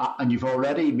reviewing. And you've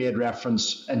already made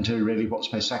reference into really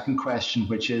what's my second question,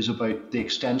 which is about the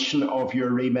extension of your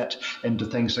remit into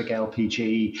things like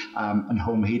LPG and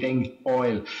home heating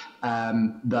oil,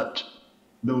 that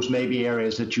those may be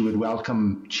areas that you would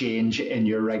welcome change in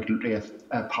your regulatory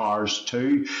powers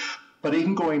too. But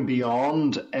even going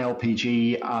beyond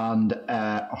LPG and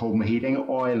home heating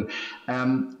oil,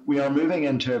 we are moving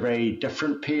into a very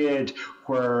different period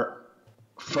where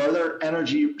further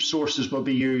energy sources will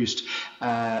be used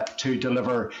to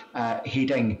deliver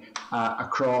heating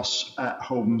across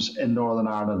homes in Northern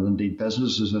Ireland, and indeed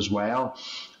businesses as well.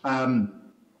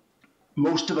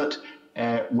 Most of it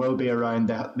will be around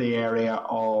the area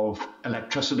of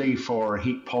electricity for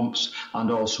heat pumps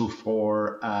and also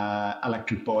for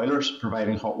electric boilers,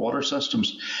 providing hot water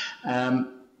systems. And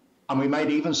we might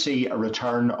even see a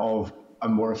return of a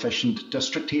more efficient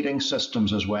district heating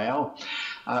systems as well.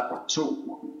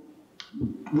 So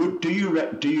do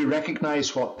you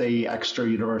recognise what the extra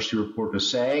university report is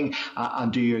saying,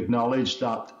 and do you acknowledge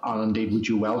that, and indeed would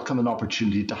you welcome an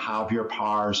opportunity to have your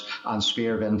powers and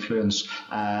sphere of influence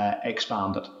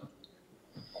expanded?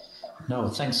 No,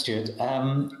 thanks, Stuart.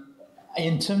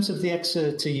 In terms of the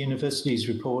Exeter University's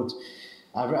report,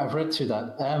 I've read through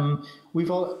that.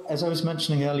 As I was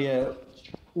mentioning earlier,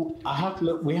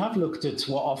 we have looked at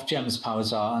what off-GEMS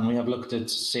powers are, and we have looked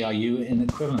at CRU in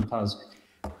equivalent powers.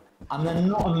 And they're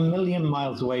not a million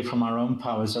miles away from our own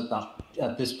powers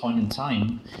at this point in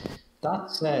time.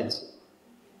 That said,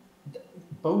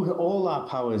 all our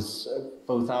powers,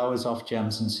 both ours,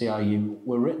 off-GEMS and CRU,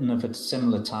 were written at a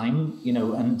similar time,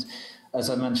 and as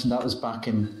I mentioned, that was back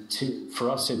for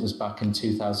us, it was back in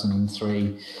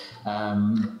 2003.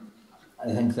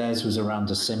 I think theirs was around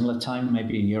a similar time,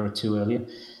 maybe a year or two earlier.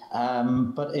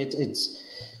 But it's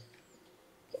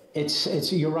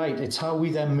you're right. It's how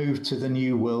we then move to the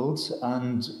new world,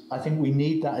 and I think we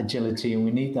need that agility and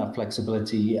we need that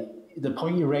flexibility. The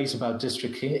point you raise about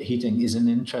district heating is an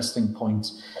interesting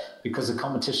point, because the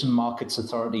Competition Markets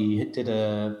Authority did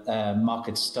a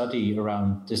market study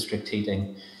around district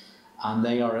heating, and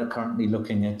they are currently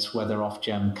looking at whether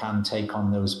Ofgem can take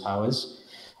on those powers.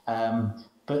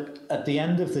 But at the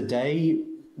end of the day,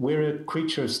 we're a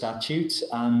creature of statute,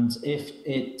 and if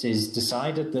it is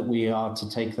decided that we are to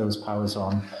take those powers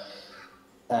on,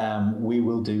 we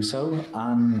will do so.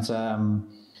 And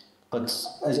but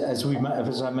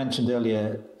as I mentioned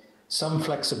earlier, some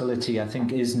flexibility, I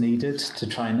think, is needed to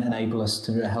try and enable us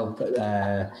to help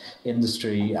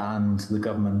industry and the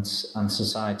government and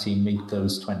society meet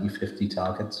those 2050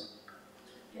 targets.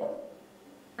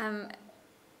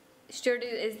 Stuart,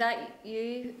 is that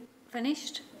you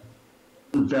finished?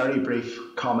 Very brief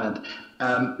comment,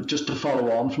 just to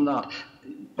follow on from that.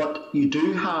 But you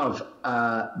do have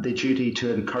the duty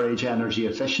to encourage energy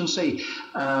efficiency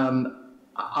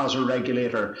as a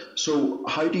regulator. So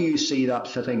how do you see that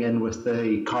fitting in with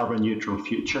the carbon neutral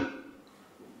future?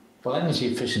 Well, energy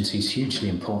efficiency is hugely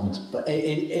important, but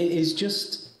it is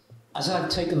just, as I've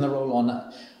taken the role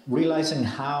on, realising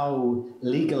how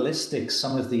legalistic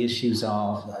some of the issues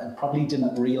are. I probably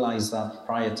didn't realise that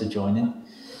prior to joining.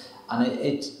 And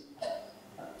it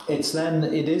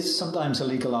is sometimes a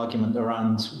legal argument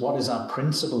around what is our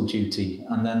principal duty,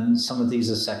 and then some of these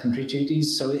are secondary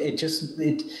duties. So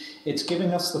it's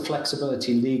giving us the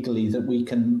flexibility legally that we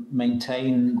can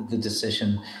maintain the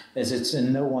decision, as it's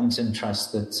in no one's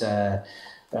interest that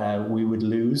we would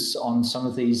lose on some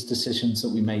of these decisions that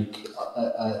we make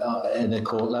in a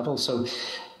court level. So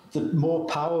the more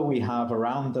power we have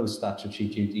around those statutory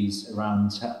duties,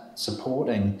 around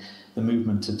supporting the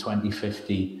movement to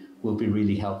 2050, will be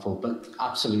really helpful. But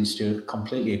absolutely, Stuart,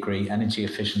 completely agree. Energy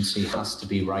efficiency has to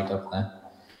be right up there.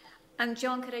 And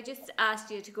John, could I just ask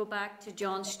you to go back to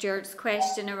John Stewart's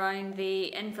question around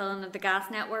the infilling of the gas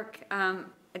network? I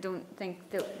don't think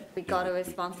that we got a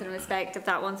response in respect of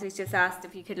that one, so he's just asked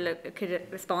if you could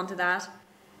respond to that.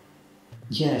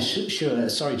 Yeah, sure.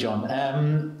 Sorry, John.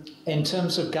 In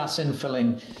terms of gas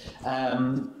infilling,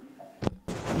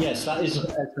 yes, that is,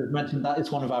 as I mentioned, that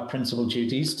is one of our principal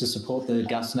duties, to support the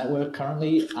gas network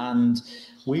currently, and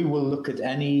we will look at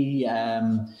any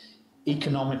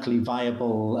economically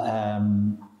viable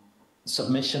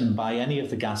submission by any of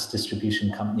the gas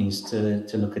distribution companies to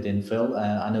look at infill.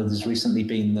 I know there's recently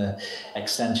been the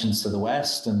extensions to the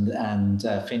west, and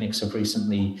Phoenix have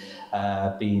recently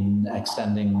been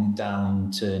extending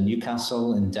down to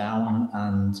Newcastle and Down,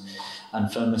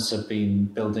 and Firmus have been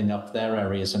building up their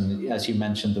areas. And as you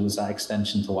mentioned, there was that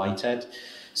extension to Whitehead.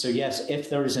 So yes, if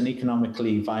there is an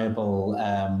economically viable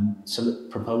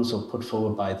proposal put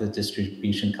forward by the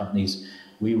distribution companies,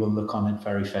 we will look on it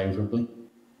very favourably.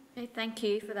 Okay, thank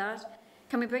you for that.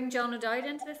 Can we bring John O'Dowd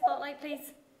into the spotlight,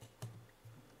 please?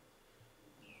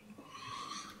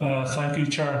 Thank you,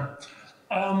 Chair.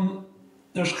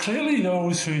 There's clearly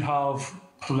those who have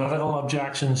political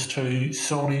objections to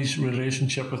Sony's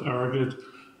relationship with Ergid,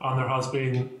 and there has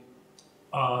been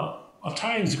at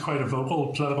times quite a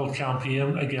vocal political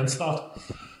campaign against that.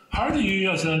 How do you,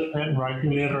 as an independent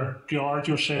regulator, guard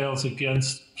yourselves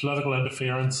against political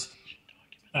interference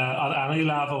at any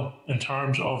level in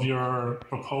terms of your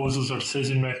proposals or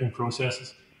decision-making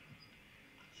processes?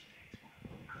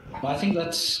 Well, I think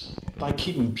that's by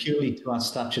keeping purely to our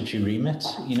statutory remit,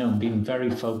 being very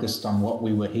focused on what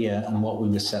we were here and what we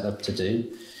were set up to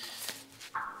do.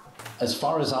 As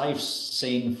far as I've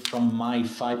seen from my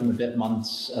 5 and a bit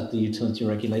months at the utility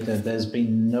regulator, there's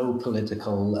been no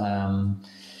political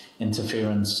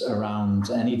interference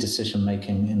around any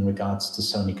decision-making in regards to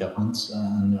Sony governance.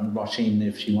 And Roisin,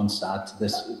 if she wants to add to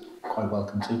this, quite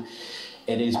welcome to.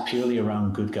 It is purely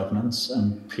around good governance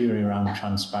and purely around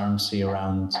transparency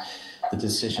around the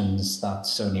decisions that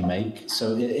Sony make.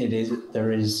 So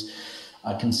there is,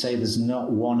 I can say there's not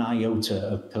one iota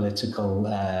of political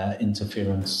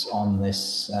interference on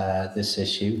this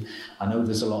issue. I know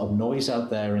there's a lot of noise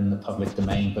out there in the public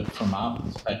domain, but from our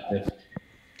perspective,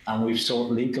 and we've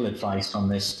sought legal advice on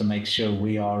this to make sure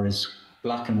we are as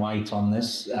black and white on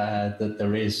this, that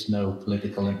there is no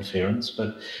political interference.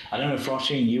 But I don't know if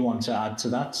Roisin, you want to add to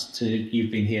that?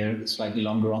 You've been here slightly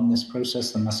longer on this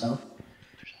process than myself.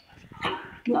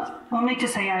 Well, I'd like to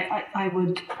say I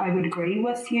would agree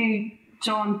with you,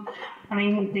 John. I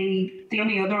mean, the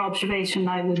only other observation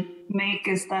I would make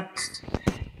is that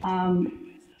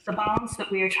the balance that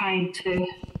we are trying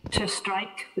to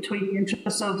strike between the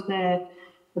interests of the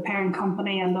the parent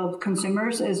company and of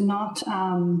consumers is not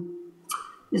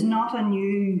a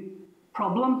new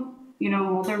problem. You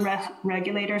know, other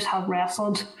regulators have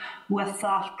wrestled with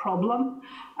that problem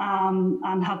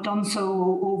and have done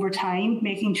so over time,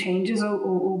 making changes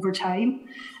over time.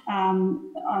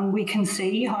 And we can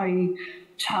see how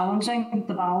challenging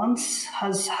the balance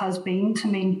has been to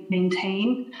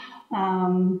maintain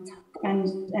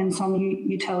in some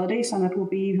utilities, and it will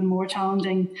be even more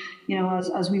challenging, you know,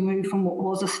 as we move from what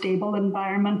was a stable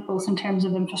environment, both in terms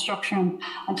of infrastructure and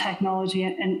technology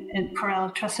and for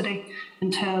electricity,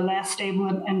 into a less stable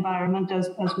environment as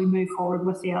we move forward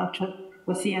with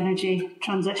the energy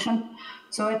transition.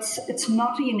 So it's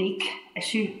not a unique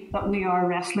issue that we are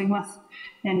wrestling with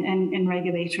in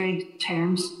regulatory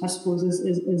terms, I suppose,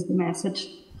 is the message.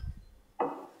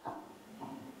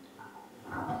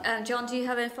 John, do you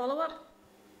have a follow-up?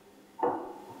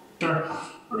 Sure.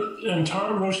 In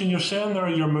terms, Roisin, you're saying there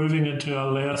you're moving into a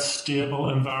less stable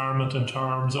environment in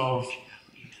terms of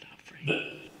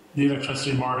the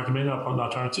electricity market. I mean, up on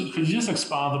that term. Could you just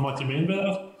expand on what you mean by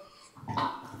that?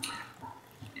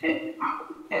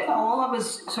 All I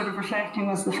was sort of reflecting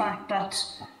was the fact that,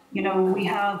 you know, we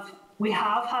have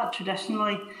had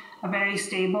traditionally a very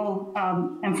stable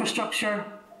infrastructure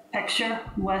picture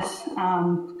with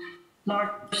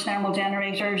large thermal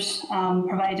generators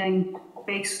providing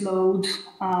base load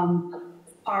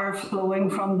power flowing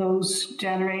from those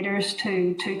generators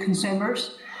to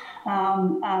consumers,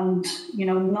 and you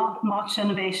know, not much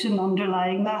innovation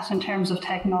underlying that in terms of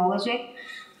technology.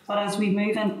 But as we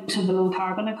move into the low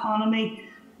carbon economy,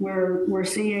 we're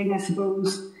seeing, I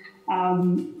suppose,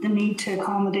 the need to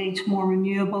accommodate more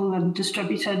renewable and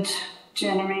distributed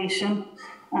generation,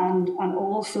 and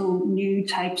also new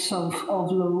types of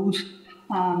load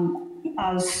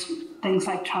as things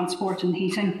like transport and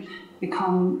heating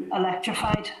become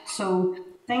electrified. So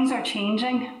things are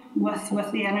changing with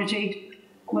the energy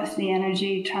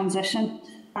transition,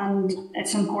 and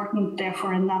it's important,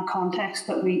 therefore, in that context,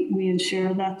 that we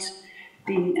ensure that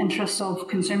the interests of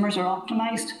consumers are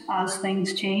optimised as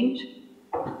things change.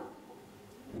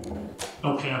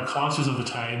 Okay, I'm conscious of the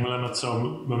time limit,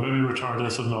 so we'll maybe return to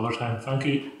this at another time. Thank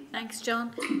you. Thanks,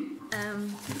 John.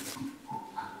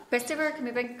 Christopher, can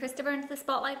we bring Christopher into the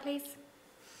spotlight, please?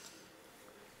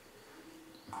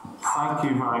 Thank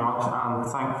you very much, and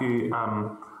thank you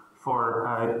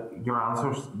for your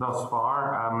answers thus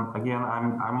far. Again,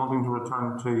 I'm wanting to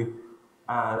return to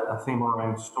a theme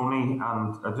around Stony,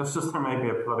 and just as there may be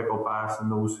a political bias in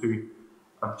those who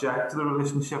object to the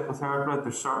relationship with EirGrid,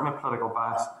 there's certainly a political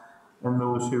bias in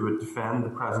those who would defend the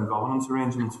present governance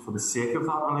arrangements for the sake of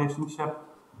that relationship.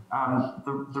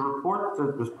 The report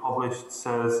that was published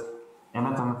says in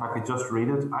it, and if I could just read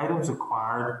it, items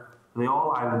acquired for the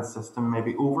all-island system may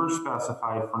be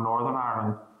over-specified for Northern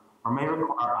Ireland or may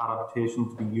require adaptation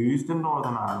to be used in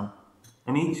Northern Ireland.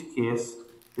 In each case,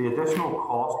 the additional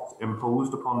costs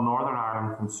imposed upon Northern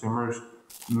Ireland consumers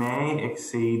may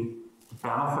exceed the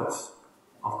benefits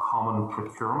of common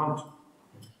procurement.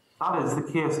 That is the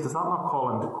case. Does that not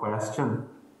call into question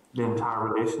the entire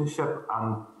relationship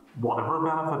and whatever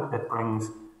benefit it brings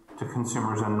to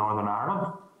consumers in Northern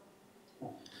Ireland?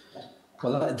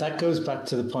 Well, that goes back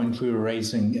to the point we were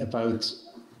raising about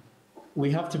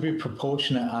we have to be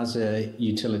proportionate as a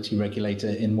utility regulator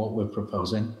in what we're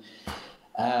proposing.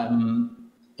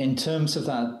 In terms of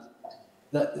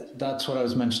that's what I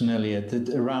was mentioning earlier, that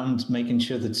around making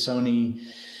sure that Sony,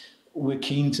 we're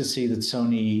keen to see that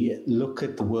Sony look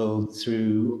at the world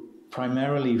through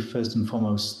primarily, first and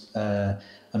foremost, a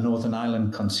Northern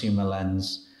Ireland consumer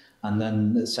lens, and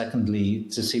then secondly,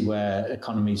 to see where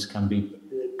economies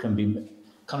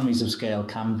economies of scale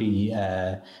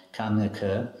can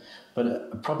occur.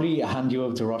 But probably hand you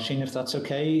over to Roisin, if that's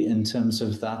okay, in terms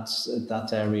of that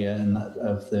area and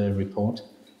of the report.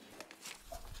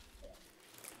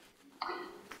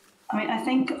 I mean, I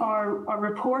think our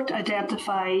report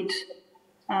identified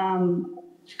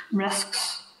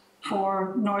risks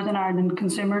for Northern Ireland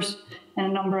consumers in a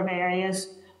number of areas,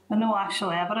 but no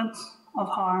actual evidence of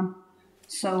harm.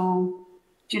 So,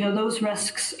 you know, those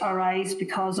risks arise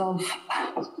because of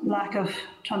lack of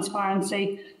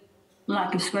transparency,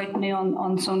 lack of scrutiny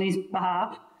on Sony's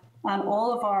behalf, and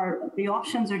all of the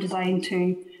options are designed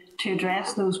to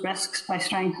address those risks by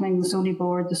strengthening the Sony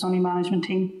board, the Sony management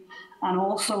team, and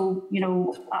also, you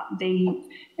know, the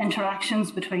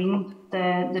interactions between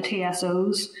the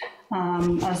TSOs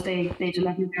as they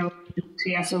deliver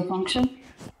their TSO function.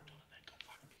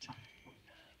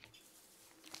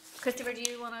 Christopher, do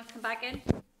you want to come back in?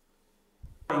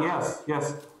 Yes.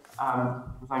 Was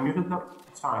I muted there?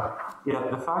 Sorry. Yeah,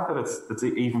 the fact that it's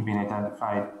even been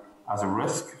identified as a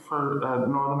risk for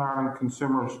Northern Ireland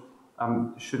consumers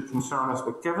should concern us.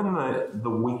 But given the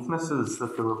weaknesses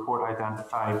that the report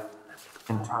identified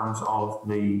in terms of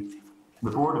the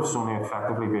board of Sony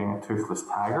effectively being a toothless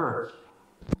tiger,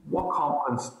 what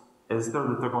confidence is there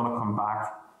that they're going to come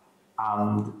back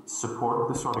and support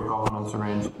the sort of governance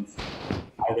arrangements,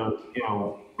 either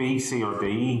B, C, or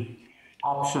D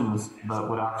options that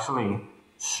would actually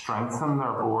strengthen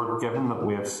their board, given that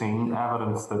we have seen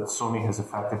evidence that Sony has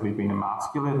effectively been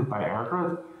emasculated by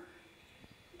EirGrid?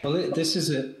 Well,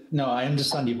 I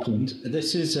understand your point.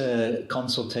 This is a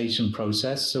consultation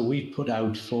process, so we've put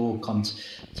out four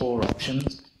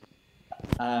options.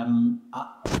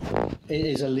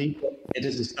 It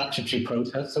is a statutory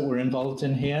process that we're involved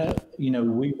in here.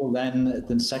 We will then,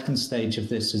 the second stage of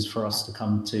this is for us to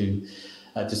come to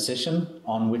a decision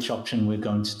on which option we're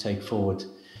going to take forward.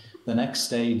 The next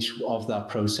stage of that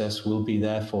process will be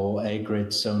there for EirGrid,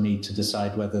 Sony to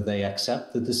decide whether they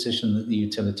accept the decision that the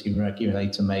utility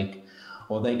regulator make,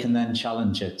 or they can then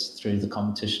challenge it through the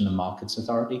Competition and Markets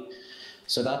Authority.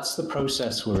 So that's the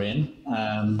process we're in.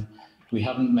 We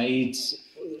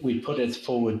put it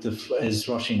forward, as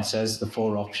Roisin says, the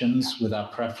four options with our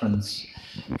preference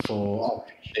for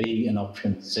option B and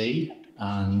option C,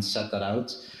 and set that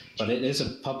out. But it is a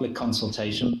public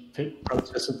consultation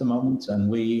process at the moment, and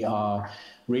we are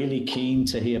really keen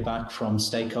to hear back from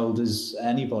stakeholders,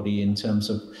 anybody, in terms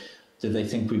of, do they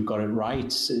think we've got it right?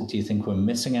 Do you think we're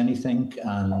missing anything?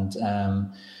 And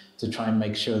to try and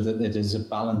make sure that it is a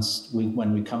balanced,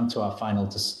 when we come to our final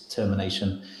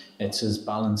determination, it's as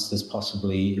balanced as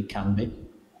possibly it can be.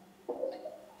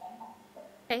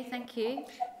 Okay, thank you.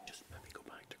 Just let me go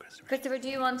back to Christopher. Christopher, do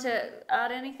you want to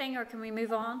add anything, or can we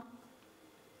move on?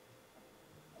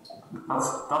 That's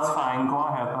fine. Go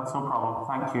ahead. That's no problem.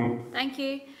 Thank you. Thank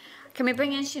you. Can we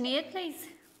bring in Sinead, please?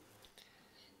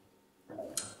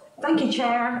 Thank you,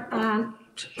 Chair, and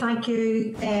thank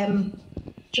you,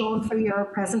 John, for your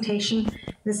presentation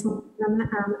this morning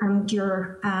and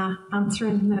your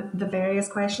answering the various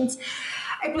questions.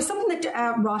 It was something that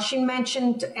Roisin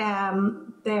mentioned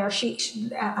there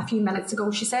a few minutes ago.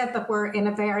 She said that we're in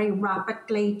a very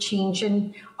rapidly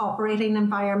changing operating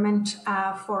environment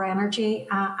for energy,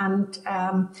 and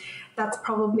that's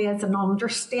probably as an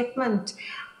understatement.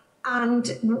 And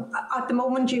at the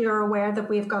moment, you're aware that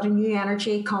we've got a new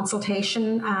energy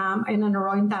consultation in and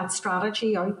around that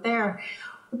strategy out there.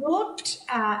 What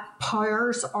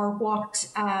powers or what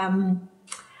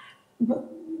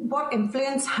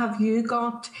influence have you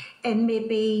got in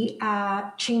maybe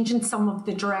changing some of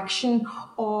the direction,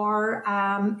 or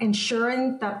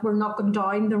ensuring that we're not going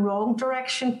down the wrong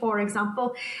direction? For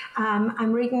example, I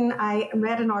read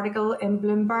an article in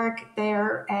Bloomberg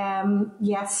there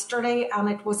yesterday, and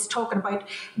it was talking about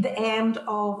the end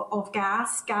of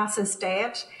gas. Gas is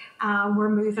dead. We're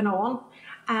moving on.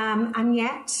 And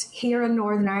yet, here in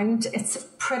Northern Ireland, it's a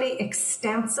pretty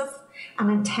extensive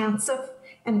and intensive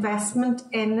investment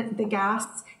in the gas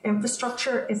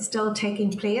infrastructure is still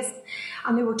taking place.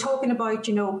 And they were talking about,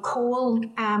 coal.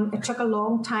 It took a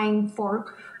long time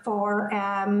for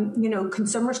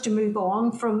consumers to move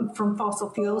on from fossil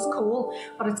fuels, coal,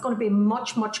 but it's going to be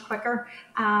much, much quicker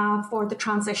for the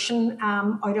transition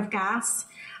out of gas.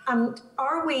 And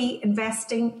are we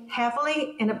investing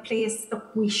heavily in a place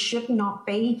that we should not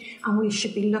be, and we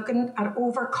should be looking at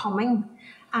overcoming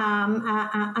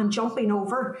and jumping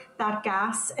over that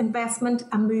gas investment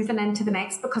and moving into the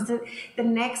next, because the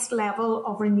next level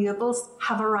of renewables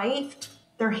have arrived.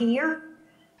 They're here,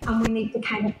 and we need to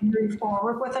kind of move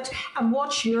forward with it. And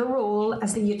what's your role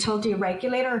as the utility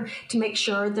regulator to make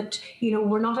sure that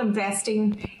we're not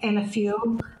investing in a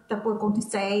fuel that we're going to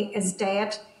say is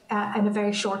dead in a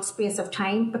very short space of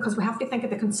time? Because we have to think of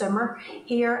the consumer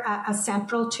here as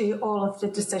central to all of the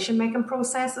decision-making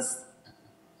processes.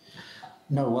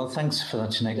 No, well, thanks for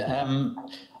that, Sinead.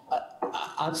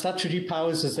 Our statutory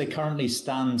powers as they currently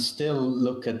stand still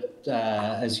look at,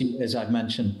 as I've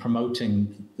mentioned,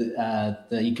 promoting the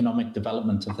economic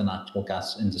development of the natural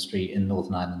gas industry in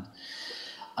Northern Ireland.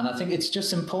 And I think it's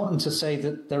just important to say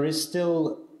that there is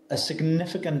still a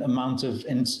significant amount of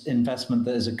investment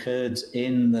that has occurred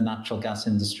in the natural gas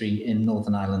industry in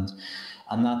Northern Ireland,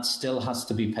 and that still has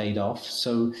to be paid off.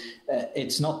 So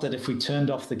it's not that if we turned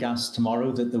off the gas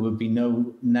tomorrow that there would be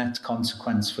no net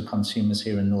consequence for consumers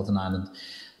here in Northern Ireland.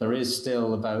 There is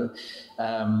still about,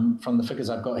 from the figures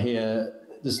I've got here,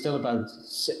 there's still about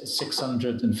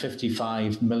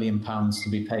 £655 million to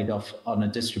be paid off on a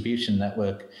distribution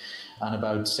network, and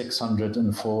about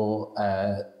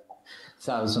 604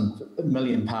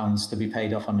 million to be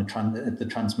paid off on the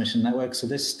transmission network. So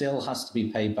this still has to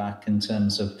be paid back in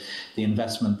terms of the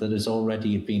investment that has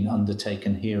already been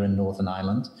undertaken here in Northern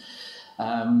Ireland.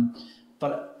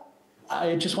 But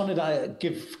I just wanted to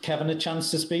give Kevin a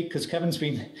chance to speak, because Kevin's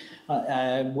been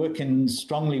working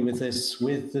strongly with this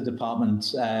with the department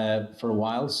for a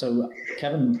while. So,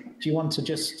 Kevin, do you want to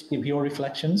just give your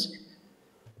reflections?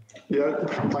 Yeah,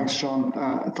 thanks, John.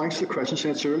 Thanks for the question.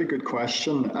 It's a really good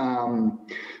question.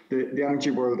 The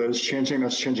energy world is changing.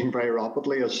 It's changing very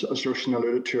rapidly, as Roshan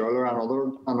alluded to earlier,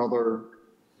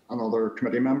 and other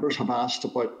committee members have asked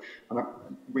about. And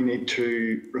we need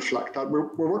to reflect that.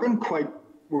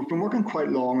 We've been working quite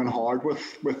long and hard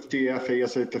with DFE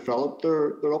as they developed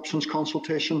their options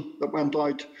consultation that went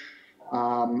out.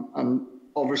 And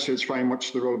obviously it's very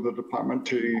much the role of the department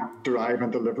to derive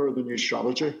and deliver the new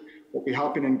strategy. But we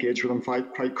have been engaged with them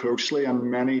quite closely on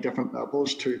many different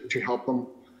levels to help them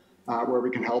where we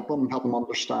can help them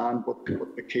understand what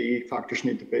the key factors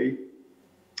need to be.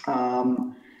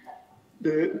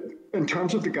 In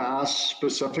terms of the gas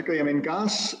specifically, I mean,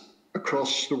 gas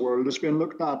across the world has been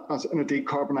looked at as in a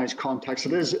decarbonised context.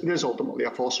 It is ultimately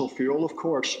a fossil fuel, of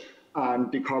course, and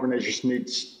decarbonisation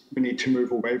we need to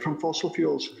move away from fossil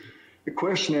fuels. The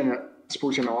question, I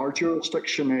suppose, in our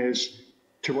jurisdiction is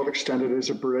to what extent it is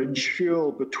a bridge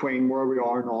fuel between where we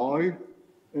are now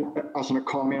as an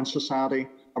economy and society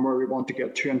and where we want to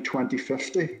get to in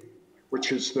 2050,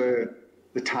 which is the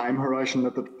time horizon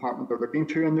that the department are looking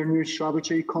to in their new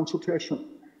strategy consultation.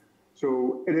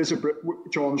 So it is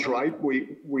John's right,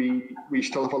 we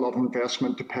still have a lot of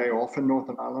investment to pay off in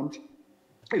Northern Ireland.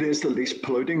 It is the least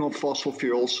polluting of fossil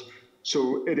fuels.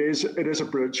 So it is a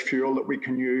bridge fuel that we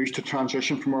can use to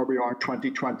transition from where we are in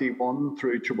 2021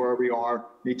 through to where we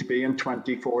need to be in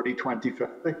 2040,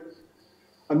 2050.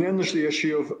 And then there's the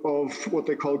issue of what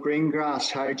they call green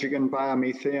gas, hydrogen,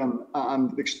 biomethane,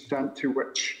 and the extent to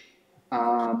which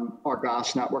our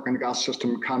gas network and gas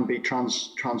system can be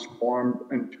transformed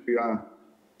into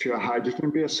a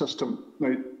hydrogen-based system.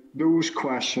 Now, those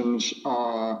questions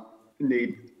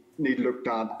need looked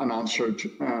at and answered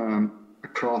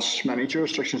across many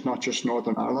jurisdictions, not just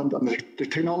Northern Ireland. And the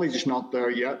technology is not there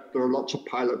yet. There are lots of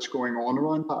pilots going on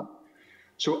around that.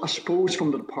 So I suppose from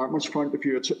the department's point of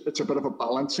view, it's a bit of a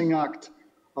balancing act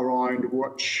around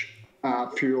which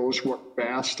fuels work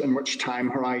best and which time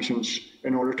horizons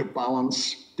in order to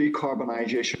balance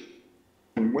decarbonisation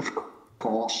with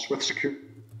costs, with security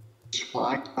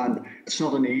supply. And it's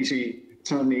not an easy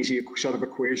set of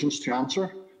equations to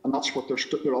answer. And that's what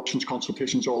their options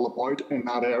consultation is all about in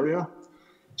that area.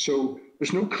 So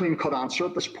there's no clean-cut answer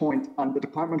at this point, and the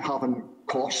department haven't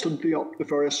costed the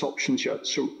various options yet.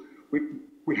 So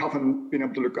we haven't been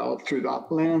able to look at it through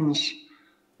that lens.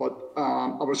 But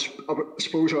I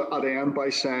suppose I'd end by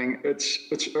saying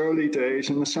it's early days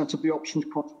in the sense of the options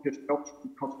consultation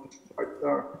out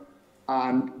there,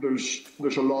 and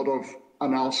there's a lot of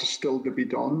analysis still to be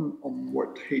done on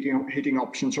what heating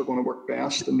options are going to work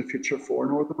best in the future for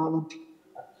Northern Ireland.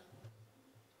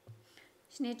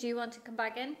 Sinead, do you want to come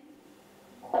back in?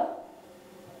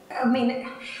 I mean,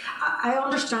 I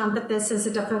understand that this is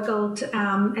a difficult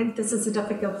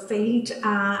field,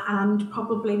 and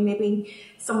probably maybe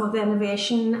some of the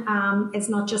innovation is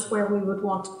not just where we would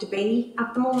want it to be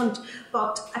at the moment.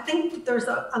 But I think there's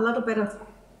a little bit of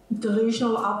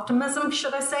delusional optimism,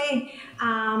 should I say,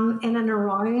 in and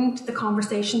around the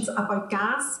conversations about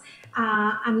gas,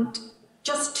 and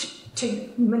just to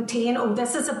maintain,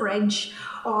 this is a bridge,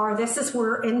 or this is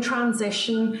we're in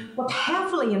transition, but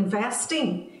heavily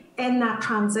investing in that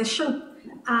transition,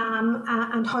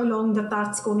 and how long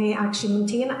that's going to actually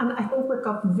maintain. And I think we've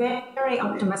got very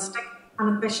optimistic and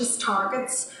ambitious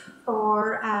targets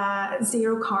for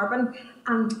zero carbon,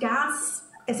 and gas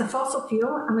is a fossil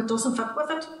fuel and it doesn't fit with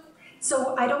it.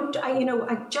 So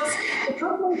because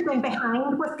we've been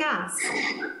behind with gas,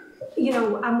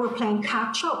 and we're playing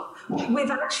catch up, we've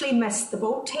actually missed the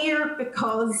boat here,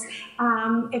 because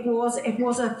it was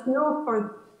a fuel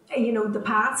for the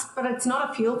past, but it's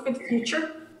not a fuel for the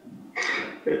future.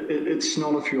 It's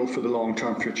not a fuel for the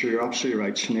long-term future. You're absolutely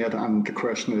right, Sinead. And the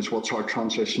question is, what's our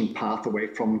transition path away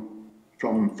from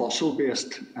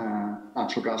fossil-based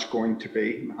natural gas going to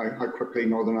be? How quickly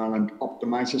Northern Ireland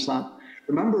optimises that?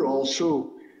 Remember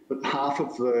also that half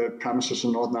of the premises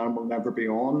in Northern Ireland will never be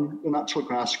on the natural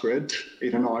gas grid,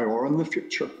 either now or in the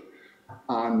future.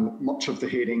 And much of the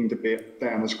heating debate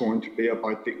then is going to be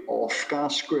about the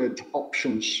off-gas grid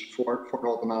options for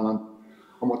Northern Ireland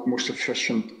and what the most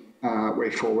efficient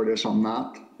way forward is on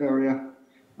that area.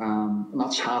 And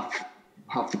that's half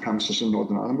the premises in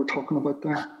Northern Ireland we're talking about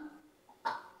there.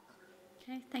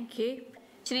 Okay, thank you.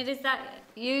 Sinead, is that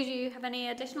you? Do you have any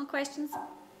additional questions?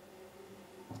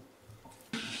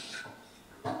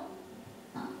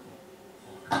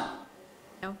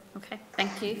 No? Okay,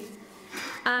 thank you.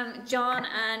 John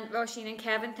and Roisin and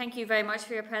Kevin, thank you very much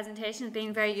for your presentation. It's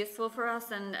been very useful for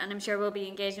us, and I'm sure we'll be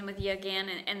engaging with you again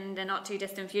in the not too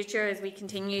distant future as we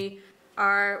continue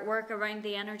our work around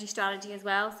the energy strategy as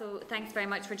well. So thanks very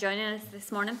much for joining us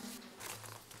this morning.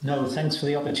 No, thanks for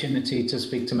the opportunity to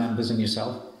speak to members and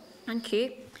yourself. Thank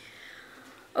you.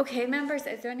 Okay, members,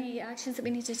 is there any actions that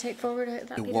we need to take forward out of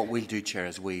that? What we'll do, Chair,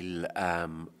 is we'll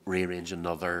rearrange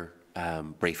another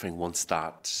briefing once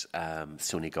that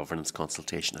SONI governance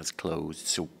consultation has closed.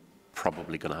 So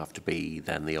probably going to have to be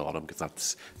then the autumn, because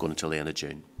that's going until the end of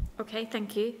June. Okay,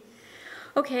 thank you.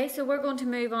 Okay, so we're going to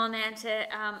move on then to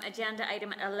agenda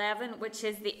item 11, which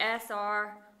is the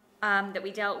SR that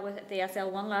we dealt with at the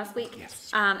SL1 last week.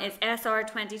 Yes. It's SR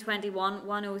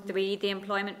 2021-103, the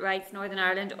Employment Rights Northern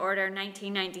Ireland Order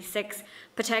 1996,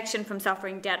 Protection from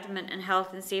Suffering, Detriment and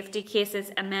Health and Safety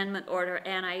Cases, Amendment Order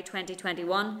NI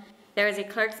 2021. There is a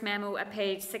clerk's memo at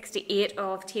page 68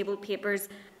 of table papers,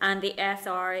 and the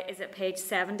SR is at page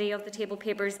 70 of the table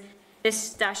papers. This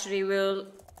statutory rule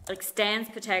extends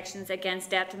protections against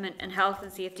detriment and health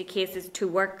and safety cases to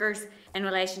workers in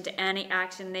relation to any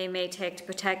action they may take to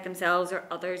protect themselves or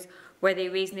others where they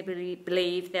reasonably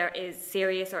believe there is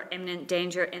serious or imminent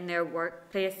danger in their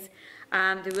workplace.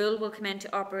 The rule will come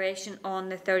into operation on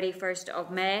the 31st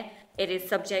of May. It is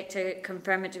subject to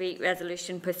confirmatory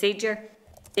resolution procedure.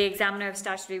 The Examiner of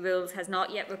Statutory Rules has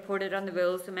not yet reported on the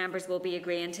rules, so members will be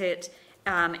agreeing to it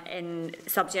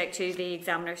subject to the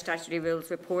Examiner of Statutory Rules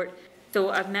report.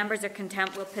 So if members are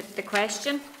content, we'll put the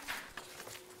question.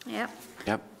 Yep.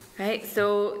 Right,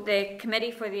 so the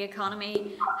Committee for the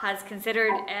Economy has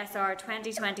considered SR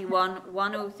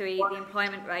 2021-103, the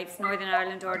Employment Rights Northern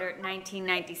Ireland Order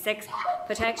 1996,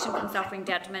 Protection from Suffering,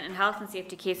 Detriment and Health and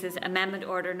Safety Cases, Amendment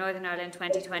Order Northern Ireland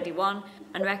 2021,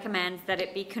 and recommends that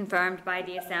it be confirmed by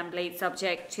the Assembly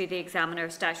subject to the Examiner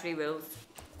of Statutory Rules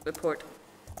report.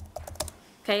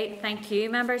 Okay, thank you,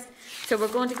 members. So we're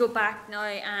going to go back now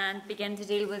and begin to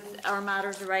deal with our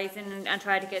matters arising and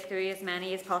try to get through as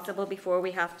many as possible before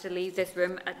we have to leave this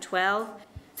room at 12.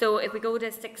 So if we go to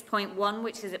 6.1,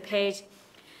 which is at page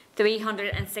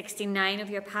 369 of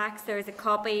your packs, there is a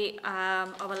copy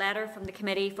of a letter from the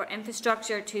Committee for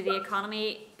Infrastructure to the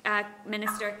Economy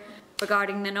Minister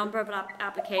regarding the number of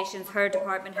applications her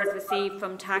department has received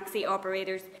from taxi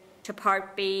operators to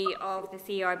Part B of the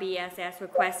CRBSS,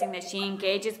 requesting that she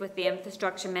engages with the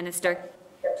Infrastructure Minister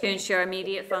to ensure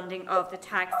immediate funding of the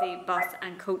taxi, bus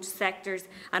and coach sectors.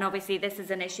 And obviously this is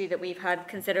an issue that we've had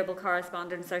considerable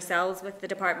correspondence ourselves with the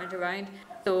department around.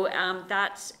 So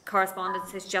that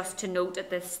correspondence is just to note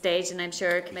at this stage, and I'm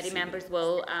sure committee members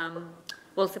will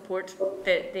support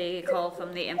the call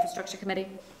from the Infrastructure Committee.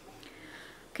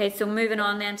 Okay, so moving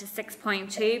on then to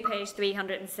 6.2, page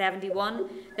 371,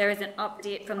 there is an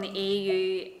update from the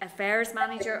EU Affairs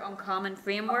Manager on common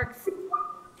frameworks.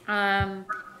 And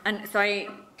sorry,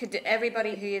 could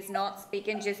everybody who is not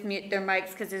speaking just mute their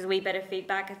mics, because there's a wee bit of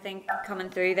feedback, I think, coming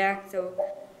through there. So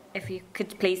if you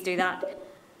could please do that.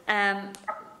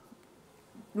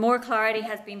 More clarity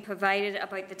has been provided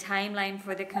about the timeline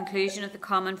for the conclusion of the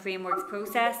common frameworks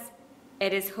process.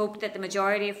 It is hoped that the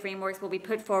majority of frameworks will be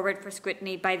put forward for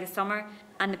scrutiny by the summer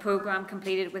and the programme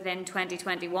completed within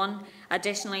 2021.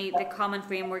 Additionally, the Common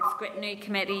Framework Scrutiny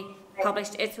Committee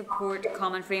published its report,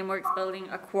 Common Frameworks Building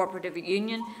a Cooperative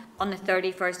Union, on the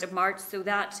 31st of March. So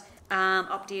that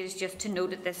update is just to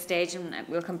note at this stage, and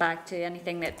we'll come back to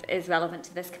anything that is relevant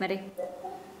to this committee.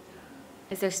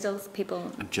 Is there still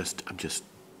people? I'm just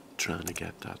trying to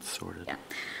get that sorted. Yeah.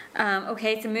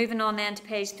 Okay, so moving on then to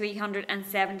page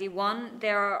 371,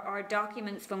 there are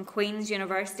documents from Queen's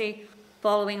University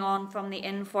following on from the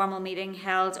informal meeting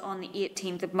held on the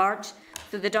 18th of March.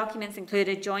 So the documents include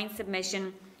a joint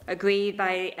submission agreed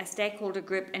by a stakeholder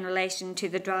group in relation to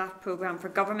the draft programme for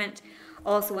government,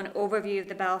 also an overview of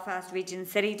the Belfast Region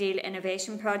City Deal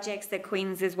innovation projects that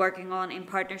Queen's is working on in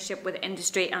partnership with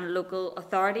industry and local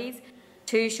authorities,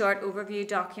 two short overview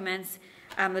documents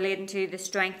relating to the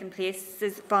Strength and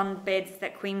Places Fund bids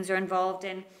that Queen's are involved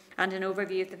in, and an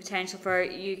overview of the potential for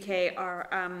UK or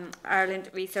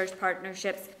Ireland research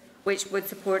partnerships which would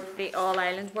support the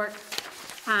all-island work.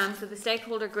 So the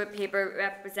stakeholder group paper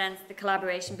represents the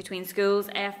collaboration between schools,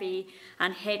 FE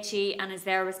and HE, and is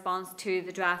their response to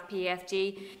the draft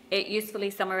PFG. It usefully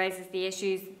summarises the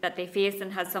issues that they face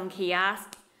and has some key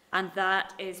asks, and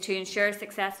that is to ensure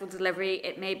successful delivery.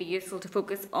 It may be useful to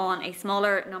focus on a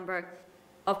smaller number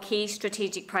of key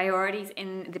strategic priorities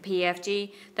in the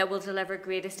PFG that will deliver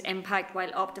greatest impact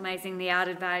while optimising the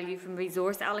added value from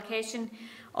resource allocation.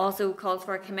 Also calls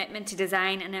for a commitment to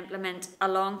design and implement a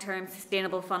long-term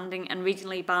sustainable funding and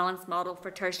regionally balanced model for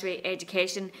tertiary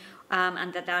education,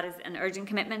 and that is an urgent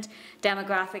commitment.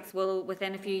 Demographics will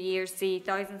within a few years see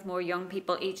thousands more young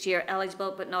people each year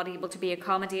eligible but not able to be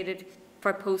accommodated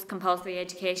for post-compulsory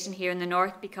education here in the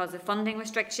north because of funding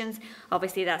restrictions.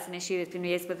 Obviously that's an issue that's been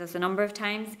raised with us a number of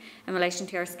times in relation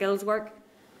to our skills work.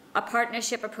 A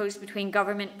partnership approach between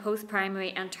government,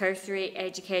 post-primary and tertiary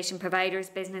education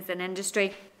providers, business and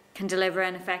industry can deliver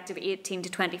an effective 18 to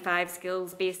 25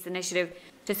 skills-based initiative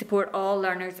to support all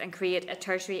learners and create a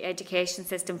tertiary education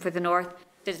system for the north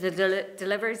that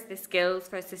delivers the skills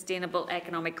for sustainable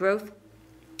economic growth.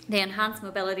 The enhanced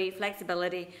mobility,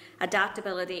 flexibility,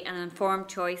 adaptability and informed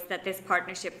choice that this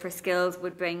partnership for skills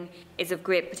would bring is of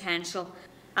great potential.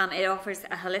 It offers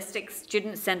a holistic,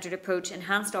 student-centred approach,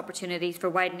 enhanced opportunities for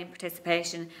widening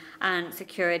participation and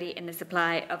security in the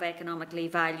supply of economically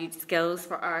valued skills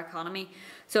for our economy.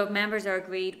 So if members are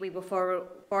agreed, we will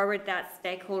forward that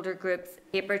stakeholder group's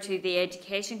paper to the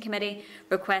Education Committee,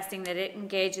 requesting that it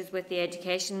engages with the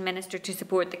Education Minister to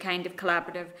support the kind of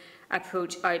collaborative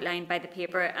approach outlined by the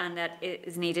paper and that it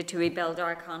is needed to rebuild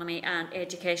our economy and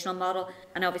educational model.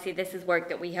 And obviously this is work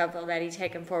that we have already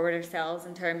taken forward ourselves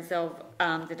in terms of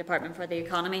the Department for the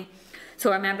Economy.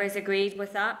 So our members agreed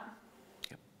with that?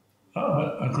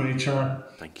 Agreed, Chair.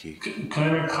 Thank you. Can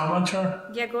I make a comment, Chair?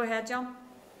 Yeah, go ahead, John.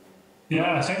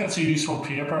 Yeah, I think it's a useful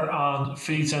paper and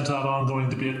feeds into that ongoing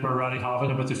debate we're already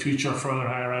having about the future of further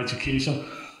higher education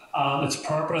and its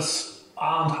purpose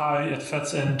and how it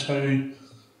fits into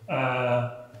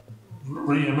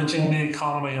re-imaging the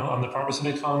economy and the purpose of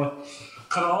the economy.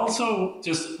 Could I also,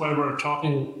 just while we're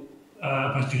talking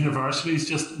about universities,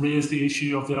 just raise the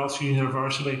issue of the Ulster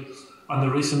University and the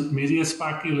recent media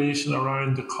speculation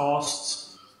around the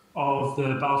costs of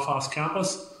the Belfast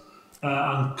campus?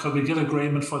 And could we get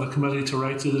agreement for the committee to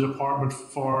write to the department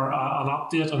for an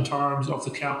update in terms of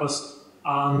the campus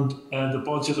and the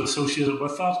budget associated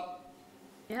with that?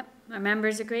 Yep, our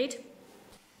members agreed.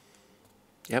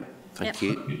 Yep, thank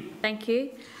you. Thank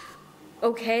you.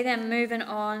 Okay, then moving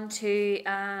on to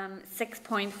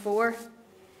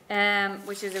 6.4,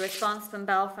 which is a response from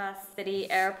Belfast City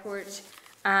Airport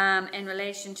in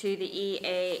relation to the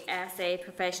EASA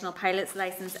professional pilot's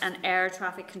licence and air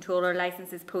traffic controller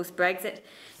licences post-Brexit.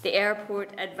 The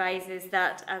airport advises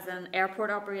that as an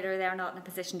airport operator they are not in a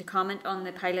position to comment on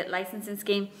the pilot licensing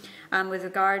scheme. With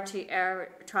regard to air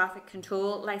traffic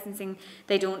control licensing,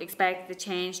 they don't expect the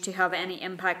change to have any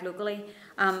impact locally.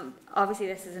 Obviously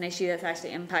this is an issue that's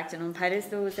actually impacting on pilots,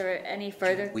 though. Is there any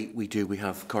further? We do. We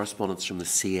have correspondence from the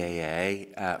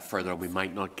CAA further on. We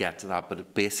might not get to that,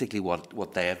 but basically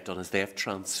what they have done is they have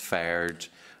transferred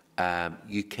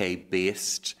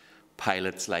UK-based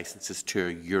pilots' licences to a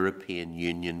European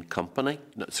Union country,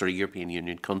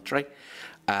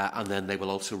 and then they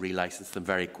will also relicense them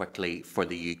very quickly for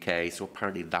the UK. So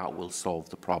apparently that will solve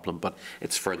the problem, but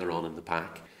it's further on in the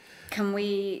pack. Can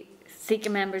we seek a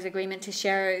member's agreement to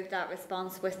share that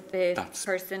response with the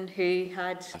person who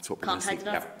had contacted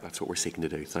us? Yeah, that's what we're seeking to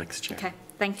do. Thanks, Chair. Okay,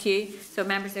 thank you. So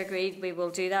members are agreed, we will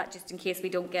do that just in case we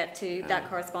don't get to that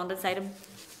correspondence item.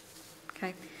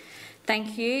 Okay,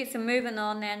 thank you. So moving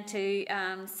on then to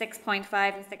 6.5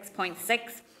 and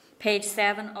 6.6. Page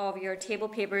 7 of your table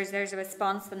papers, there's a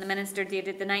response from the Minister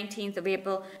dated the 19th of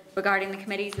April regarding the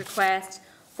committee's request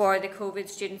for the COVID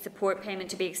student support payment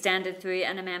to be extended through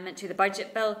an amendment to the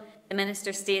budget bill. The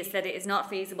Minister states that it is not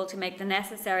feasible to make the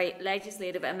necessary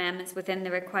legislative amendments within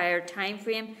the required time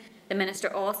frame. The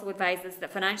Minister also advises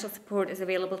that financial support is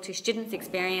available to students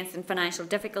experienced in financial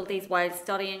difficulties while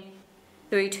studying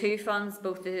through two funds,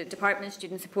 both the Department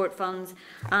Student Support Funds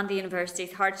and the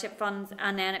University's Hardship Funds.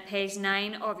 And then at page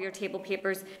 9 of your table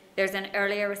papers, there's an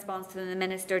earlier response from the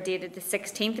Minister dated the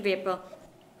 16th of April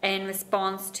in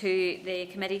response to the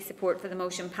committee support for the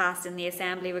motion passed in the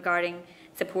Assembly regarding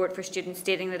support for students,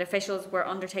 stating that officials were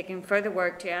undertaking further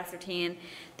work to ascertain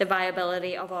the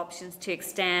viability of options to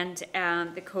extend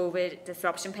the COVID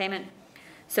disruption payment.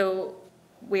 So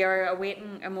we are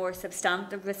awaiting a more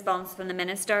substantive response from the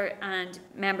Minister, and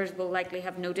members will likely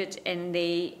have noted in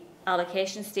the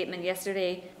allocation statement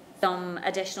yesterday some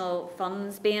additional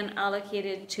funds being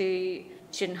allocated to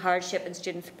student hardship and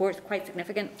student support, quite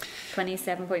significant,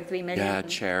 27.3 million. Yeah,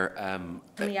 Chair. Can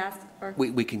we ask for?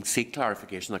 We can seek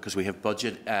clarification on that because we have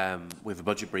a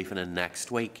budget briefing in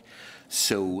next week.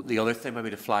 So the other thing maybe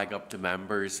to flag up to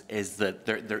members is that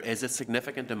there is a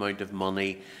significant amount of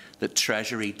money that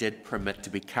Treasury did permit to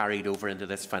be carried over into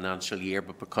this financial year,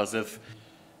 but because of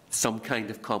some kind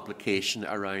of complication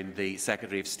around the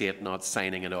Secretary of State not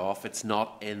signing it off. It's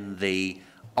not in the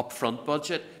upfront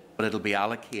budget, but it'll be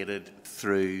allocated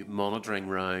through monitoring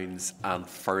rounds and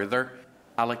further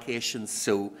allocations.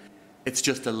 So it's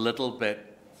just a little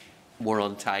bit more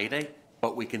untidy,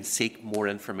 but we can seek more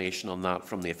information on that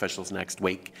from the officials next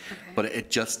week. Okay. But it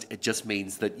just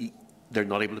means that they're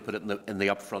not able to put it in the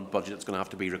upfront budget. It's going to have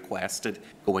to be requested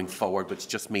going forward, which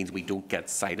just means we don't get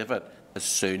sight of it as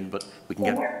soon, but we can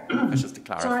get officials to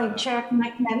clarify. Sorry, Chair, can I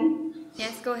come in?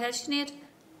 Yes, go ahead, Sinead.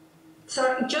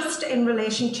 So just in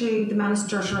relation to the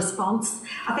Minister's response,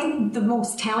 I think the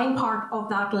most telling part of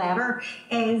that letter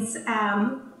is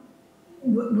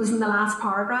was in the last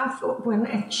paragraph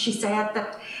when she said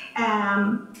that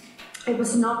it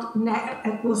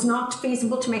was not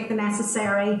feasible to make the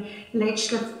necessary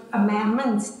legislative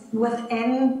amendments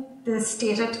within the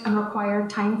stated and required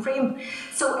time frame.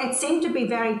 So it seemed to be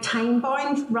very time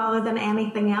bound rather than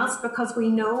anything else, because we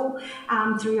know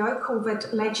throughout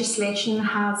COVID legislation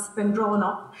has been drawn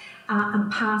up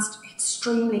and passed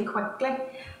extremely quickly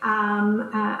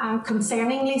and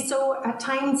concerningly so at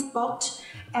times, but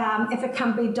if it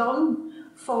can be done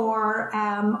for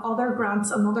other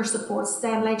grants and other supports,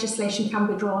 then legislation can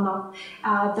be drawn up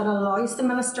that allows the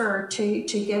Minister to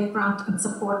give grant and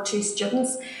support to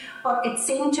students. But it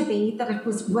seemed to be that it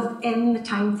was within the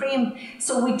time frame.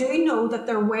 So we do know that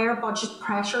there were budget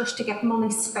pressures to get money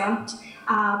spent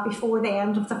before the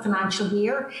end of the financial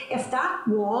year. If that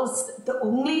was the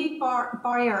only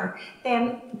barrier,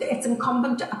 then it's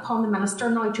incumbent upon the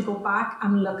Minister now to go back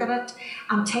and look at it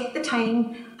and take the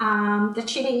time that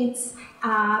she needs,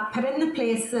 put into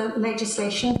place the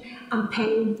legislation and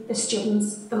pay the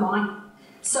students the money.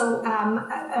 So,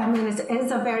 I mean, it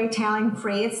is a very telling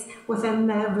phrase within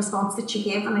the response that she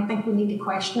gave, and I think we need to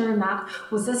question her in that.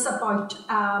 Was this about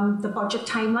the budget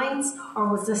timelines, or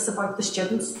was this about the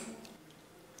students?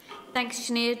 Thanks,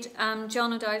 Sinead.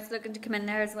 John O'Dowd's looking to come in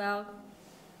there as well.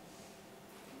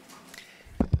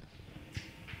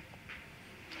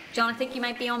 John, I think you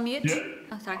might be on mute. Yeah.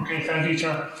 Oh, sorry. Okay, thank you,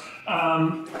 Chair.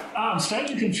 I'm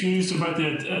slightly confused about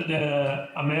the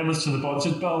amendments to the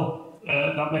budget bill.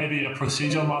 That may be a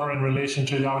procedural matter in relation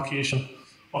to the allocation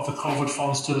of the COVID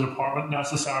funds to the department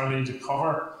necessarily to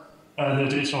cover the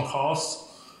additional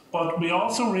costs. But we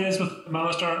also raised with the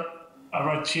Minister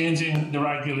about changing the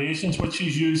regulations which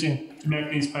she's using to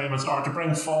make these payments, or to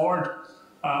bring forward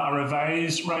a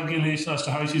revised regulation as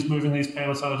to how she's moving these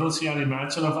payments. And I don't see any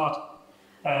mention of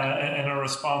that in her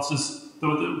responses.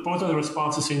 Both of the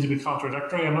responses seem to be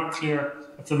contradictory. I'm not clear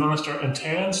if the Minister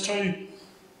intends to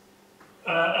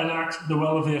enact the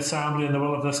will of the Assembly and the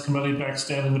will of this committee by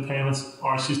extending the payments,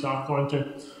 or she's not going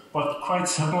to. But quite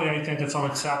simply, I think it's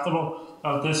unacceptable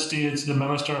that at this stage the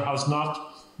Minister has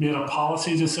not made a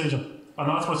policy decision, and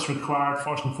that's what's required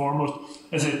first and foremost,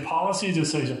 is a policy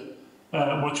decision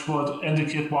which would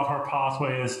indicate what her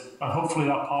pathway is, and hopefully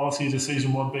that policy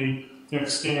decision would be to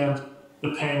extend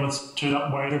the payments to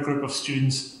that wider group of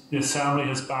students the Assembly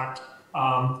has backed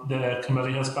and the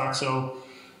committee has backed. So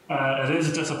it is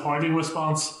a disappointing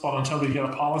response, but until we get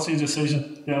a policy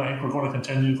decision, then I think we're going to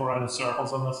continue to go around in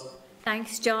circles on this.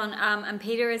 Thanks, John. And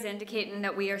Peter is indicating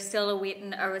that we are still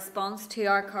awaiting a response to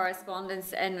our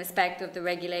correspondence in respect of the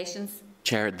regulations.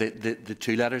 Chair, the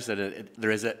two letters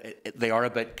they are a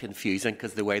bit confusing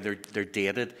because the way they're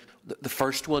dated. The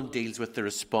first one deals with the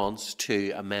response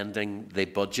to amending the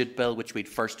budget bill, which we'd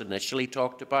first initially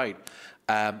talked about,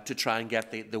 to try and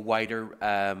get the wider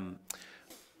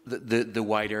the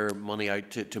wider money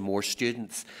out to more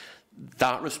students.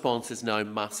 That response is now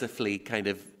massively kind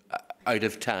of out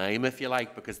of time, if you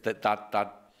like, because that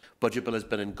budget bill has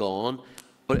been and gone.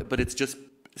 But it's just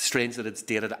strange that it's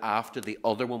dated after the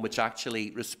other one, which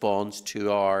actually responds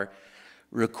to our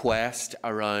request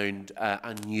around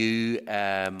a new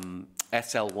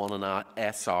SL1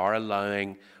 and SR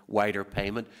allowing wider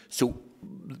payment. So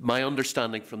my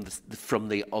understanding from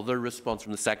the other response,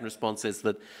 from the second response, is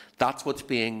that that's what's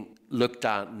being looked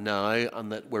at now,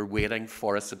 and that we're waiting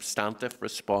for a substantive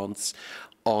response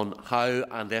on how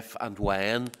and if and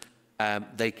when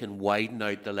they can widen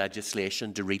out the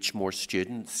legislation to reach more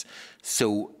students.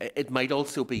 So it might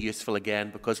also be useful,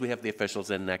 again, because we have the officials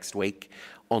in next week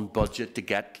on budget, to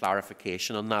get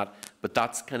clarification on that. But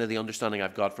that's kind of the understanding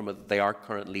I've got from it. They are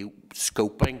currently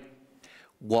scoping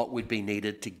what would be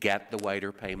needed to get the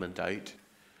wider payment out.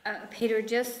 Peter,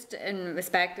 just in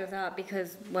respect of that,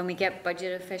 because when we get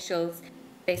budget officials,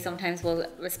 they sometimes will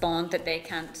respond that they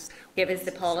can't give us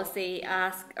the policy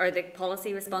ask or the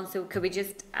policy response. So could we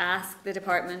just ask the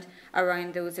department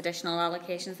around those additional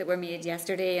allocations that were made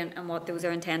yesterday and what those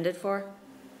are intended for?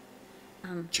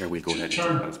 Chair, we'll go ahead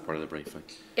Sure. as part of the briefing.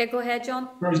 Yeah, go ahead, John.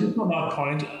 Just on that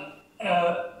point,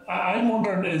 I'm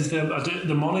wondering, is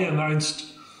the money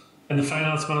announced in the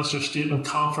Finance Minister's statement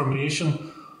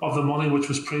confirmation of the money which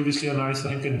was previously announced, I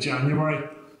think, in January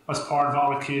as part of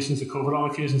allocations, the COVID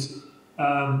allocations?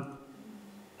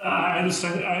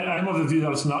 I'm of the view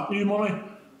that it's not new money,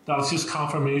 that it's just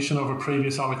confirmation of a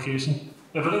previous allocation.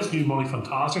 If it is new money,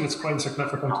 fantastic, it's quite a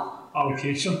significant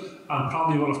allocation and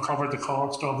probably would have covered the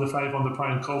cost of the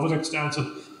 £500 COVID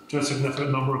extension to a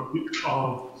significant number of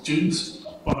students,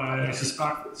 but I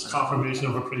suspect it's confirmation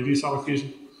of a previous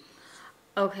allocation.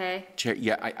 Okay. Chair,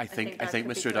 yeah, I think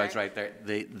Mr. O'Dowd's right there.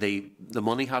 The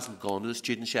money hasn't gone to the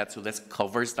students yet, so this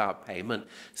covers that payment.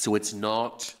 So it's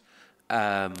not.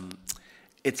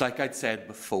 It's like I'd said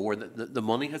before, that the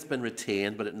money has been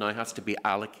retained, but it now has to be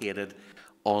allocated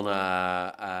on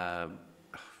a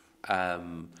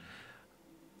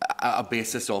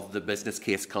basis of the business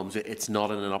case comes. It's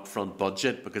not in an upfront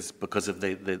budget because of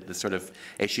the sort of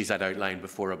issues I'd outlined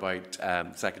before about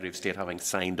Secretary of State having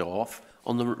signed off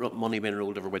on the money being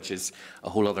rolled over, which is a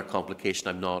whole other complication.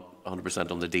 I'm not 100%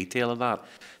 on the detail of that.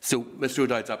 So Mr.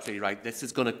 O'Dowd's absolutely right. This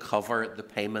is going to cover the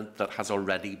payment that has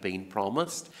already been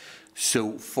promised.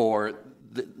 So for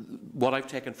what I've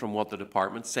taken from what the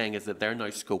department's saying is that they're now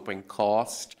scoping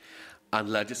cost and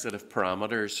legislative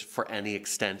parameters for any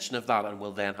extension of that, and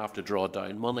will then have to draw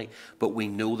down money. But we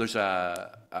know there's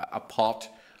a pot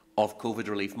of COVID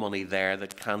relief money there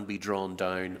that can be drawn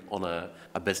down on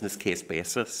a business case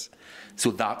basis.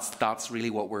 So that's really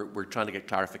what we're trying to get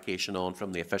clarification on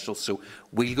from the officials. So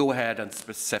we'll go ahead and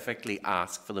specifically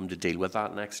ask for them to deal with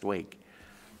that next week.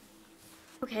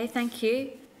 Okay, thank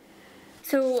you.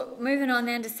 So moving on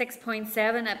then to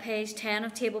 6.7 at page 10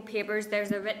 of table papers,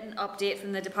 there's a written update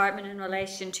from the department in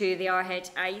relation to the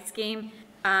RHI scheme,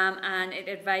 and it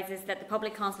advises that the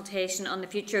public consultation on the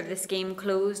future of the scheme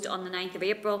closed on the 9th of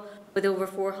April with over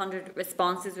 400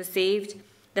 responses received.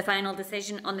 The final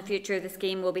decision on the future of the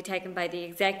scheme will be taken by the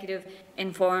executive,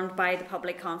 informed by the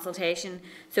public consultation.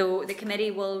 So the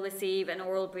committee will receive an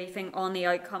oral briefing on the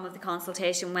outcome of the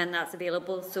consultation when that's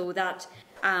available, so that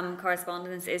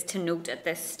correspondence is to note at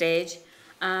this stage.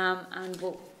 And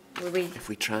will we... If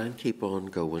we try and keep on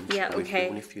going, yeah, okay.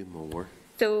 Only a few more.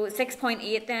 So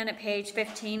 6.8 then at page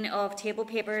 15 of table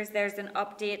papers, there's an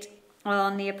update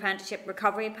on the Apprenticeship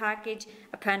Recovery Package,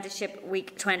 Apprenticeship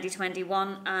Week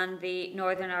 2021 and the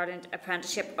Northern Ireland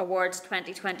Apprenticeship Awards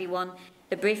 2021.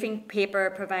 The briefing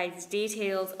paper provides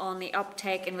details on the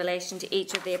uptake in relation to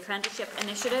each of the apprenticeship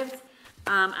initiatives,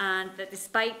 and that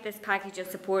despite this package of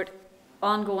support,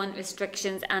 ongoing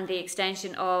restrictions and the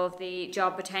extension of the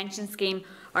job retention scheme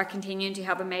are continuing to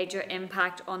have a major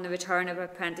impact on the return of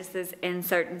apprentices in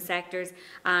certain sectors,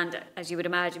 and as you would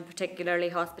imagine, particularly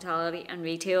hospitality and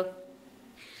retail.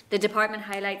 The department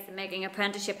highlights that making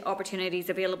apprenticeship opportunities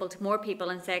available to more people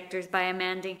in sectors by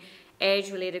amending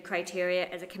age-related criteria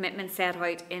is a commitment set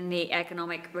out in the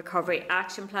Economic Recovery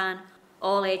Action Plan.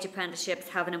 All age apprenticeships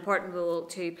have an important role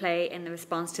to play in the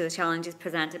response to the challenges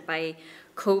presented by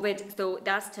COVID. So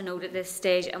that's to note at this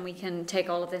stage, and we can take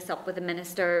all of this up with the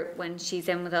Minister when she's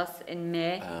in with us in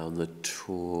May. On the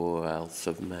 12th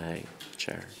of May,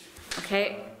 Chair.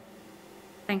 Okay,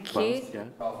 thank you.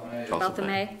 12th of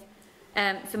May.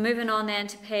 So moving on then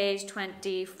to page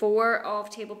 24 of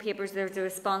table papers, there's a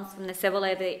response from the Civil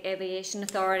Aviation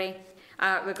Authority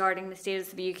regarding the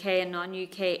status of UK and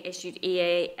non-UK issued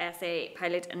EASA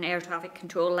pilot and air traffic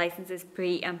control licences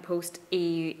pre and post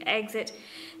EU exit.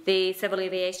 The Civil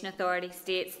Aviation Authority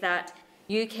states that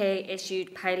UK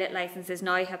issued pilot licences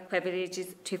now have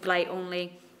privileges to fly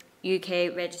only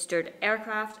UK registered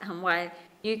aircraft, and while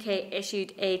UK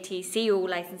issued ATCO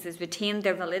licences retain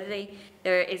their validity,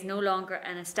 there is no longer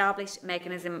an established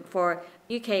mechanism for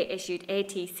UK issued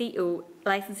ATCO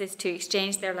licences to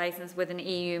exchange their licence with an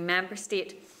EU member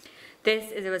state.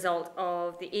 This is a result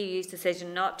of the EU's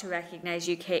decision not to recognise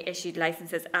UK issued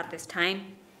licences at this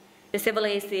time. The Civil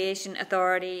Aviation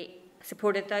Authority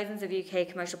supported thousands of UK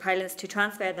commercial pilots to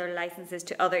transfer their licences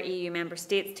to other EU member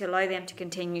states to allow them to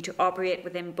continue to operate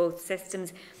within both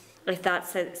systems if that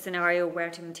scenario were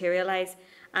to materialise.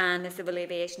 And the Civil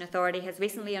Aviation Authority has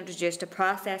recently introduced a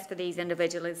process for these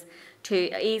individuals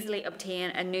to easily obtain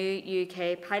a new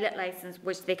UK pilot licence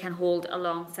which they can hold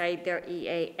alongside their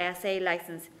EASA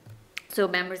licence. So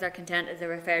members are content, as I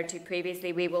referred to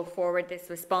previously. We will forward this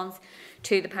response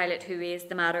to the pilot who raised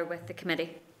the matter with the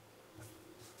committee.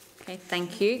 Okay,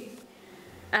 thank you.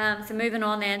 So moving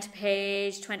on then to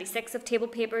page 26 of table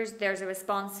papers, there's a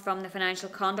response from the Financial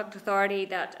Conduct Authority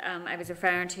that I was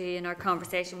referring to in our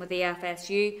conversation with the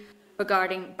FSU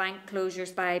regarding bank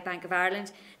closures by Bank of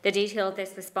Ireland. The detail of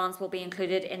this response will be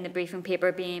included in the briefing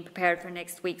paper being prepared for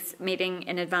next week's meeting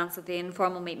in advance of the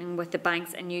informal meeting with the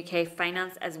banks and UK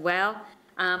Finance as well.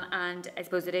 And I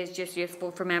suppose it is just useful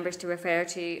for members to refer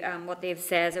to what they've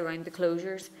said around the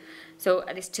closures. So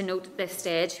at least to note at this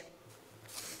stage.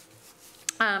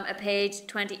 At page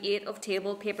 28 of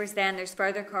table papers then, there's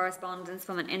further correspondence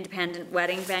from an independent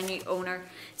wedding venue owner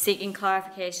seeking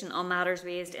clarification on matters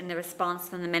raised in the response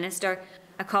from the Minister.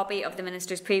 A copy of the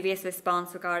Minister's previous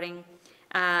response regarding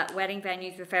wedding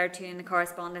venues referred to in the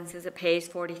correspondence is at page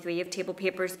 43 of table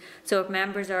papers. So if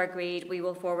members are agreed, we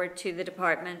will forward to the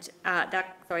department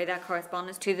that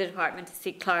correspondence to the department to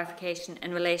seek clarification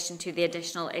in relation to the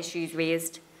additional issues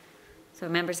raised. So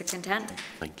members are content.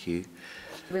 Thank you.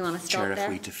 Do we want to stop Chair, there?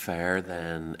 if we defer,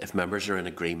 then if members are in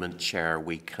agreement, Chair,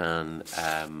 we can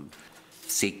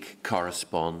seek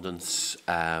correspondence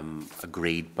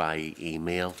agreed by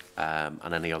email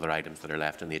and any other items that are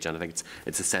left on the agenda. I think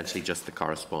it's essentially just the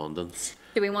correspondence.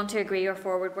 Do we want to agree our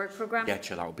forward work programme? Yeah,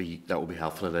 Chair, that would be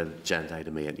helpful at agenda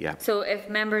item 8. Yeah. So if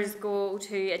members go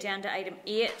to agenda item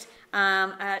 8,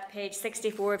 at page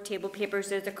 64 of table papers,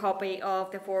 there's a copy of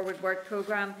the forward work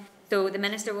programme. So the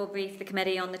Minister will brief the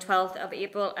committee on the 12th of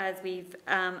April, as we've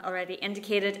already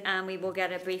indicated, and we will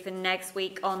get a briefing next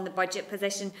week on the budget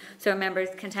position. So are members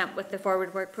content with the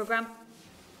forward work programme?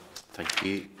 Thank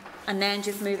you. And then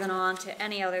just moving on to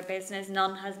any other business,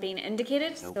 none has been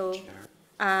indicated. No,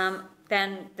 so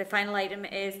then the final item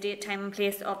is date, time and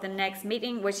place of the next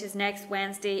meeting, which is next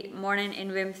Wednesday morning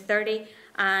in room 30.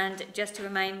 And just to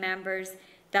remind members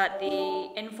that the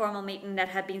informal meeting that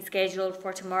had been scheduled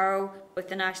for tomorrow with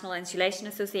the National Insulation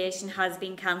Association has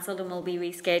been cancelled and will be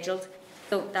rescheduled.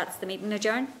 So that's the meeting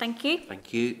adjourned. Thank you.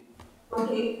 Thank you.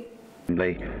 Okay.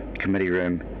 Committee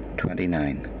room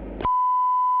 29.